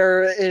up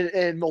there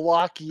in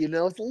Milwaukee. You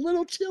know, it's a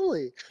little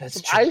chilly. That's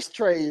Some true. ice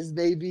trays,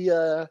 maybe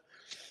a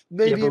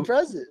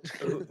present.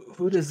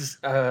 Who does this?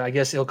 I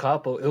guess Il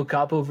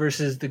Capo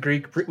versus the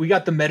Greek. We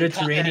got the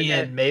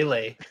Mediterranean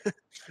melee.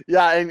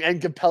 Yeah,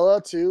 and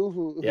Capella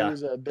too, Yeah.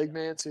 who's a big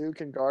man too,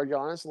 can guard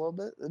Giannis a little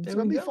bit. It's There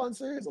gonna we be go. a fun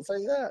series. I'll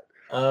tell you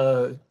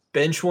that.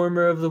 Bench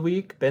warmer of the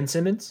week, Ben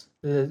Simmons.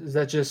 Is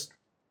that just?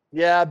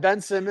 Yeah, Ben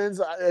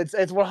Simmons.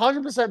 It's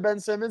 100% Ben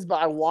Simmons,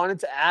 but I wanted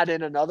to add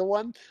in another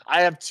one.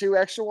 I have 2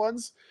 extra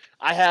ones.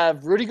 I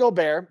have Rudy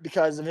Gobert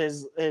because of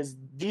his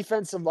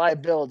defensive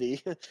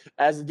liability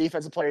as a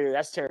defensive player.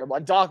 That's terrible.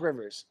 And Doc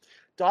Rivers.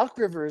 Doc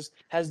Rivers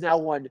has now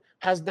lost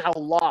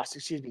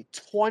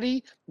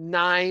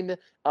 29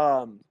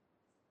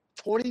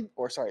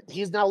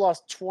 he's now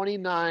lost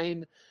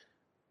 29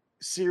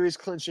 series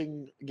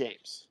clinching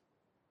games.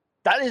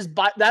 That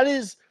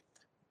is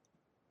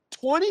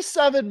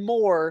 27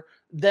 more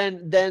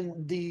than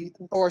he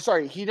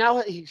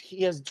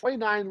has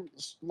 29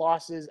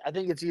 losses. I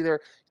think it's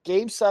either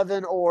game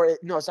 7 or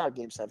no, it's not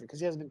game 7 because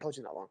he hasn't been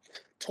coaching that long.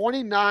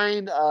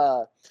 29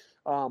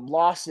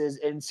 losses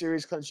in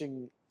series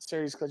clinching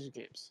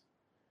games.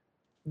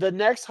 The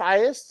next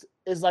highest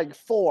is like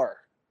 4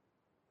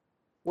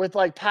 with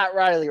like Pat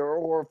Riley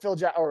or Phil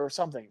or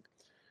something.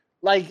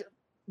 Like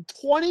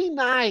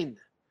 29.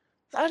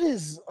 That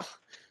is,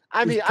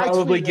 I mean, He's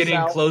probably I tweeted this getting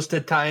out. close to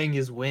tying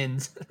his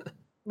wins.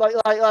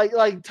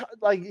 like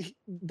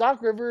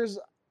Doc Rivers,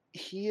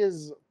 he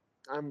is.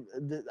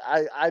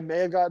 I may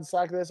have gotten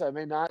slack for this. I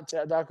may not.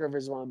 Doc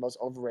Rivers is one of the most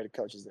overrated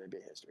coaches in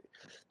NBA history.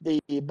 The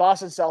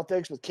Boston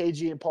Celtics with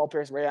KG and Paul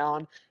Pierce, Ray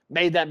Allen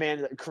made that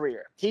man a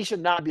career. He should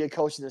not be a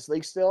coach in this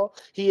league. Still,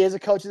 he is a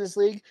coach in this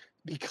league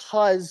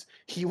because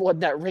he won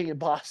that ring in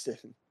Boston.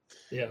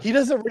 Yeah. He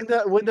doesn't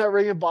win that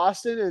ring in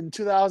Boston in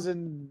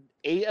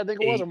 2008, I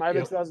think it was, or might have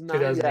been 2009.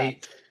 2008.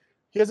 Yeah.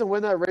 He doesn't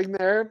win that ring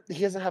there.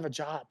 He doesn't have a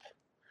job.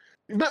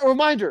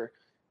 Reminder,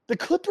 the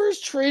Clippers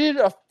traded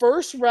a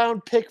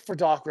first-round pick for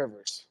Doc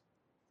Rivers.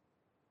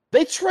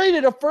 They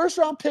traded a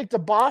first-round pick to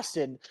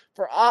Boston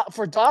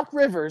for Doc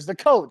Rivers, the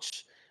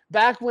coach,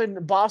 back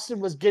when Boston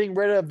was getting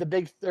rid of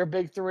their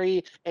big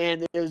 3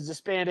 and it was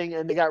disbanding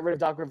and they got rid of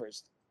Doc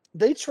Rivers.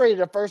 They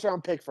traded a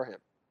first-round pick for him.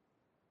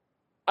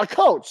 A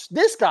coach,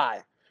 this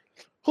guy,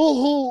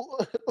 who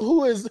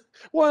is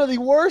one of the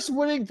worst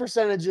winning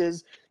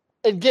percentages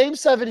in Game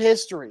 7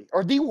 history,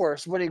 or the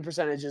worst winning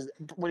percentage in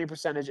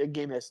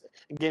Game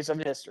 7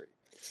 history.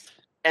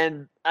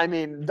 And I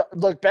mean,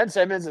 look, Ben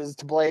Simmons is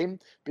to blame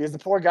because the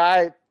poor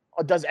guy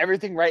does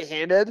everything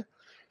right-handed,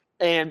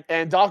 and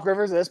Doc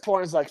Rivers at this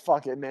point is like,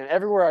 fuck it, man.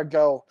 Everywhere I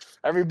go,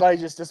 everybody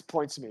just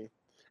disappoints me.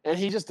 and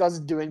he just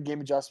doesn't do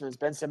in-game adjustments.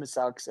 Ben Simmons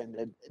sucks,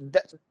 and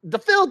the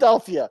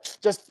Philadelphia,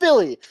 just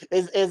Philly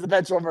is the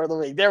bench warmer of the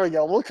league. There we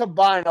go. We'll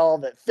combine all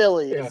of it.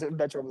 Philly is the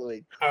bench warmer of the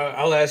league.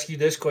 I'll ask you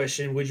this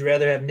question: would you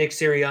rather have Nick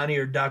Sirianni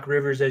or Doc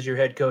Rivers as your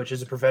head coach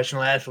as a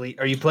professional athlete?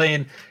 Are you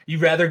playing? You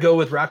rather go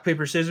with rock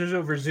paper scissors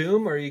over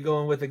Zoom, or are you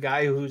going with a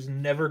guy who's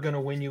never going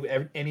to win you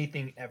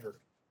anything ever?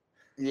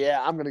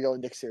 Yeah, I'm gonna go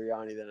with Nick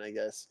Sirianni then. I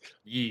guess.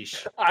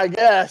 Yeesh. I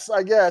guess.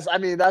 I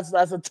mean, that's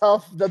a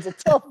tough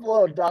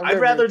blow. Doc I'd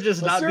Rivers. rather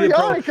just But not be a pro.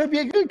 Sirianni could be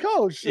a good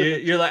coach.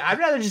 You're like, I'd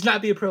rather just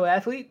not be a pro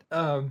athlete.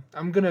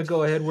 I'm gonna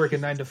go ahead and work a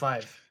 9 to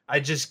 5. I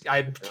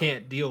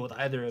can't deal with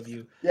either of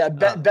you. Yeah,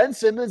 Ben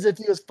Simmons, if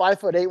he was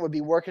 5'8", would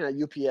be working at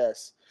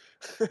UPS.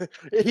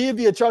 He'd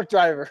be a truck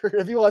driver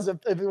if he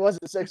wasn't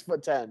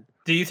 6'10".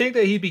 Do you think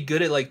that he'd be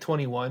good at like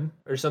 21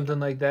 or something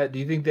like that? Do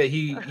you think that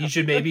he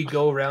should maybe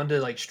go around to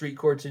like street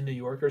courts in New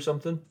York or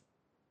something?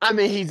 I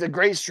mean, he's a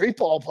great street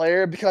ball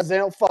player because they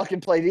don't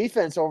fucking play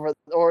defense or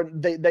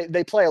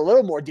they play a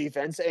little more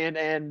defense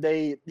and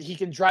he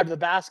can drive to the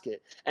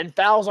basket. And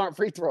fouls aren't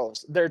free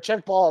throws. They're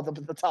check ball at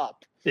the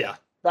top. Yeah.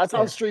 That's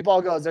how street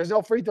ball goes. There's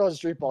no free throws in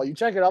street ball. You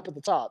check it up at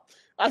the top.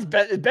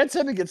 That's if Ben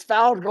Simmons gets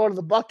fouled going to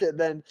the bucket,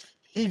 then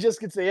he just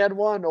gets the end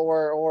one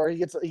or he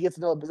gets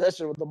another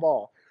possession with the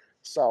ball.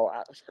 So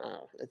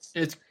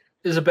It's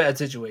a bad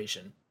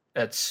situation.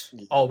 That's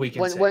all we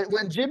can say.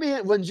 When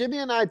Jimmy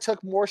and I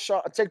took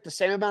the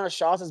same amount of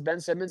shots as Ben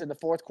Simmons in the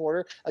fourth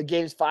quarter of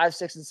games 5,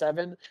 6, and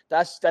 7,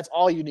 that's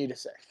all you need to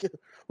say.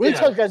 We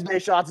took as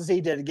many shots as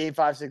he did in game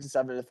 5, 6, and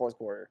 7 in the fourth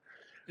quarter.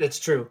 That's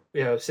true.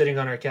 Sitting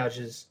on our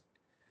couches.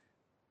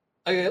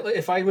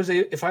 If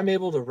I'm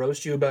able to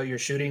roast you about your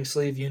shooting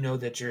sleeve, you know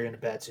that you're in a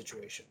bad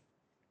situation.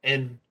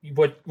 And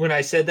when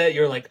I said that,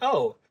 you're like,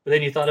 oh, but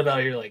then you thought about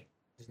it, you're like,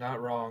 he's not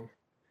wrong.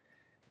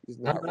 He's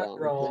not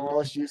wrong. The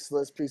most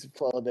useless piece of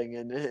clothing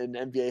in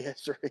NBA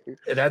history.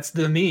 That's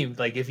the meme.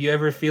 Like, if you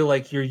ever feel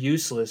like you're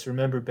useless,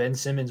 remember Ben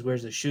Simmons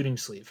wears a shooting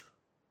sleeve.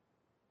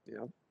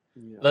 Yep.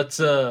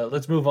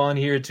 Let's move on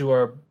here to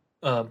our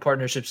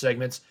partnership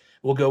segments.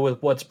 We'll go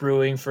with What's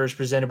Brewing, first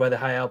presented by the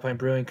High Alpine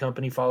Brewing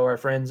Company. Follow our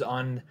friends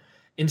on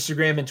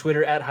Instagram and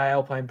Twitter at High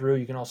Alpine Brew.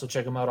 You can also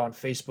check them out on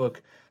Facebook.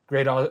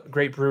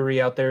 Great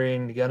brewery out there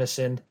in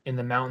Gunnison in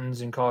the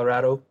mountains in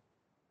Colorado.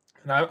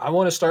 And I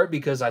want to start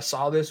because I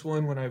saw this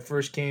one when I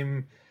first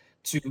came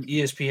to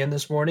ESPN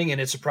this morning,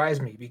 and it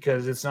surprised me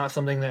because it's not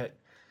something that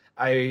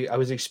I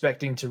was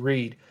expecting to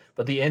read.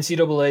 But the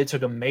NCAA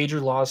took a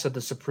major loss at the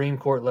Supreme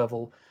Court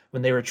level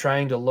when they were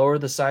trying to lower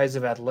the size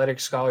of athletic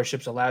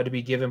scholarships allowed to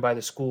be given by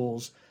the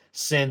schools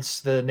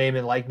since the name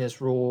and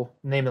likeness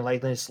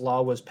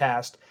law was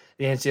passed.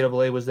 The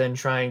NCAA was then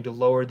trying to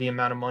lower the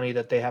amount of money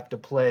that they have to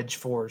pledge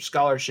for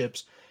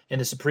scholarships, and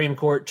the Supreme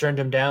Court turned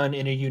them down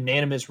in a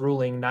unanimous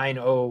ruling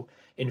 9-0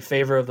 in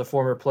favor of the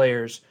former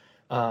players,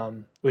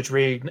 which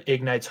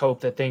reignites hope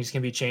that things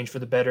can be changed for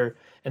the better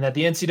and that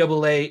the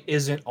NCAA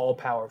isn't all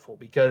powerful.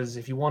 Because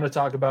if you want to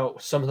talk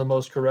about some of the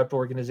most corrupt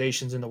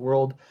organizations in the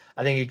world,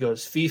 I think it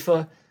goes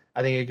FIFA.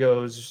 I think it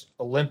goes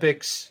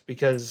Olympics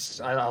because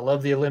I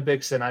love the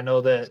Olympics and I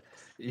know that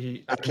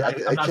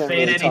I'm not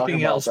saying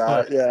anything else,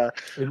 but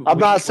I'm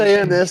not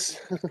saying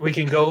this. we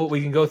can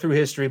go through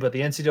history, but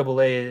the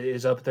NCAA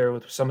is up there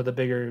with some of the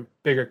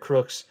bigger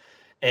crooks,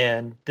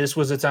 and this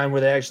was a time where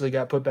they actually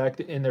got put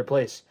back in their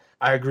place.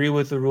 I agree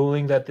with the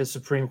ruling that the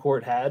Supreme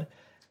Court had,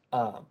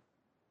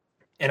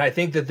 and I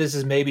think that this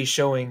is maybe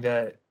showing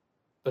that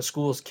the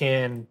schools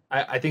can.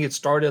 I think it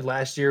started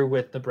last year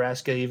with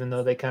Nebraska, even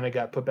though they kind of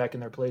got put back in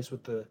their place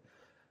with the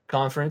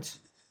conference.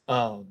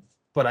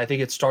 But I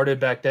think it started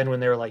back then when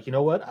they were like, you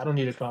know what? I don't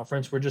need a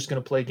conference. We're just going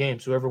to play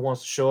games. Whoever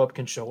wants to show up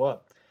can show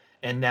up.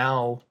 And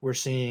now we're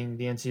seeing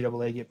the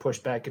NCAA get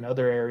pushed back in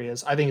other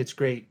areas. I think it's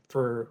great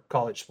for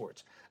college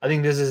sports. I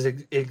think this is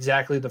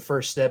exactly the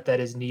first step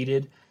that is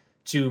needed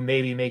to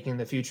maybe making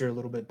the future a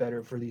little bit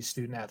better for these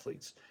student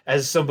athletes.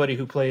 As somebody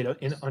who played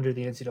under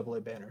the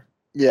NCAA banner.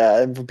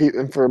 Yeah,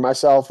 and for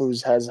myself, who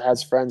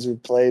has friends who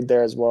played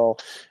there as well,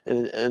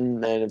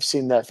 and have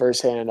seen that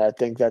firsthand, I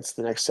think that's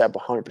the next step,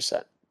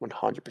 100%.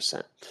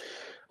 100%.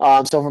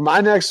 So for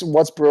my next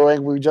What's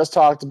Brewing, we just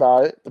talked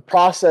about it. The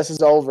process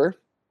is over.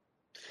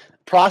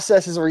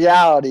 Process is a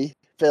reality,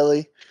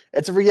 Philly.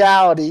 It's a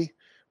reality.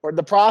 Where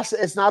the process,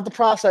 it's not the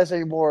process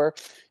anymore.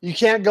 You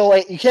can't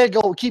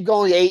keep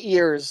going 8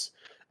 years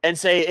and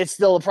say it's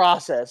still a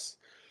process.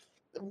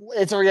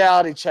 It's a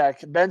reality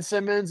check. Ben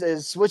Simmons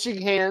is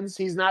switching hands.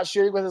 He's not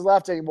shooting with his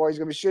left anymore. He's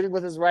going to be shooting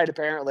with his right,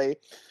 apparently.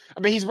 I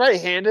mean, he's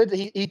right-handed.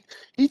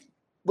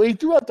 When he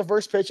threw out the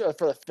first pitch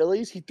for the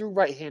Phillies, he threw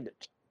right-handed.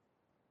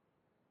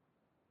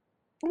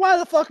 Why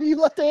the fuck are you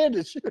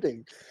left-handed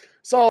shooting?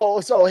 So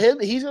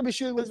he's gonna be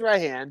shooting with his right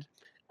hand.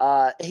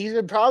 He's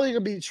probably gonna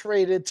be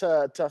traded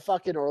to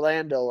fucking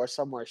Orlando or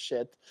somewhere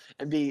shit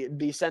and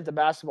be sent to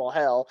basketball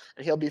hell,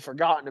 and he'll be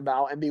forgotten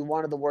about and be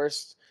one of the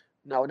worst.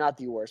 No, not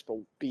the worst, but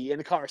be in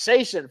the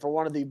conversation for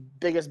one of the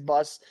biggest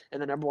busts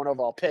and the number one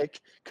overall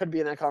pick. Could be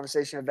in that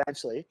conversation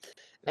eventually.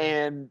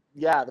 And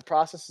yeah, the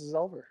process is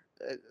over.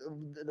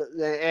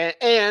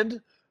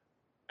 And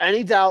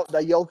any doubt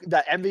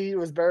that Embiid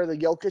was better than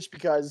Jokic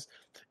because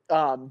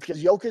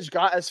Jokic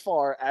got as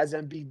far as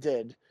Embiid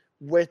did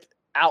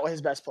without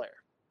his best player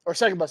or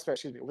second best player,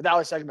 without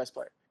his second best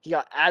player. He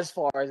got as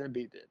far as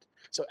Embiid did.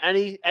 So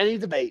any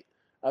debate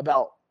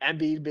about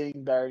Embiid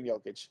being better than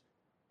Jokic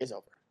is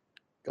over.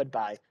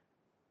 Goodbye.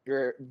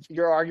 Your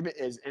argument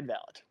is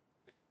invalid.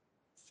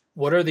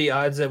 What are the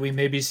odds that we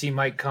maybe see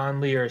Mike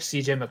Conley or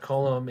CJ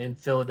McCollum in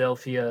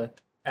Philadelphia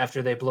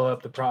after they blow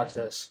up the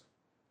process?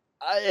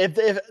 If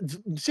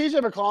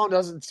CJ McCollum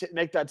doesn't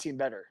make that team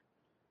better,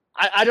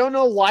 I don't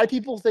know why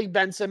people think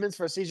Ben Simmons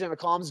for CJ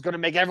McCollum is going to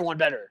make everyone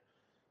better.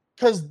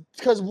 Because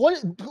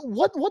what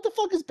the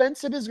fuck is Ben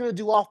Simmons going to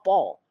do off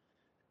ball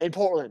in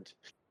Portland?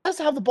 He has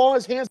to have the ball in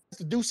his hands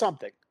to do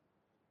something.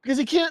 Because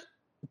he can't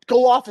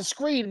go off a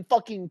screen and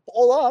fucking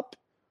pull up.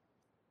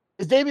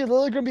 Is Damian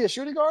Lillard going to be a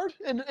shooting guard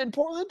in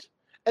Portland?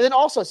 And then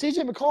also,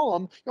 CJ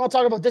McCollum, you want to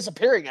talk about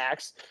disappearing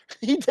acts?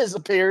 He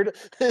disappeared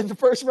in the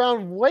first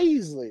round way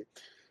easily.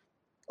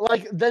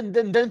 Like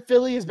then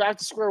Philly is back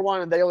to square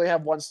one, and they only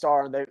have one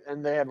star, and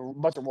they have a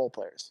bunch of role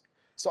players.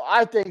 So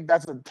I think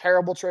that's a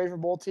terrible trade for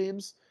both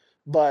teams.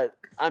 But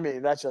I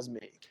mean, that's just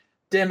me.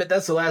 Damn it!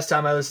 That's the last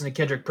time I listened to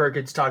Kendrick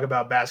Perkins talk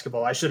about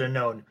basketball. I should have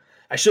known.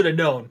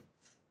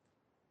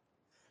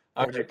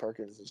 Kendrick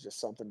Perkins is just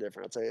something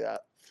different. I'll tell you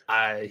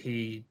that.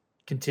 He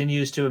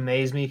continues to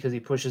amaze me because he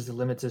pushes the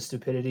limits of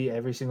stupidity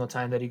every single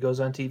time that he goes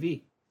on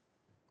TV.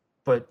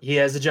 But he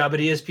has a job at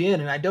ESPN,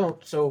 and I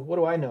don't. So what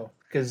do I know?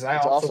 Because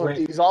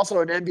he's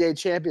also an NBA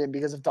champion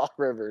because of Doc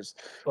Rivers.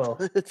 Well,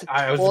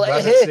 I was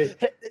about to say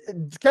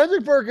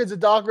Kendrick Perkins and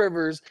Doc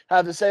Rivers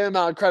have the same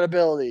amount of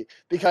credibility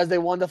because they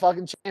won the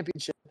fucking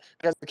championship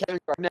because of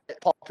Kevin Garnett,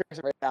 Paul Pierce,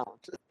 and Ray Allen.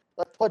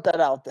 Let's put that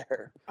out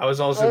there. I was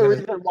also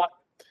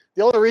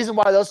the only reason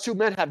why those two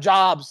men have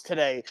jobs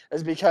today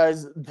is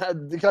because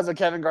of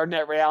Kevin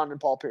Garnett, Ray Allen,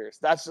 and Paul Pierce.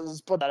 Let's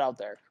put that out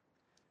there.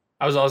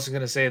 I was also going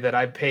to say that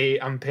I'm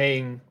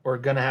paying or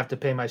going to have to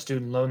pay my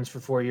student loans for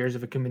 4 years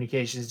of a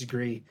communications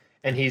degree,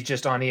 and he's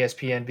just on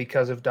ESPN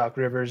because of Doc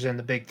Rivers and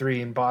the Big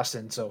Three in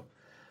Boston. So,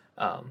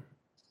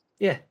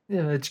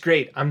 it's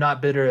great. I'm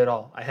not bitter at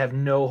all. I have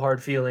no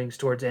hard feelings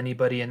towards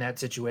anybody in that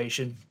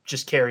situation.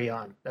 Just carry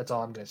on. That's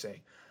all I'm going to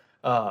say.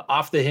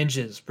 Off the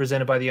Hinges,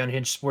 presented by the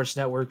Unhinged Sports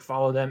Network.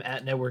 Follow them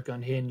at Network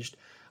Unhinged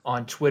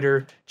on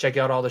Twitter. Check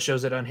out all the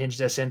shows at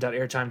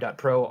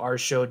unhingedsn.airtime.pro. Our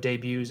show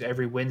debuts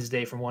every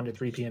Wednesday from 1 to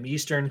 3 p.m.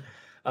 Eastern.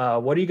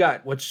 What do you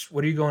got? What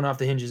are you going off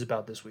the hinges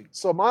about this week?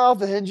 So my off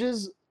the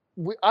hinges,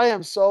 I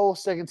am so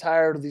sick and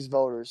tired of these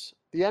voters.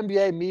 The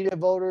NBA media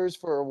voters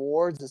for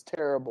awards is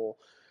terrible.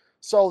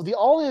 So the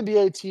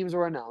All-NBA teams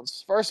were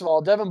announced. First of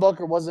all, Devin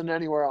Booker wasn't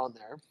anywhere on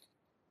there.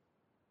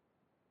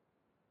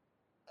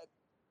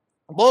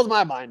 Blows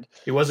my mind.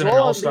 He wasn't an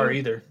all-star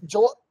either.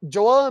 Joel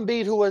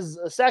Embiid, who was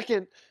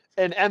second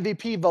in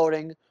MVP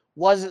voting,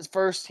 was his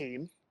first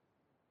team,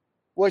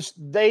 which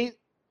I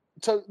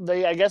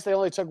guess they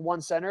only took one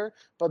center,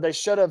 but they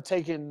should have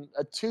taken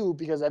a two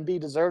because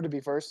Embiid deserved to be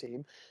first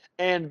team.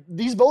 And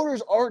these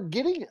voters aren't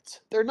getting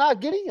it. They're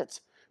not getting it.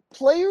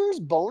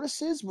 Players'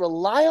 bonuses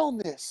rely on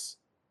this.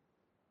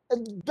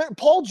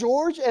 Paul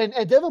George and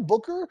Devin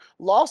Booker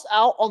lost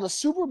out on the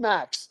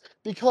Supermax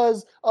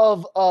because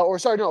of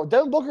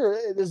Devin Booker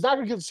is not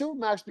going to get the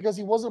Supermax because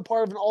he wasn't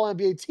part of an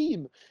All-NBA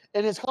team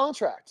in his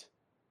contract.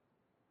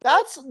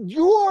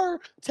 You are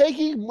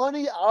taking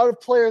money out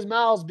of players'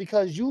 mouths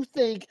because you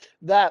think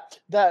that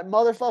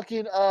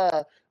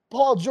motherfucking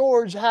Paul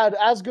George had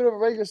as good of a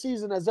regular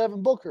season as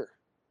Devin Booker.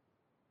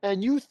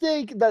 And you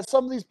think that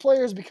some of these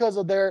players, because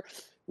of their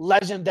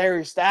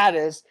legendary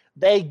status,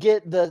 they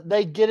get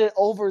it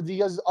over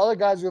the other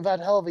guys who have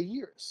had hell of a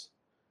years.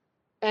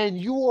 And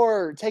you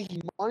are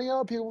taking money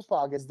out of people's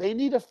pockets. They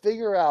need to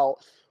figure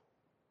out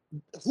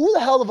who the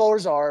hell the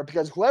voters are,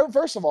 because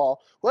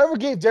whoever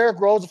gave Derrick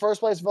Rose the first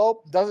place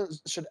vote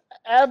should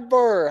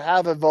ever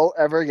have a vote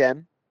ever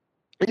again.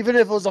 Even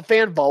if it was a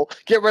fan vote,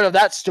 get rid of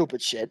that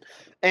stupid shit.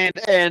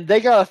 And they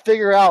gotta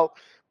figure out.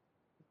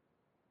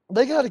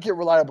 They gotta get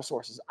reliable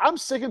sources. I'm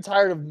sick and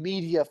tired of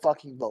media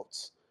fucking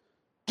votes.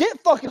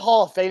 Get fucking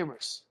Hall of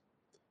Famers.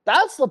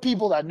 That's the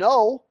people that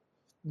know.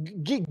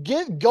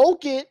 Go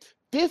get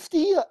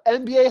 50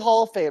 NBA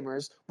Hall of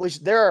Famers,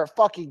 which there are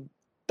fucking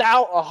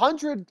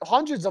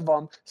hundreds of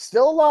them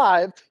still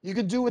alive. You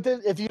can do with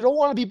it if you don't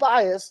want to be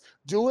biased.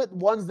 Do it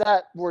ones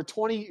that were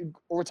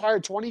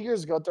retired 20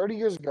 years ago, 30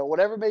 years ago,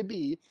 whatever it may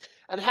be,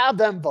 and have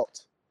them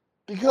vote.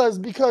 Because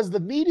the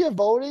media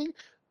voting,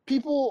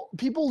 people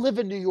live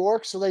in New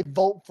York, so they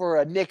vote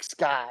for a Knicks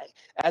guy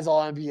as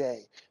All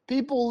NBA.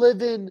 People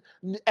live in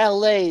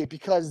LA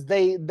because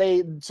they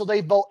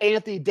vote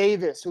Anthony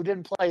Davis, who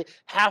didn't play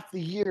half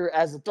the year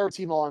as a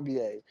third-team All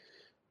NBA.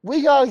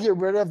 We got to get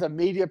rid of the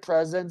media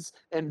presence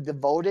and the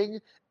voting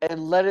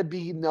and let it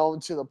be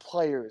known to the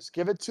players.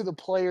 Give it to the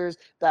players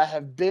that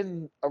have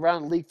been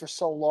around the league for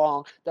so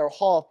long, that are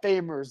Hall of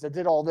Famers, that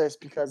did all this,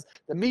 because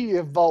the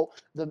media vote,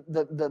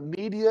 the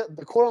media,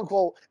 the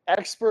quote-unquote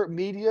expert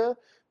media,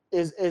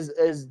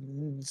 is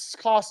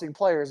costing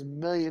players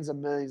millions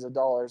and millions of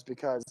dollars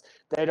because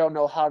they don't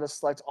know how to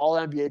select all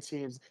NBA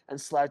teams and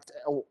select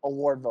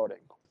award voting.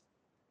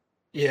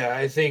 Yeah,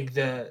 I think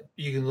that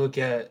you can look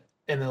at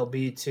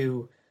MLB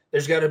too.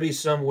 There's got to be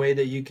some way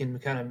that you can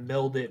kind of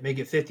meld it, make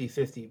it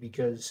 50-50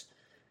 because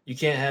you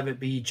can't have it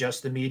be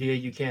just the media,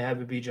 you can't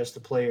have it be just the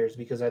players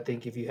because I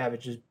think if you have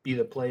it just be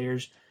the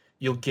players,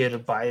 you'll get a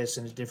bias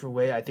in a different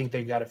way. I think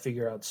they got to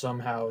figure out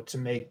somehow to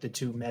make the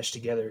two mesh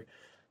together,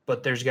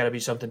 but there's got to be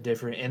something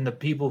different. And the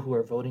people who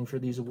are voting for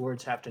these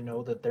awards have to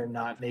know that they're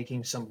not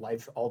making some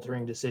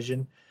life-altering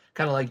decision,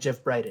 kind of like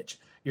Jeff Bridich.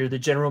 You're the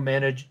general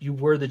manager. You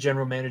were the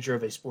general manager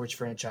of a sports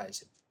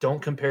franchise.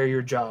 Don't compare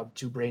your job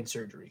to brain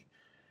surgery,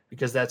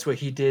 because that's what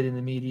he did in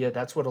the media.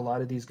 That's what a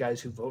lot of these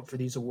guys who vote for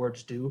these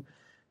awards do.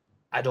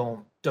 I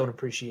don't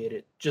appreciate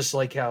it. Just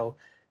like how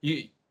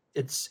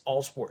it's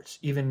all sports,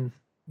 even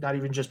not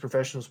even just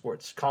professional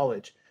sports,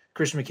 college.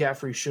 Christian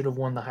McCaffrey should have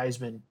won the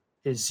Heisman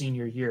his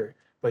senior year,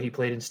 but he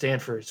played in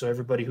Stanford, so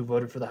everybody who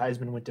voted for the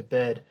Heisman went to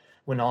bed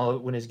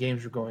when his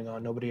games were going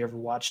on. Nobody ever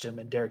watched him,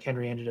 and Derrick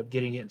Henry ended up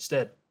getting it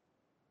instead.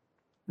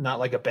 Not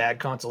like a bad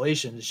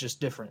consolation. It's just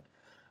different.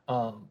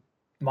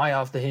 My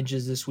off the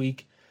hinges this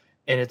week,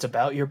 and it's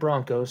about your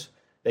Broncos.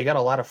 They got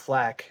a lot of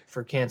flack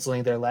for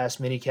canceling their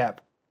last minicamp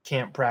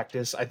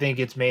practice. I think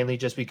it's mainly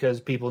just because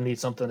people need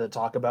something to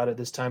talk about at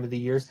this time of the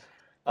year.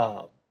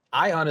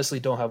 I honestly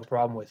don't have a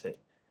problem with it.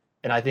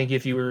 And I think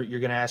if you're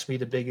going to ask me,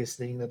 the biggest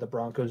thing that the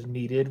Broncos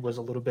needed was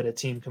a little bit of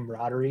team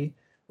camaraderie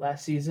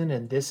last season,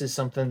 and this is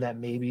something that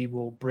maybe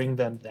will bring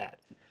them that.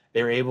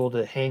 They were able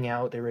to hang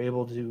out. They were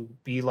able to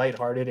be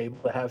lighthearted,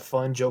 able to have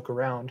fun, joke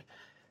around.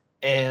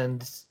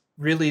 And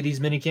really, these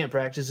mini camp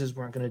practices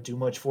weren't going to do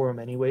much for them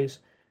anyways.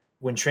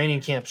 When training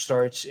camp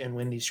starts and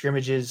when these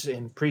scrimmages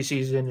and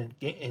preseason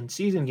and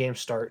season games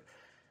start,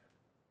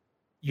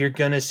 you're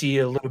going to see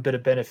a little bit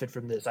of benefit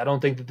from this. I don't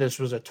think that this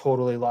was a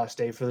totally lost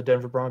day for the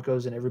Denver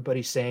Broncos, and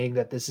everybody saying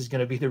that this is going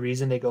to be the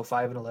reason they go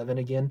 5-11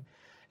 again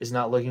is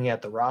not looking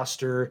at the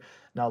roster,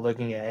 not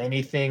looking at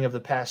anything of the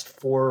past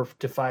 4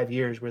 to 5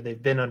 years where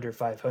they've been under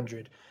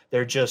 500.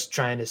 They're just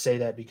trying to say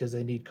that because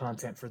they need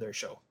content for their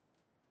show.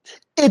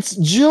 It's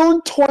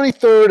June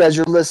 23rd as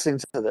you're listening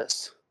to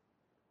this.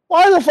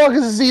 Why the fuck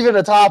is this even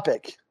a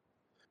topic?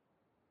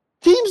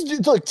 Teams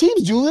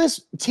do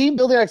this, team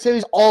building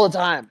activities all the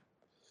time.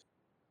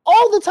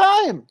 All the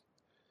time.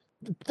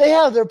 They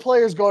have their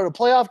players go to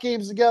playoff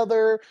games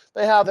together.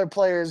 They have their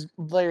players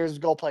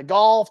go play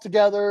golf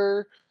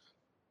together.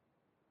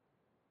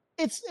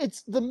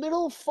 It's the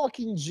middle of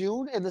fucking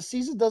June, and the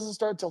season doesn't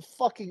start till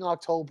fucking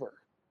October.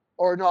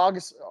 Or no,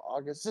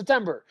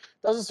 September.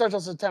 Doesn't start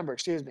till September,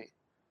 excuse me.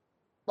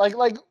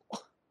 Like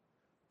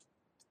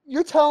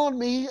you're telling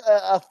me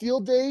a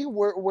field day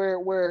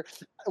where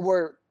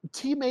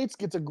teammates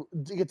get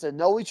to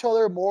know each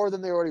other more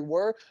than they already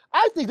were.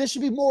 I think this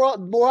should be more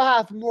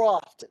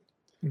often.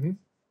 Mm-hmm.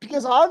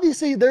 Because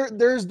obviously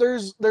there's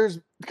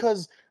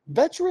because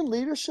veteran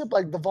leadership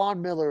like the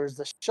Von Millers,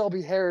 the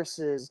Shelby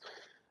Harrises,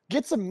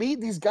 get to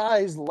meet these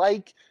guys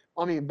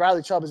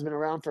Bradley Chubb has been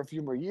around for a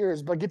few more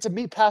years, but get to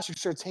meet Patrick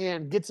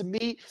Surtain, get to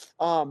meet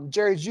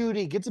Jerry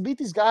Jeudy, get to meet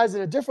these guys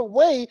in a different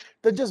way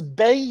than just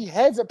banging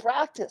heads at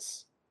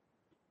practice.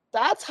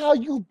 That's how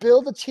you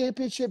build a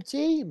championship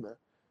team.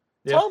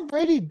 Yeah. Tom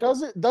Brady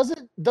doesn't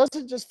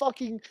just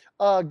fucking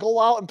go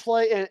out and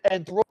play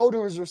and throw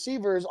to his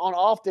receivers on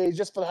off days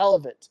just for the hell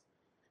of it.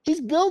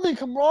 He's building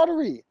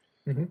camaraderie.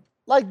 Mm-hmm.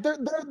 Like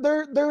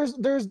there's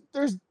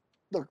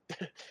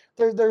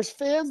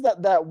fans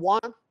that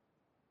want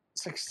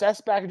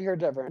success back in here in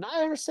Denver, and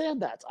I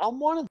understand that. I'm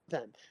one of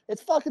them. It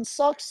fucking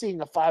sucks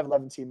seeing a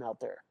 5-11 team out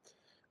there.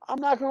 I'm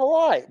not gonna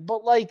lie,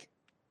 but like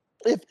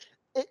if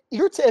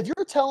you're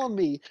telling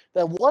me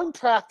that one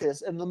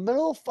practice in the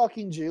middle of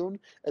fucking June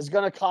is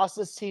going to cost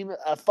this team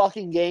a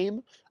fucking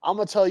game, I'm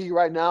going to tell you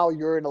right now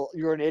you're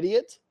an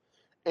idiot,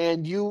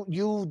 and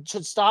you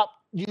should stop.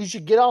 You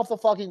should get off the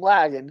fucking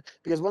wagon,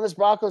 because when this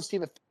Broncos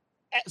team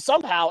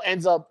somehow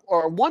ends up,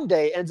 or one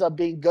day ends up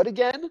being good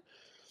again,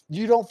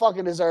 you don't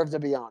fucking deserve to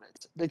be on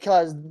it,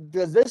 because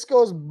this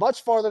goes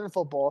much farther than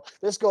football.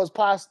 This goes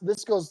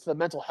to the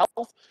mental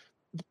health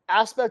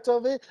aspect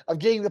of it, of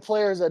getting the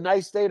players a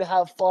nice day to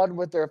have fun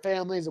with their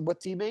families and with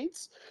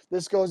teammates.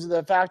 This goes to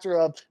the factor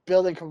of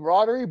building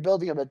camaraderie,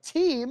 building up a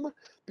team,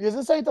 because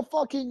this ain't the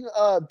fucking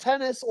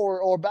tennis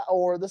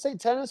or this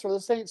ain't tennis or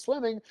this ain't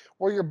swimming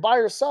where you're by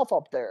yourself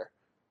up there.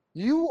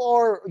 You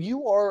are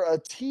a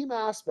team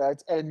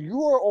aspect, and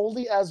you are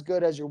only as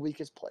good as your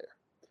weakest player.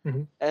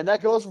 Mm-hmm. And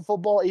that goes for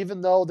football, even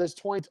though there's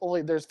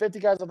 50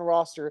 guys on the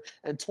roster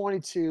and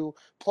 22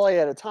 play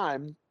at a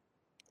time.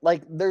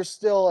 Like, there's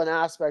still an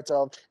aspect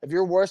of, if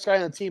your worst guy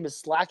on the team is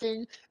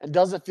slacking and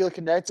doesn't feel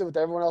connected with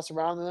everyone else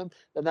around them,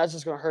 then that's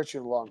just going to hurt you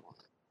in the long run.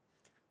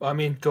 Well, I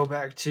mean, go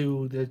back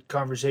to the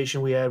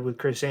conversation we had with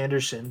Chris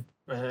Anderson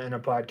in a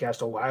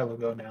podcast a while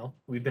ago now.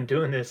 We've been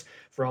doing this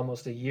for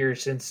almost a year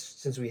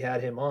since we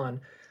had him on,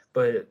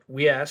 but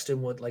we asked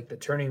him what, like, the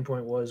turning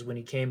point was when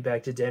he came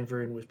back to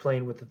Denver and was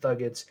playing with the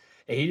Thuggets,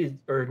 And he did,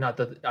 or not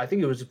the. I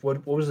think it was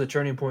what was the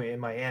turning point in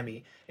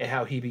Miami and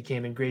how he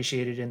became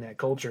ingratiated in that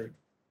culture.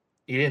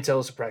 He didn't tell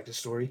us a practice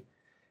story.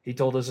 He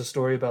told us a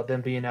story about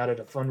them being out at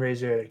a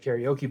fundraiser at a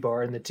karaoke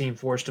bar, and the team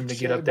forced him to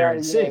get up there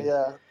and sing.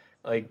 Yeah.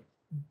 Like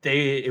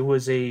it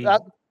was a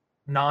That,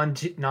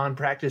 non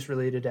practice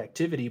related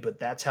activity, but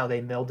that's how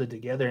they melded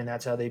together, and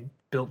that's how they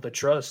built the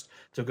trust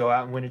to go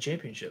out and win a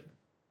championship.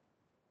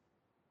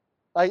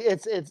 like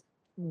it's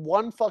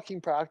one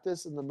fucking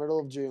practice in the middle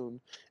of June.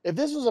 If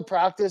this was a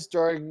practice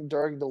during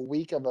the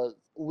week of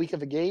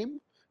a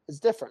game, it's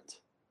different.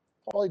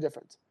 Totally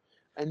different.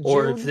 And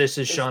Or June if this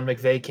is Sean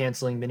McVay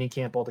canceling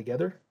minicamp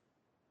altogether.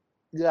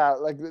 yeah,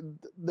 like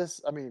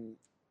this. I mean,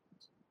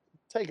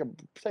 take a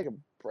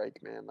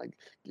break, man. Like,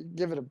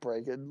 give it a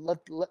break. And let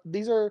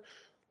these are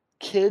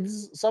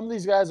kids. Some of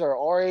these guys are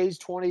our age,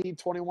 20,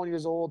 21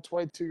 years old,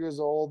 22 years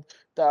old,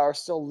 that are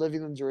still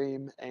living the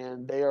dream,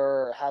 and they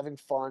are having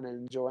fun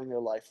and enjoying their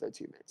life. Their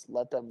teammates.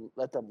 Let them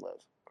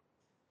live.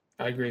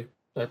 I agree.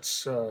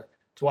 That's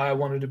why I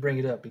wanted to bring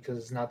it up, because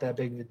it's not that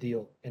big of a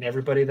deal. And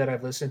everybody that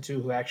I've listened to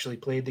who actually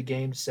played the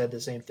game said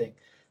the same thing.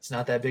 It's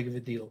not that big of a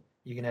deal.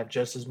 You can have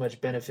just as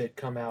much benefit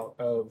come out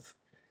of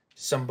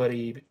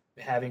somebody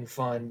having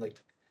fun, like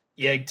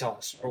egg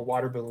toss or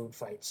water balloon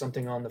fight,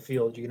 something on the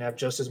field. You can have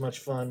just as much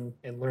fun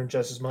and learn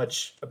just as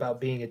much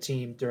about being a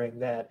team during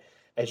that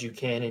as you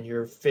can in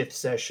your fifth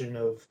session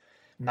of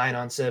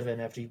 9-on-7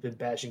 after you've been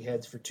bashing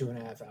heads for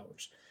 2.5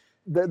 hours.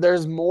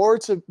 There's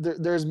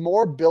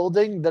more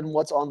building than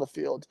what's on the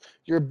field.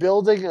 You're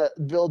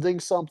building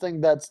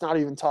something that's not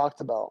even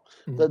talked about.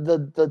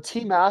 The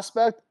team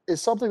aspect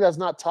is something that's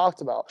not talked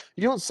about.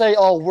 You don't say,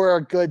 "Oh,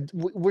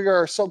 we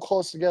are so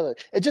close together."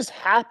 It just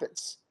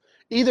happens.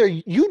 Either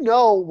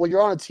when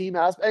you're on a team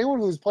aspect, anyone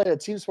who's played a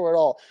team sport at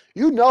all,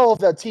 if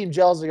that team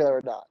gels together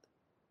or not.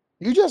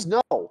 You just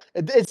know.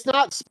 It's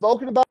not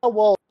spoken about.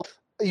 Well,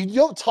 you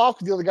don't talk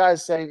with the other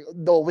guys saying,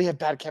 "No, we have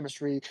bad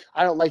chemistry.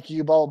 I don't like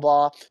you." Blah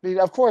blah blah. I mean,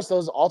 of course,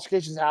 those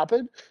altercations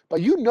happen,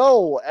 but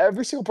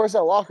every single person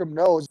in the locker room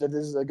knows that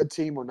this is a good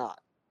team or not.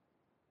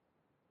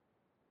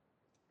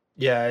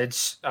 Yeah,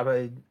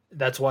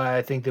 that's why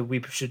I think that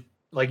we should,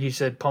 like you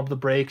said, pump the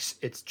brakes.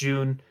 It's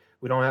June.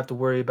 We don't have to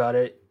worry about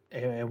it,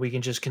 and we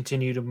can just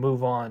continue to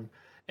move on.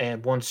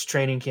 And once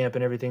training camp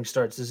and everything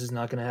starts, this is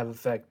not going to have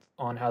effect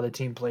on how the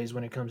team plays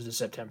when it comes to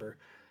September.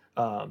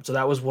 So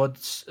that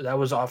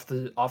was off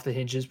the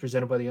hinges,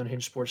 presented by the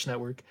Unhinged Sports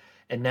Network.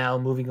 And now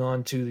moving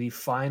on to the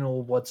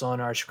final What's on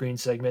Our Screen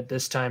segment,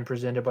 this time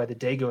presented by the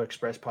Dago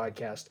Express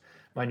podcast,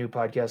 my new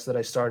podcast that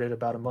I started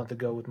about a month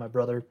ago with my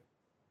brother.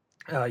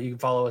 You can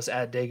follow us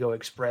at Dago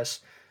Express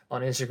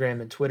on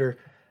Instagram and Twitter.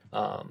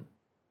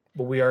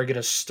 But we are going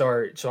to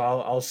start. So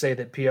I'll say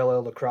that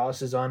PLL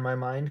lacrosse is on my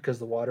mind because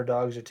the Water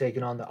Dogs are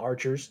taking on the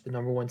Archers, the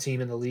number one team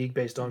in the league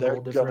based on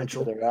goal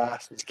differential. They're going to their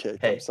asses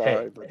kicked. I'm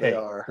sorry, but they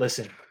are.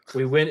 Listen,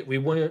 we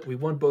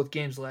won both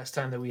games the last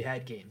time that we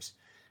had games.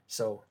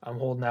 So I'm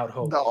holding out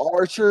hope. The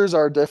Archers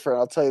are different.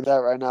 I'll tell you that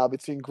right now.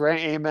 Between Grant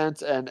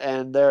Ament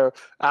and their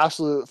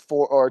absolute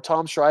or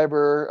Tom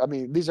Schreiber. I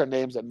mean, these are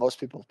names that most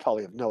people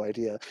probably have no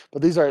idea,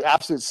 but these are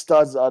absolute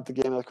studs at the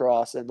game of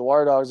lacrosse. And the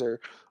Water Dogs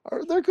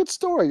they're a good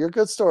story. You're a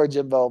good story,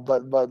 Jimbo.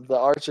 But the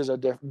Archers are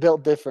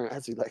built different,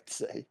 as you like to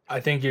say.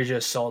 I think you're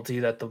just salty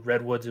that the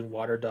Redwoods and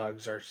Water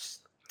Dogs are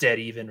dead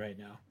even right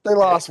now. They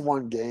lost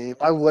one game.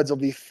 My Woods will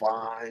be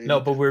fine. No,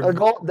 but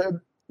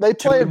they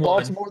play in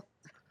Baltimore.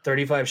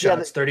 35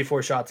 shots,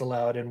 34 shots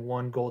allowed, and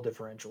 1 goal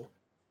differential.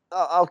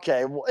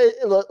 Okay, well,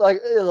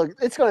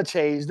 it's going to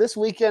change. This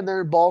weekend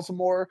they're in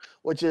Baltimore,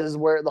 which is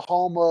where the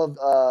home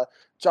of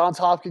Johns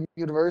Hopkins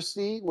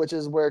University, which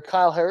is where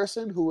Kyle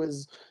Harrison, who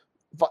is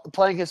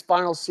playing his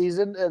final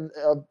season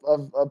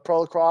of pro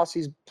lacrosse.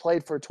 He's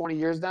played for 20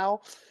 years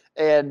now,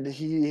 and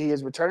he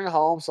is returning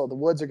home. So the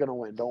Woods are going to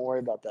win. Don't worry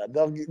about that.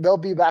 They'll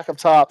be back up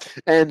top,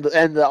 and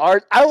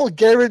I will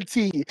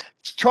guarantee,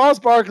 Charles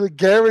Barkley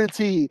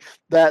guarantee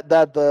that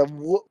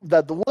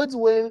the Woods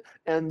win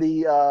and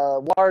the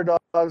Water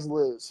Dogs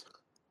lose.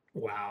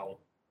 Wow.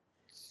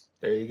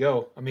 There you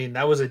go. I mean,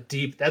 that's a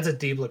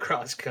deep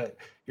lacrosse cut.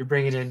 You're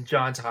bringing in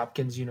Johns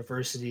Hopkins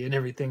University and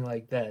everything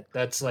like that.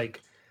 That's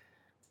like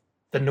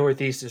the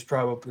Northeast is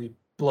probably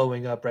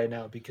blowing up right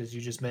now because you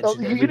just mentioned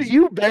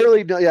you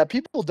barely know. Yeah,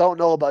 people don't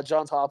know about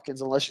Johns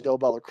Hopkins unless you know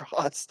about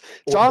lacrosse.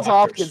 Johns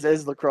Hopkins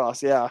is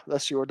lacrosse. Yeah,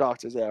 that's your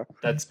doctors. Yeah,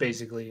 that's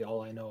basically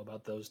all I know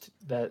about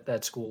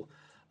that school.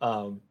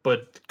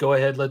 But go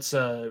ahead. Let's.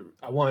 I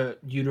want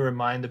you to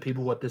remind the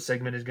people what this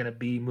segment is going to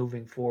be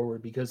moving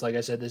forward because, like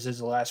I said, this is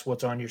the last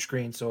What's on Your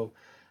Screen. So,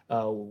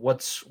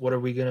 what are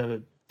we going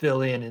to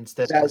fill in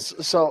instead? Yes.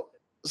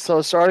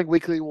 So starting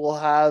weekly, we'll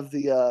have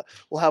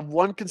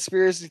one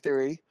conspiracy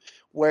theory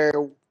where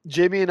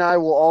Jimmy and I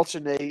will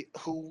alternate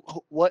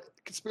what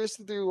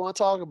conspiracy theory we want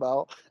to talk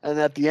about, and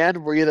at the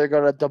end we're either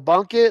going to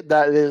debunk it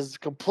that is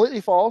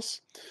completely false,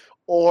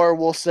 or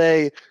we'll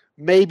say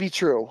maybe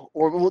true,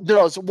 or we'll do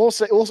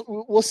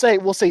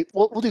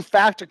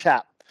fact or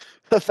cap.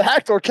 The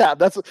fact or cap.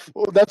 That's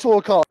what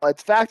we'll call it.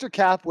 It's fact or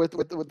cap with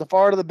the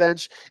far to the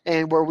bench,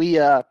 and where we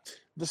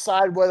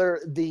decide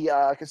whether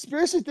the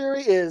conspiracy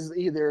theory is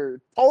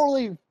either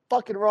totally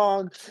fucking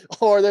wrong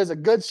or there's a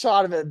good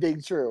shot of it being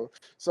true.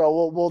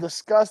 So we'll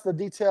discuss the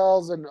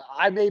details, and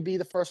I may be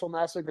the first one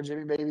next week, or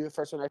Jimmy may be the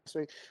first one next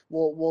week.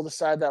 We'll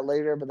decide that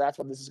later, but that's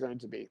what this is going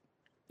to be.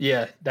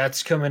 Yeah,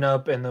 that's coming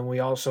up. And then we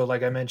also,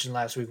 like I mentioned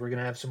last week, we're going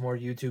to have some more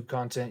YouTube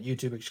content,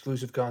 YouTube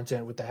exclusive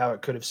content with the How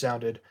It Could Have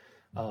Sounded.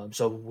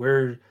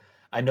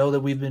 I know that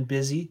we've been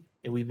busy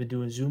and we've been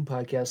doing Zoom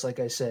podcasts, like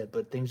I said,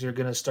 but things are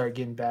going to start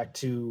getting back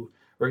to,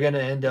 we're going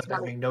to end up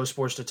having no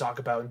sports to talk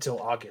about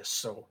until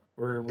August. So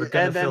we're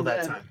going to fill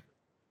that time.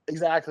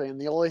 Exactly. And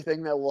the only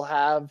thing that we'll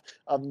have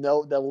of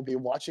note that we'll be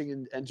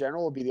watching in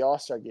general will be the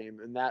All-Star game.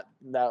 And that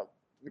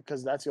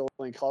because that's the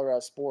only Colorado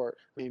sport.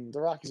 I mean,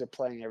 the Rockies are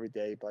playing every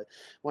day, but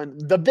when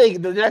the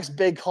next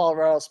big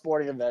Colorado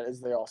sporting event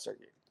is the All-Star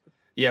game.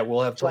 Yeah,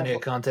 we'll have plenty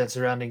of content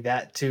surrounding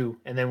that too.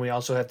 And then we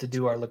also have to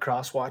do our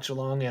lacrosse watch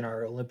along and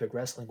our Olympic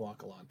wrestling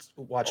watch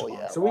along.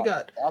 Yeah, so we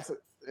got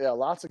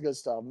lots of good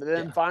stuff. And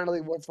then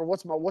finally, for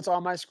what's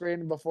on my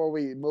screen before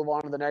we move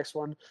on to the next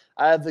one,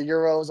 I have the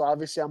Euros.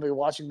 Obviously, I'll be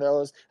watching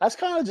those. That's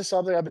kind of just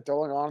something I've been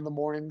throwing on in the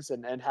mornings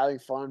and having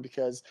fun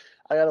because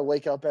I got to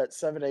wake up at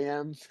 7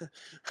 a.m. to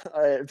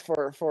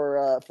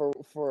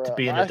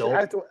be an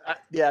adult.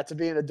 To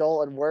be an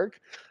adult and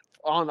work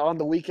on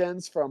the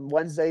weekends from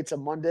Wednesday to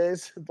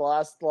Mondays. The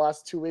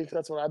last 2 weeks,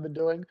 that's what I've been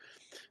doing.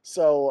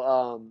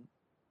 So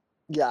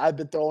I've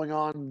been throwing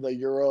on the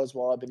Euros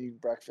while I've been eating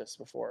breakfast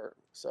before.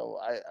 So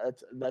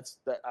that's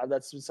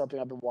been something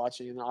I've been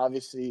watching, and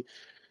obviously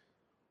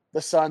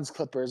the Suns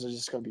Clippers are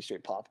just going to be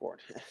straight popcorn.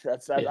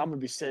 I'm going to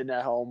be sitting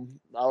at home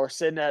or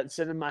sitting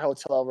in my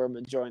hotel room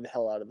enjoying the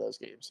hell out of those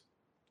games.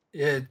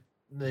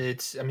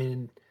 It's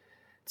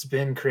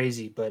been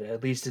crazy, but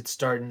at least it's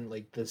starting.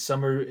 Like the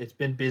summer, it's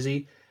been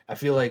busy. I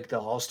feel like the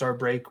All-Star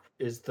break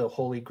is the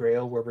holy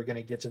grail where we're going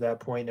to get to that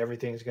point and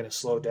everything's going to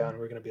slow down.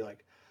 We're going to be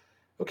like,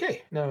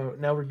 okay, now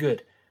we're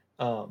good.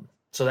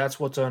 So that's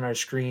what's on our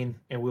screen,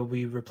 and we'll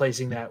be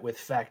replacing that with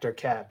Factor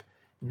Cap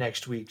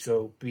next week.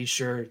 So be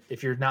sure,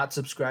 if you're not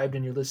subscribed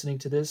and you're listening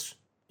to this,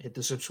 hit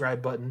the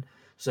subscribe button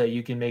so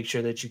you can make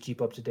sure that you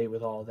keep up to date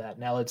with all of that.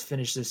 Now let's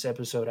finish this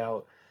episode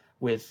out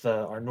with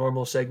our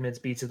normal segments,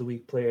 Beats of the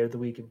Week, Player of the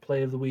Week, and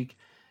Play of the Week.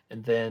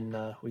 And then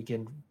we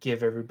can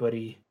give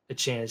everybody a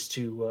chance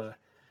to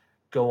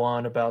go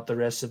on about the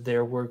rest of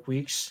their work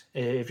weeks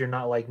if you're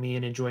not like me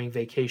and enjoying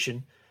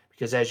vacation.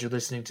 Because as you're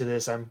listening to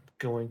this, I'm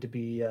going to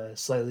be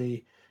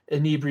slightly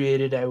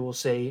inebriated, I will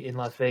say, in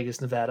Las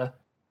Vegas, Nevada.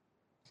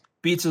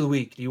 Beats of the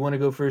Week. Do you want to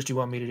go first? Do you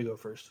want me to go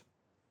first?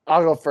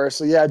 I'll go first.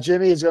 So,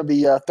 Jimmy is going to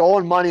be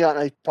throwing money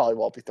on – he probably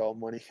won't be throwing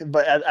money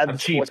but at the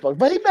sportsbook.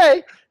 But he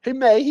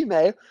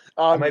may.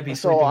 I might be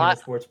sleeping in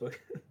the sportsbook.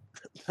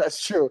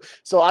 That's true.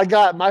 So I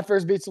got my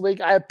first Beats of the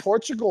week. I had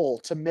Portugal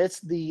to miss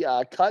the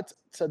cut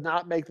to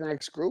not make the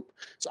next group.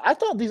 So I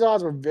thought these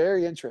odds were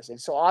very interesting.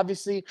 So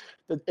obviously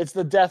it's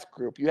the death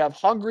group. You have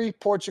Hungary,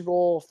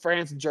 Portugal,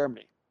 France, and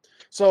Germany.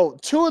 So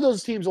two of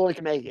those teams only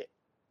can make it.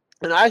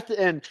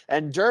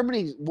 And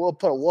Germany will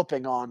put a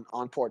whooping on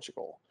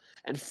Portugal.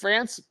 And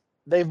France,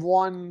 they've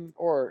won,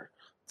 or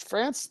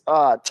France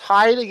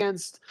tied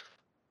against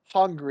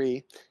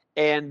Hungary,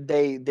 and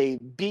they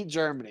beat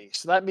Germany.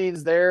 So that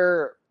means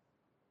they're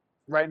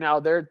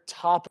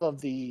top of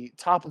the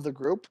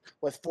group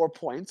with 4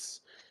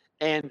 points,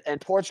 and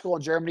Portugal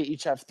and Germany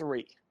each have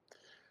 3.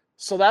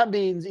 So that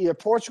means either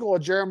Portugal or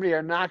Germany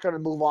are not going to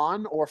move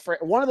on, or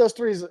one of those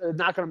three is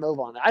not going to move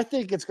on. I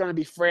think it's going to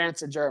be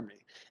France and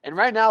Germany. And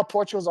right now,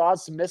 Portugal's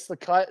odds to miss the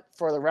cut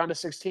for the round of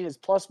 16 is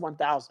plus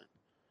 1,000,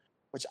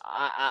 which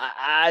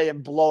I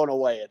am blown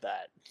away at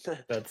that.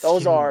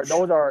 Those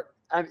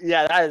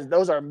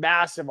are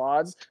massive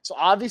odds. So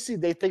obviously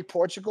they think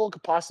Portugal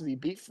could possibly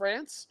beat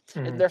France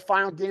in their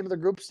final game of the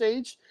group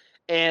stage.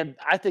 And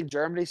I think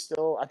Germany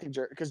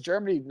because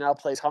Germany now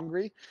plays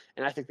Hungary,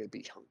 and I think they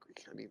beat Hungary.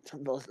 I mean,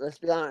 let's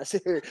be honest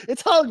here.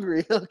 It's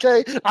Hungary,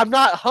 okay? I'm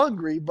not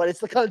hungry, but it's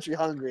the country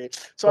Hungary.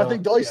 So I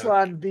think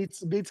Deutschland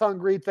beats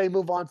Hungary. They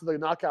move on to the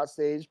knockout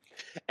stage.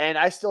 And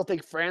I still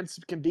think France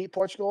can beat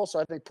Portugal. So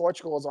I think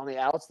Portugal is on the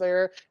outs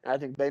there, and I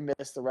think they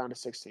missed the round of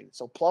 16.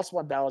 So plus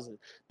 1,000.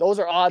 Those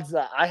are odds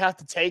that I have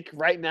to take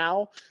right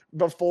now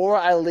before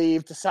I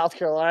leave to South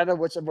Carolina,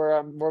 which is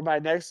where my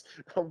next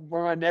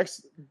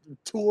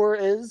tour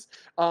is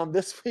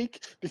this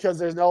week, because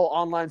there's no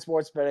online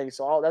sports betting.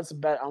 So that's a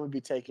bet I'm gonna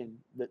be taking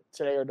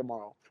today or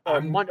tomorrow,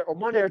 or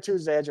Monday or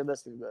Tuesday as you're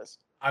listening to this.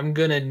 I'm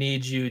gonna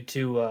need you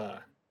to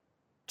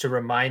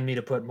remind me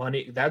to put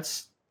money.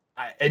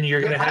 And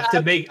you're gonna have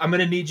to make. I'm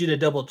gonna need you to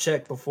double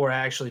check before I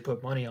actually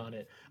put money on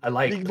it.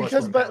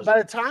 Because by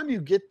the time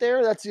you get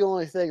there, that's the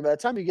only thing. By the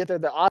time you get there,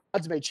 the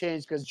odds may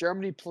change because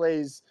Germany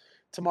plays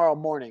tomorrow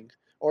morning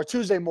or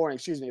Tuesday morning.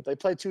 Excuse me. If they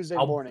play Tuesday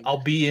morning,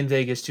 I'll be in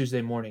Vegas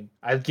Tuesday morning.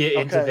 I get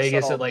into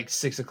Vegas at like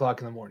 6 o'clock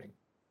in the morning.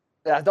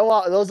 Yeah,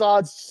 those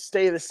odds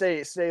stay the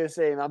same.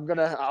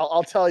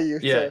 I'll tell you.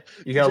 Yeah,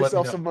 you gotta let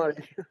me know. Some money.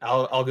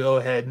 I'll go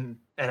ahead and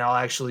I'll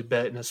actually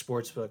bet in a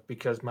sports book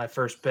because my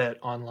first bet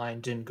online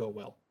didn't go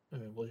well.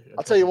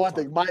 I'll tell you one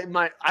thing.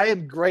 I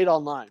am great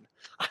online.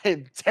 I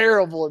am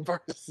terrible in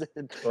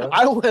person. Well,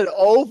 I went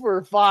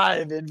over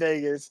 5 in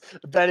Vegas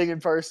betting in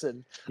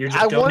person. you're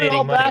I just won it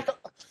all donating money. back.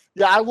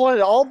 Yeah, I won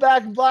it all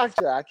back in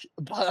blackjack,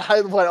 but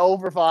I went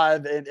over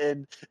 5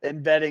 in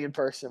betting in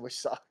person, which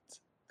sucked.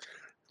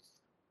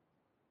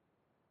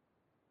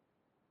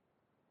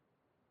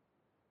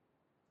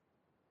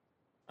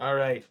 All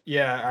right.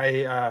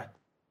 Yeah,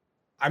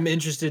 I'm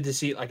interested to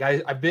see. Like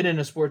I've been in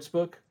a sports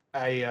book.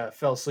 I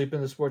fell asleep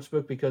in the sports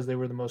book because they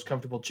were the most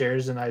comfortable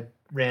chairs, and I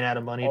ran out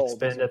of money to Oh, those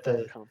spend are at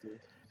very the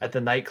comfy.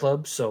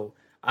 nightclub. So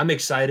I'm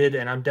excited,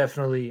 and I'll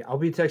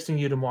be texting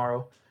you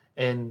tomorrow,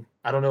 and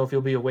I don't know if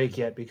you'll be awake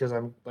yet because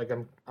I'm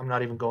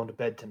not even going to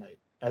bed tonight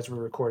as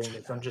we're recording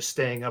this. I'm just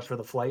staying up for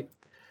the flight.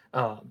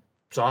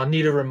 So I'll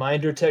need a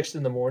reminder text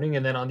in the morning,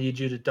 and then I'll need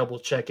you to double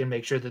check and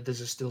make sure that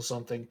this is still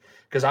something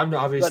because I'm But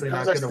obviously those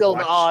not are going to still the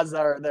watch. odds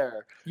that are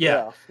there.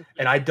 Yeah,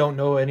 and I don't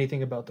know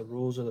anything about the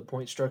rules or the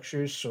point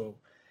structures, so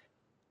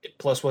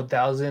plus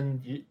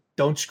 1,000.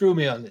 Don't screw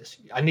me on this.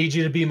 I need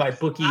you to be my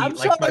bookie, I'm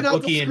like my trying not to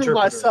bookie screw interpreter.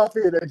 myself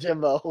either,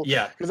 Jimbo.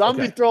 Yeah, Because I'm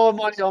gonna okay. be throwing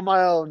money on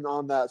my own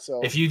on that.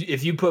 So If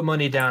you put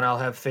money down, I'll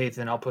have faith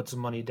and I'll put some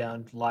money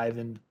down live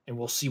and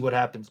we'll see what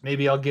happens.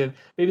 Maybe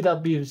that'll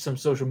be some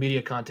social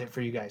media content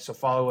for you guys. So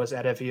follow us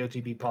at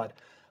FEOTB Pod.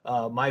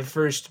 My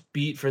first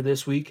beat for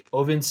this week,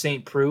 Ovin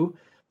St. Preux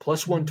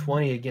plus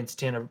 120 against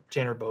Tanner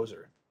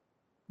Boser.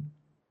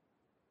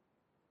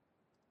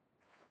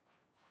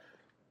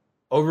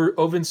 Over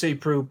Ovin St.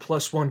 Preux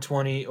plus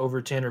 120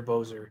 over Tanner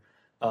Boser.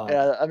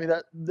 yeah, I mean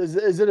that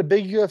is it a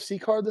big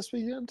UFC card this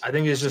weekend? I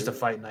think it's just a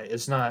fight night.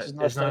 It's not Just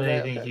not it's not fight night?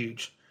 anything Okay.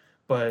 huge,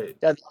 but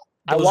Yeah,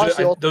 I watched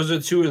those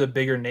are two of the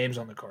bigger names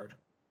on the card.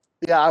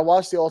 Yeah, I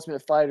watched The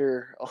Ultimate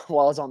Fighter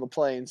while I was on the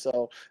plane.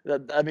 So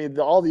I mean,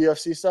 all the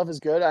UFC stuff is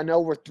good. I know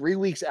we're 3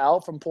 weeks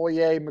out from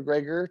Poirier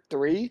McGregor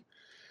 3.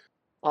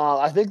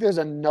 I think there's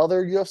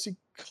another UFC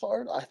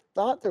card. I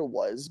thought there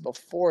was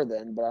before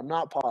then, but I'm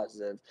not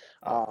positive.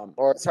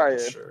 Or sorry,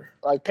 Sure.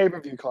 like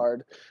pay-per-view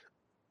card.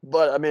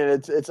 But I mean,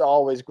 it's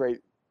always great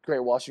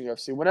watching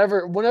UFC.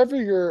 Whenever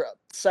you're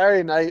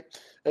Saturday night,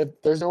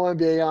 if there's no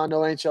NBA on,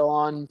 no NHL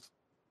on,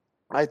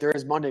 like there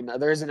is Monday night,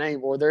 there is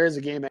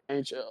a game at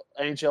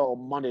NHL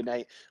Monday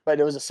night, but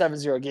it was a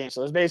 7-0 game,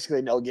 so there's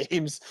basically no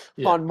games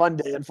on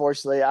Monday.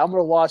 Unfortunately, I'm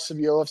gonna watch some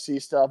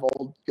UFC stuff,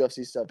 old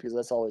UFC stuff, because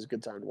that's always a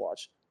good time to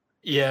watch.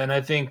 Yeah, and I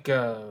think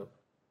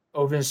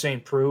Ovin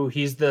St. Preux,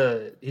 he's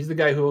the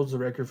guy who holds the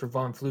record for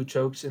Von Flue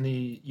chokes in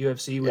the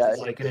UFC, which is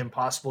like an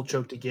impossible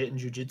choke to get in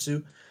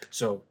jiu-jitsu.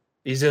 So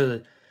he's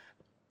a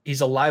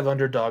live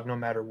underdog no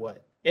matter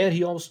what. And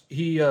he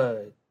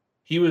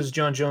was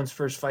John Jones'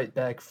 first fight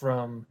back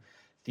from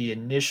the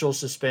initial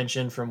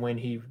suspension from when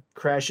he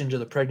crashed into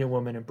the pregnant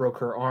woman and broke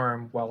her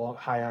arm while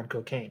high on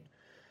cocaine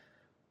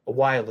a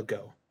while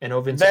ago. And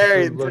Ovin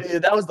St. Preux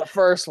that was the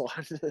first one.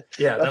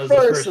 Yeah, that was the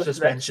first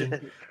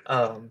suspension.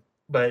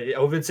 But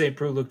Ovin St.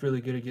 Preux looked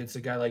really good against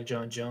a guy like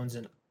John Jones.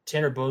 And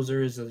Tanner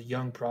Boser is a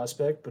young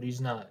prospect, but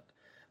he's not.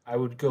 I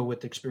would go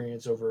with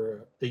experience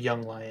over the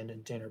young lion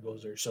and Tanner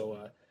Boser.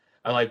 So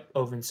I like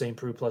Ovin St.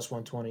 Preux plus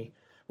 120.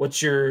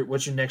 What's your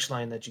next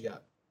line that you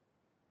got?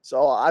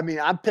 So I mean,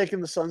 I'm picking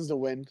the Suns to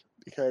win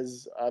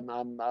because I'm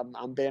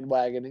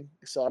bandwagoning.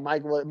 So I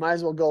might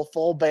as well go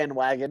full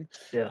bandwagon.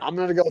 Yeah. I'm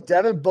gonna go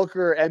Devin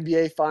Booker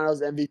NBA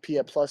Finals MVP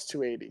at plus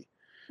 280.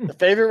 The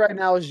favorite right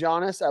now is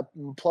Giannis at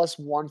plus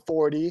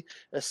 140.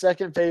 The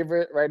second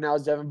favorite right now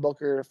is Devin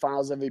Booker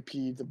Finals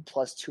MVP to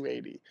plus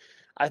 280.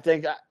 I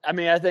think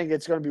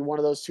it's going to be one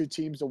of those two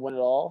teams to win it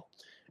all.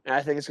 And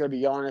I think it's going to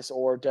be Giannis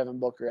or Devin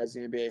Booker as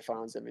the NBA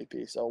Finals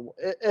MVP. So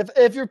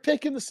if you're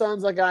picking the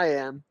Suns like I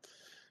am,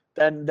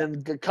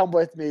 then come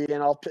with me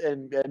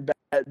and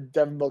bet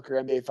Devin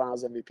Booker NBA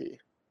Finals MVP.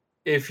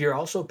 If you're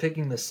also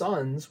picking the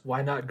Suns,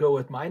 why not go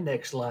with my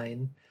next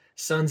line?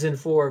 Suns in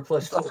 4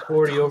 plus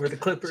 440 over the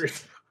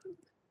Clippers.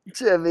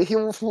 Jimmy,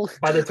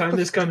 by the time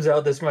this comes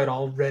out, this might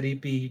already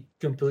be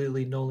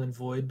completely null and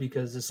void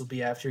because this will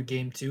be after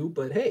game 2.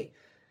 But hey,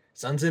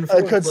 Suns in 4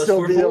 I could plus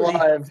still be 440.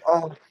 alive.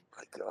 Oh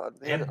my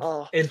god,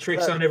 man. And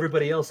tricks on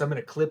everybody else. I'm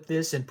going to clip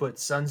this and put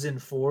Suns in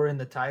 4 in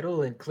the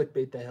title and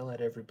clickbait the hell out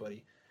of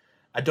everybody.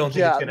 I don't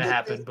think it's going to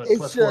happen, but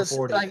plus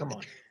 440, come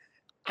on.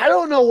 I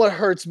don't know what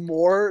hurts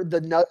more.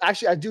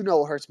 Actually, I do know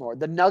what hurts more.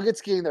 The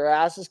Nuggets getting their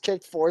asses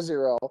kicked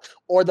 4-0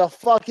 or the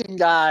fucking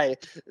guy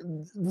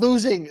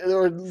losing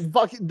or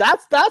fucking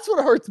that's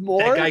what hurts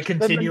more. That guy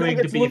continuing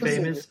to be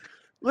famous.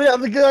 Yeah,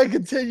 the guy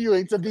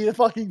continuing to be the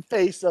fucking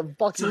face of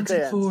fucking Suns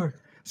fans. In 4.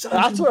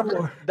 That's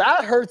what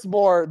that hurts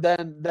more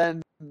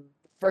than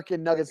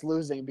freaking Nuggets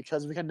losing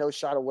because we had no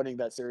shot of winning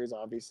that series,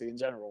 obviously, in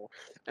general.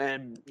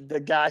 And the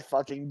guy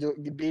fucking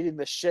beating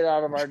the shit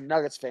out of our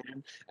Nuggets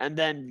fan and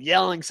then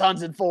yelling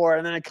Suns in 4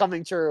 and then it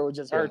coming true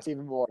just hurts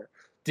even more.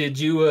 Did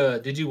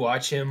you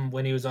watch him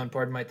when he was on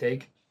Pardon My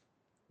Take?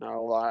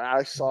 No,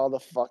 I saw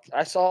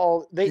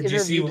they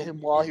interviewed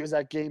him while he was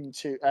at game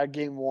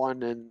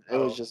 1, and it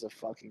was just a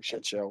fucking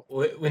shit show.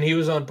 When he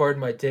was on Pardon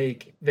My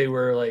Take, they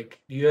were like,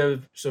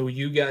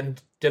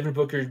 Devin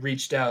Booker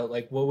reached out,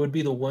 like, what would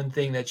be the one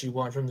thing that you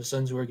want from the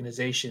Suns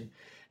organization?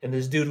 And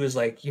this dude was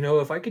like,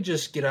 if I could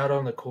just get out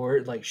on the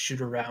court, like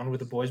shoot around with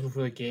the boys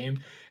before the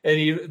game.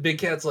 And Big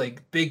Cat's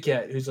like, Big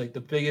Cat, who's like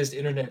the biggest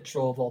internet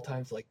troll of all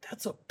time, is like,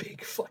 that's a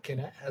big fucking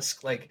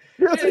ask. Like,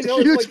 That's yeah,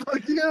 a huge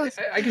like, fucking ass.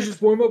 I could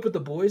just warm up with the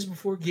boys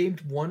before game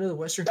 1 of the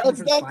Western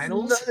Conference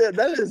Finals.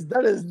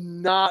 That is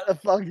not a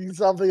fucking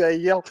something that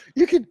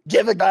you could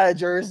give a guy a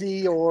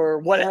jersey or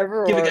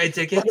whatever. Give a or- guy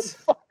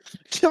tickets.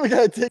 Give a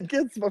guy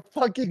tickets, but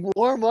fucking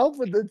warm up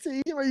with the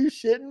team? Are you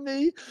shitting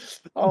me?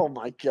 Oh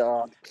my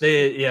god!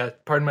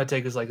 Pardon my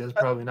take is like that's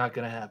probably not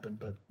going to happen.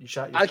 But you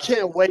shot. Your I shot.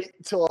 can't wait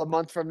till a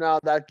month from now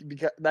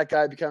that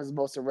guy becomes the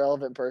most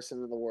irrelevant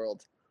person in the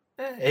world.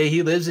 Hey,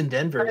 he lives in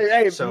Denver.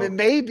 Hey, so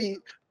maybe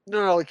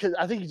no, because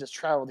I think he just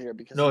traveled here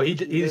because no,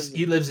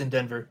 he lives in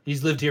Denver.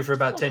 He's lived here for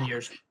about 10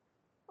 years.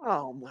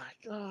 Oh my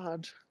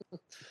god!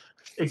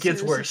 It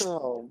gets worse.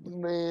 Oh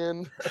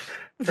man!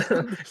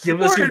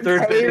 Give us your We're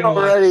third in pain betting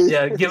already. line.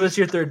 Yeah, give us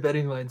your third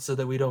betting line so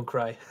that we don't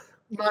cry.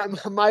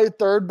 My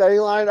third betting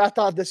line, I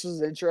thought this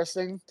was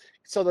interesting.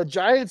 So the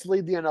Giants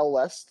lead the NL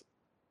West,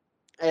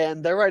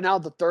 and they're right now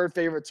the third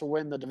favorite to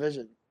win the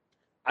division.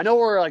 I know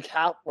we're like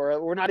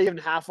we're not even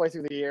halfway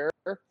through the year,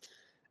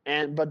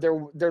 but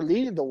they're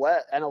leading the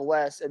NL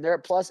West, and they're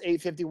at plus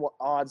 850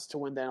 odds to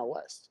win the NL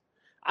West.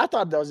 I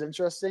thought that was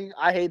interesting.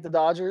 I hate the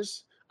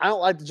Dodgers. I don't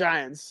like the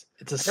Giants.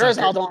 It's a Sure as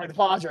hell sucker. don't like the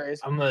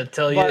Padres. I'm gonna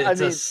tell you, But,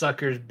 it's I a mean-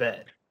 sucker's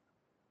bet.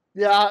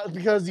 Yeah,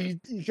 because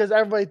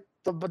everybody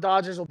the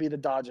Dodgers will be the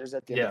Dodgers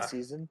at the end of Yeah. the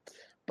season.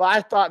 But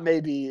I thought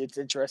maybe it's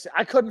interesting.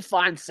 I couldn't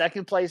find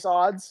second place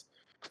odds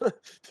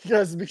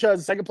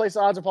because second place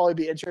odds will probably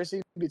be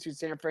interesting between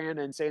San Fran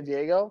and San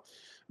Diego.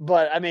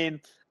 But I mean,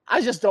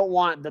 I just don't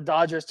want the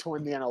Dodgers to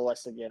win the NL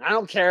West again. I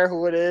don't care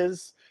who it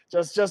is.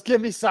 Just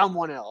give me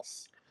someone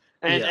else.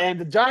 And Yeah. and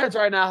the Giants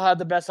right now have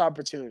the best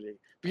opportunity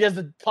because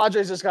the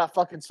Padres just got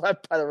fucking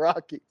swept by the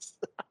Rockies.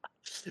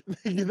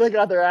 They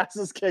got their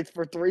asses kicked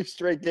for 3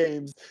 straight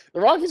games.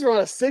 The Rockies were on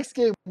a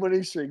 6-game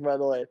winning streak, by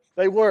the way.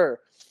 They were.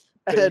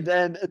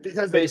 And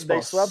because they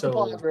Baseball's swept the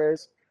so-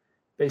 Padres.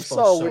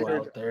 Baseball's so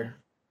weird. out there.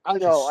 I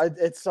know.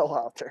 It's so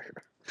out there.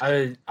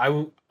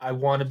 I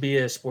want to be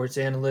a sports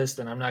analyst,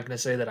 and I'm not going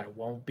to say that I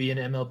won't be an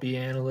MLB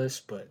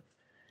analyst, but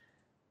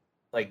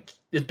like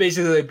it's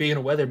basically like being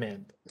a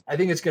weatherman. I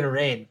think it's going to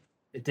rain.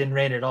 It didn't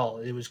rain at all.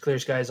 It was clear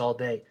skies all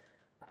day.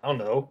 I don't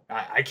know.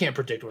 I can't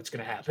predict what's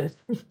going to happen.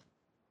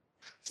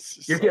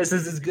 Your guess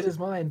is as good as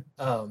mine.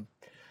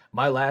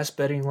 My last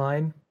betting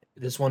line,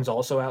 this one's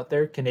also out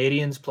there.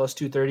 Canadians plus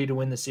 230 to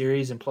win the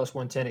series, and plus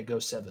 110 it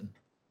goes 7.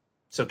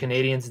 So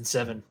Canadians and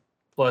 7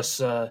 plus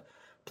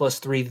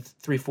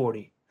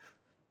 340.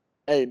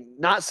 Hey,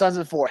 not Suns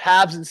and 4.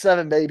 Habs and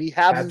 7, baby.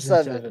 Habs and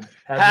 7.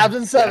 Habs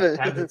and 7.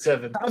 Habs and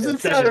 7. Habs and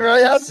 7,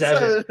 right? Habs and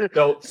 7.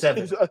 No,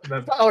 7.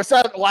 Remember, Oh,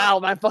 7. Wow,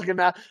 my fucking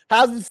math.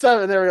 Habs and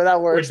 7. There we go. That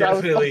works. I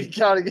was definitely- fucking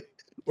counting it.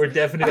 we're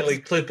definitely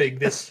clipping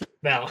this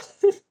now.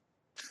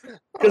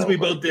 Because we Oh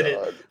my both did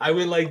it. God. I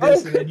went like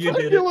this, and then you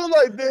did it. went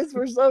like this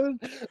for 7.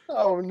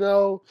 Oh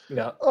no.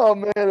 Yeah, Oh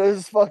man, this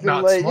is fucking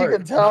Not late. smart. You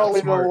can tell Not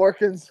we've been smart.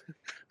 working.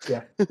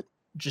 yeah.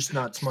 Just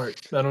not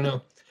smart. I don't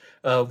know.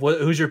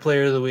 Who's your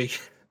player of the week?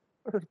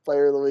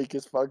 Player of the week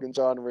is fucking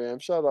John Ram.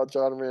 Shout out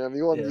John Ram.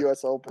 He won Yeah. the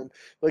U.S. Open.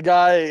 The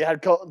guy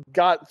had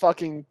got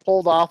fucking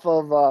pulled off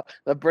of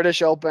the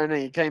British Open,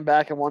 and he came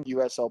back and won the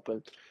U.S.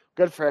 Open.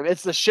 Good for him.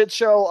 It's the shit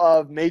show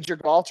of major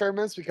golf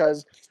tournaments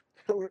because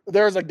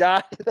there was a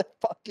guy that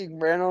fucking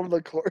ran on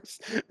the course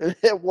and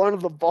hit one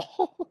of the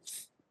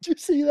balls. Did you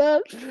see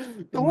that?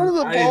 One of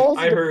the balls.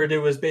 I heard it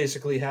was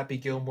basically Happy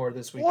Gilmore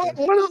this weekend.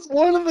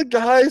 One of the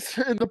guys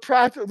in the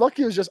practice.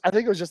 Lucky it was I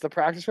think it was just the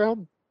practice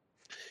round.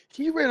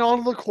 He ran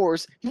onto the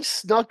course. He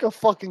snuck a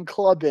fucking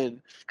club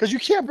in because you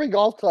can't bring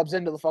golf clubs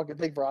into the fucking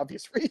thing for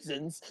obvious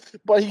reasons.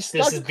 But he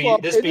snuck a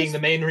club. Being the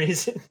main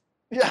reason.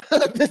 Yeah,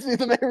 this is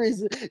the main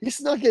reason. He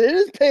snuck it in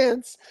his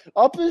pants,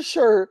 up his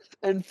shirt,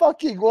 and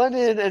fucking went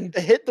in and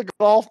hit the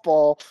golf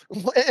ball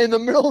in the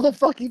middle of the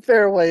fucking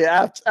fairway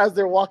as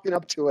they're walking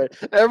up to it.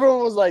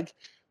 Everyone was like,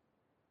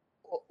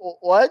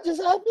 "What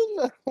just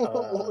happened?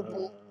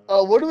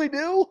 What do we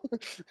do?"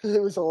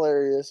 It was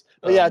hilarious.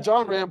 But yeah,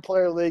 John Ram,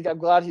 player of the league. I'm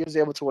glad he was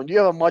able to win. You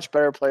have a much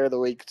better player of the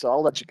week, so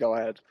I'll let you go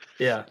ahead.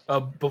 Yeah.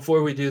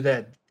 Before we do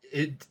that,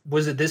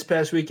 was it this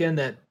past weekend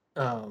that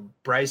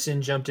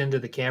Bryson jumped into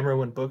the camera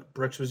when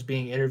Brooks was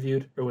being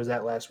interviewed, or was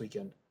that last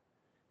weekend?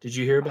 Did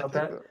you hear about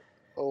that?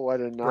 Oh, I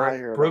did not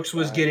hear. Brooks about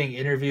was that. getting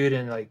interviewed,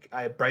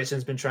 and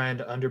Bryson's been trying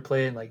to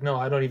underplay it. And like, no,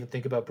 I don't even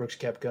think about Brooks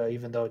Koepka,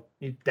 even though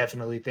he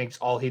definitely thinks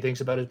all he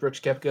thinks about is Brooks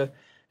Koepka.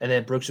 And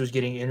then Brooks was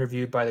getting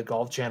interviewed by the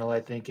Golf Channel,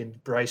 I think,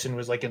 and Bryson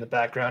was like in the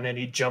background, and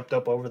he jumped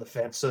up over the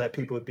fence so that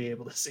people would be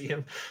able to see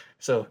him.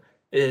 So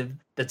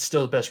that's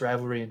still the best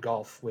rivalry in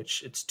golf,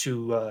 which it's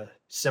two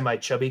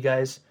semi-chubby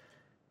guys.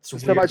 It's a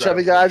weird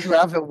Semi-chubby rivalry. guys who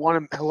haven't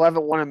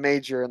won a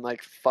major in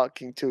like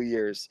fucking 2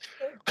 years.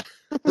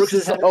 Brooks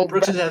has So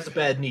a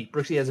bad knee.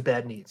 Brooksy has a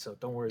bad knee, so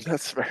don't worry.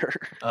 That's fair.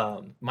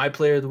 My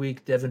player of the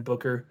week, Devin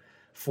Booker,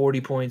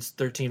 40 points,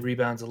 13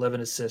 rebounds,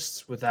 11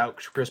 assists without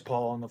Chris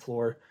Paul on the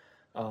floor.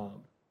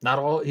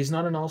 He's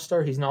not an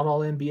all-star. He's not all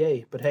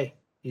NBA, but hey,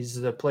 He's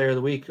the player of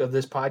the week of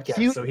this podcast,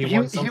 He, so he he,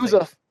 won he was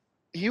something.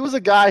 he was a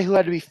guy who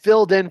had to be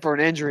filled in for an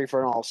injury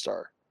for an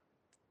All-Star.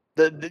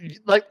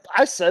 Like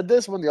I said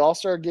this when the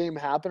All-Star game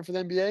happened for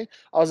the NBA.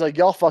 I was like,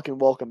 y'all fucking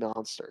welcome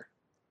Monster.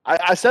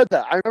 I said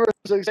that. I remember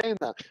saying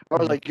that. I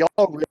was like,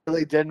 y'all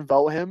really didn't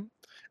vote him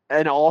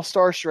an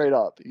All-Star straight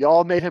up.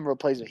 Y'all made him a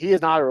replacement. He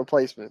is not a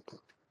replacement.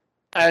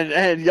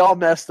 And y'all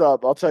messed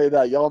up. I'll tell you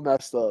that. Y'all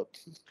messed up.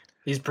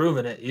 He's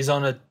proven it. He's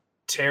on a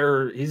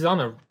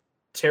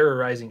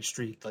terrorizing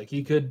streak. Like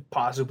he could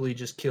possibly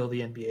just kill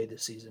the NBA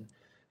this season,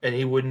 and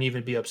he wouldn't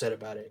even be upset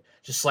about it.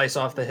 Just slice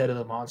off the head of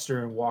the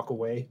monster and walk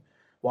away,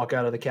 walk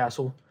out of the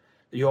castle.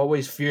 You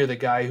always fear the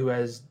guy who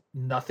has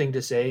nothing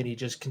to say and he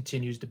just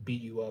continues to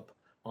beat you up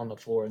on the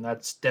floor, and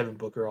that's Devin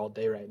Booker all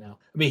day right now.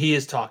 I mean, he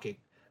is talking.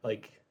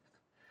 Like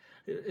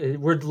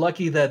we're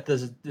lucky that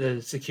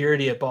the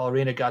security at Ball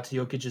Arena got to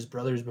Jokic's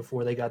brothers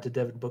before they got to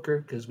Devin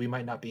Booker, because we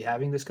might not be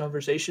having this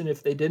conversation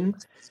if they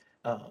didn't.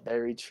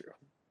 Very true.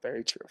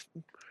 Very true.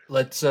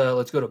 Let's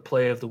go to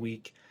play of the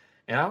week,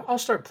 and I'll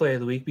start play of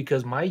the week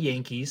because my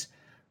Yankees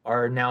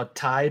are now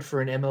tied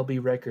for an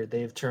MLB record.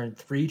 They have turned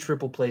 3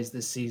 triple plays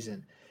this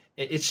season.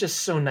 It's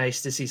just so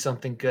nice to see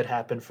something good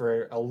happen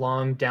for a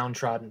long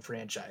downtrodden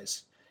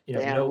franchise.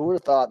 Damn, who would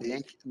have thought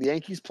the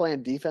Yankees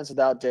playing defense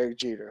without Derek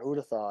Jeter? Who would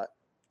have thought?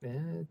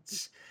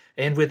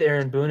 And with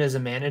Aaron Boone as a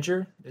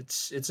manager,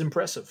 it's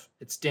impressive.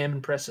 It's damn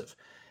impressive.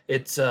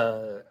 It's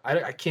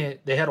I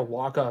can't. They had a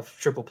walk-off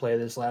triple play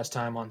this last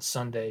time on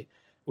Sunday,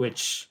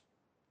 which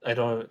I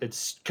don't.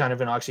 It's kind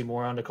of an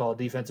oxymoron to call a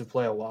defensive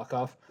play a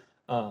walk-off.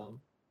 And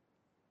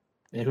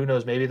who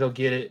knows? Maybe they'll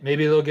get it.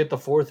 Maybe they'll get the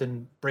 4th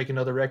and break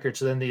another record.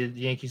 So then the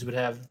Yankees would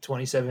have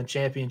 27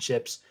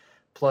 championships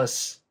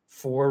plus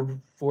four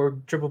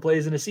triple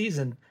plays in a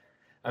season.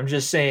 I'm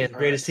just saying,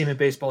 greatest team in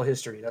baseball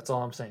history. That's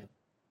all I'm saying.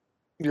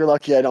 You're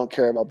lucky I don't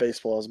care about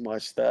baseball as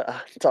much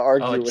to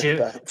argue with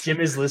that. Jim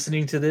is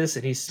listening to this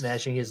and he's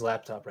smashing his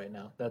laptop right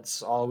now.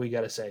 That's all we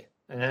got to say.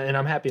 And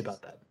I'm happy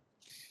about that.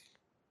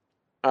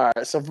 All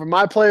right. So for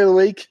my play of the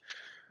week,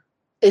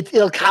 it's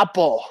Il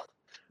Capo.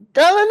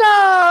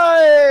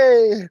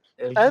 Gallinari!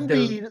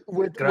 Embiid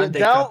with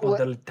Capo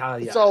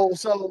dell'Italia.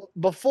 So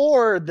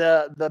before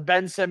the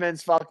Ben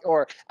Simmons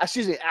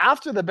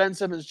after the Ben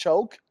Simmons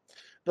choke,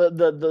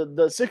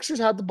 the Sixers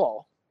had the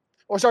ball.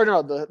 Or sorry,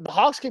 no, the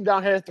Hawks came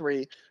down, hit a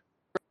 3,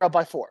 up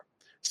by 4.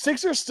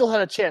 Sixers still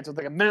had a chance with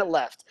like a minute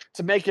left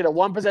to make it a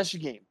 1-possession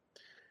game.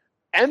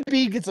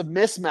 Embiid gets a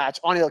mismatch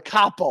on Il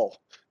Capo,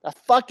 a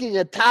fucking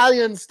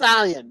Italian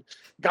stallion.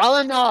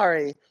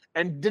 Gallinari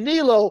and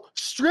Danilo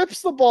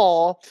strips the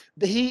ball.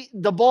 He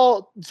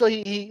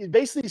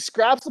basically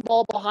scraps the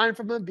ball behind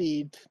from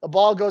Embiid. The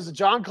ball goes to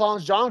John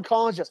Collins. John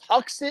Collins just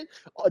hucks it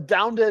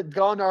down to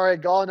Gallinari.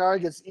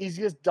 Gallinari gets the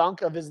easiest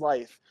dunk of his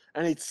life,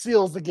 and he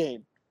seals the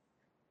game.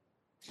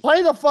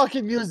 Play the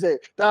fucking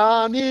music.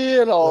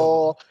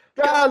 Danilo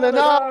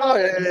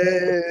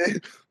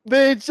Gallinari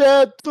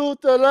vince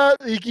tutta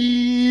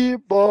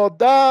l'equipo.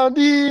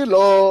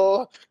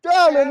 Danilo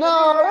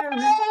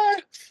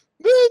Gallinari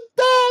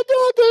vince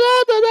tutta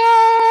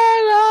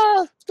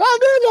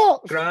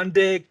Danilo.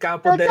 Grande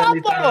Capo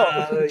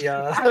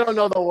dell'Italia. I don't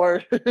know the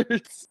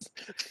words.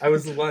 I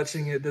was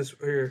watching it this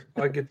here.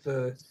 I'll get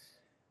the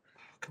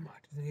come on,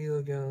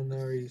 Danilo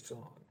Gallinari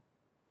song.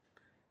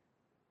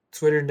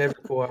 Twitter never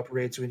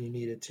cooperates when you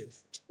need it to.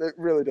 It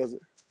really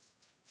doesn't.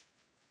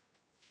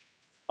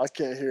 I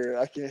can't hear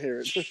it.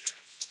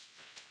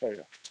 There you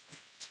go.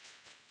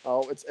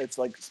 Oh, it's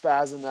like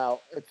spazzing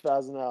out. It's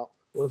spazzing out.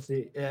 We'll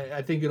see.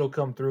 I think it'll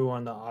come through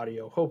on the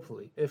audio.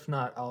 Hopefully, if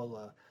not,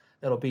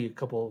 that'll be a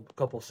couple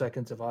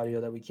seconds of audio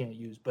that we can't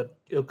use. But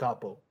Il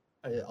Capo,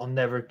 I'll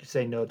never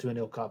say no to an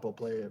Il Capo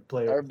player.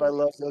 Everybody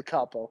loves Il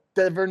Capo.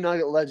 Denver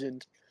Nugget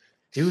legend.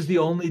 He was the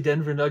only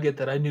Denver Nugget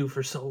that I knew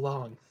for so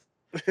long.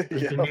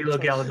 Danilo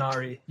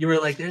Gallinari. You were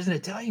like, there's an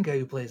Italian guy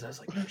who plays. I was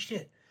like, no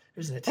shit.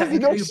 There's an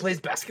Italian guy who plays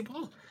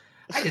basketball?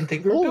 I didn't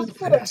think we were built to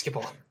play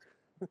basketball.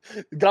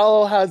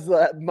 Gallo has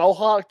the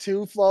mohawk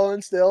too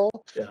flowing still.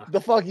 Yeah.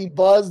 The fucking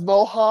buzzed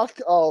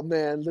mohawk. Oh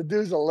man, the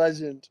dude's a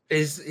legend.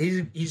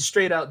 He's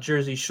straight out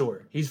Jersey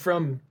Shore. He's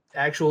from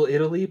actual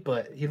Italy,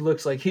 but he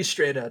looks like he's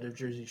straight out of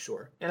Jersey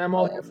Shore. And I'm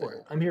here for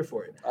it. I'm here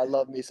for it. I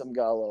love me some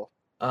Gallo.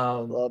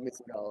 Love me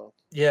some Gallo.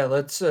 Yeah,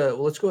 let's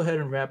go ahead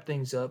and wrap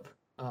things up.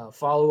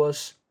 Follow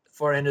us,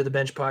 Far End of the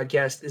Bench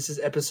podcast. This is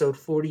episode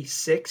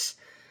 46.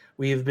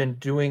 We've been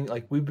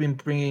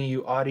bringing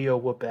you audio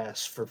whoop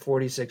ass for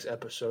 46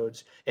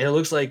 episodes, and it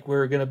looks like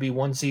we're going to be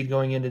 1 seed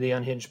going into the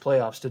Unhinged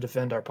playoffs to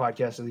defend our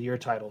Podcast of the Year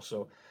title.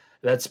 So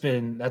that's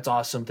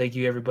awesome. Thank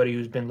you everybody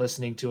who's been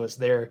listening to us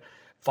there.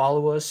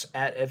 Follow us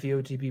at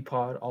FEOTB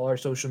Pod, all our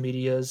social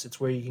medias. It's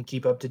where you can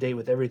keep up to date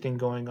with everything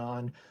going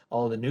on,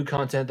 all the new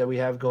content that we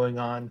have going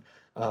on.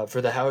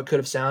 For the How It Could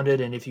Have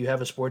Sounded, and if you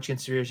have a sports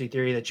conspiracy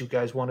theory that you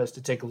guys want us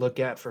to take a look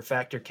at for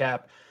Factor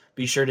Cap,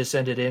 be sure to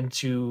send it in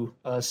to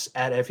us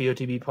at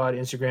FEOTB Pod,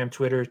 Instagram,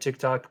 Twitter,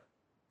 TikTok.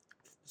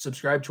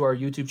 Subscribe to our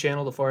YouTube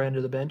channel, The Far End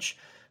of the Bench.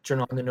 Turn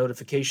on the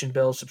notification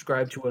bell.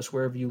 Subscribe to us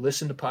wherever you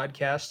listen to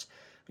podcasts.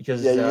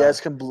 because Yeah, you guys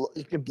can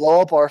you can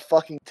blow up our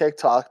fucking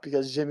TikTok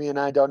because Jimmy and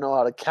I don't know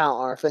how to count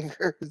on our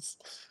fingers.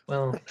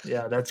 well,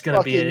 yeah, that's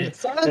gonna be it.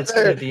 Fucking That's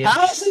gonna be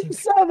Habs interesting. in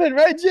 7,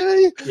 right,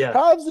 Jimmy? Yeah.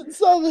 Habs in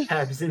 7.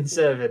 Habs in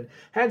 7.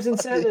 Habs in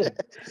 7.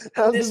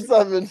 Habs This- in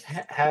 7.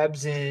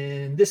 Habs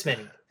in this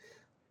many.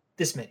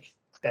 This many.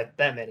 That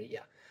many, yeah.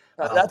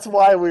 That's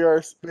why we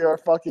are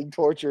fucking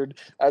tortured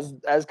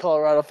as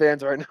Colorado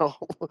fans right now.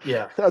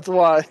 Yeah. That's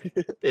why.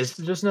 It's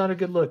just not a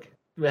good look.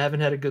 We haven't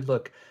had a good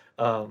look.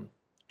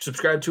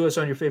 Subscribe to us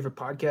on your favorite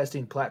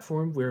podcasting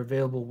platform. We're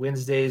available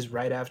Wednesdays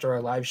right after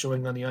our live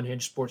showing on the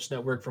Unhinged Sports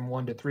Network from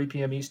 1 to 3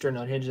 p.m. Eastern,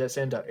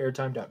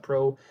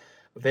 unhingedsn.airtime.pro.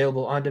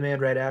 Available on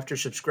demand right after.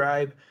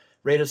 Subscribe,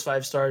 rate us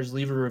 5 stars,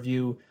 leave a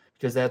review,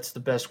 because that's the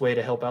best way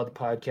to help out the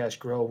podcast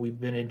grow. We've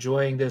been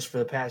enjoying this for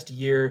the past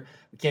year.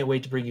 We can't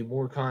wait to bring you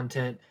more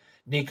content.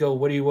 Nico,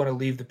 what do you want to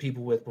leave the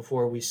people with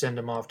before we send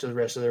them off to the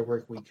rest of their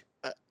work week?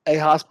 Hey,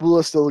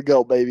 Hospula's still the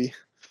GOAT, baby.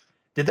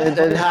 Did And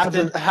that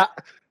Habs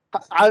happen?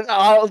 I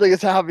don't think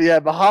it's happened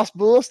yet, but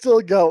Hospula's still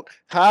a GOAT.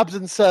 Habs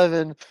in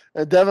 7,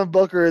 and Devin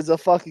Booker is a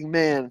fucking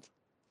man.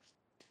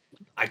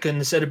 I couldn't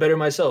have said it better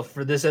myself.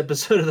 For this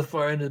episode of The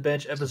Far End of the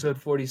Bench, episode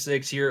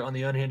 46 here on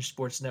the Unhinged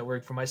Sports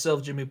Network. For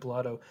myself, Jimmy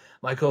Pilato,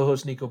 my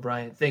co-host Nico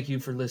Bryant, thank you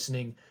for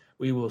listening.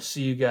 We will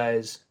see you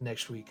guys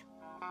next week.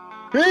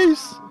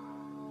 Peace.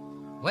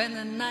 When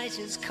the night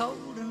is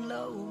cold and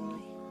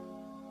lonely,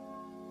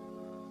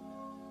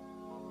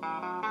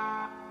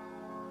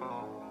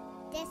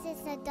 this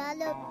is a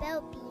dollar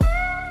bill piece.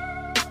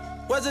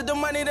 Was it the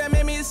money that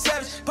made me a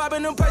savage?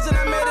 Popping them perks and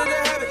I made it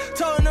a habit.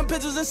 Towing them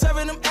pictures and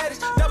serving them addicts.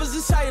 That was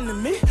exciting to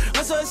me.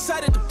 I'm so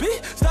excited to be.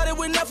 Started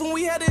with nothing,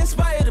 we had to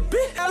inspire the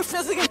beat. All the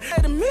feels like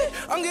it to me.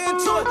 I'm getting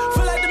to it,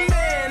 feel like the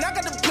man. I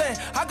got the plan.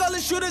 I call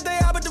the shooters, they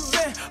out with the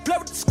van. Play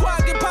with the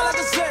squad, get pop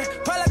like a sand.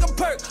 Pop like a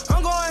perk.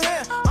 I'm going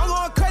ham. I'm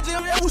going crazy.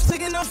 I'm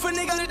sticking up for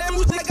niggas. That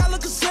music, I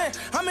look a sand.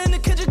 I'm in the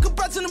kitchen,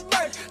 compressing the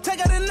bird.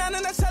 Take out the 9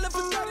 and that's hella for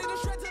 30.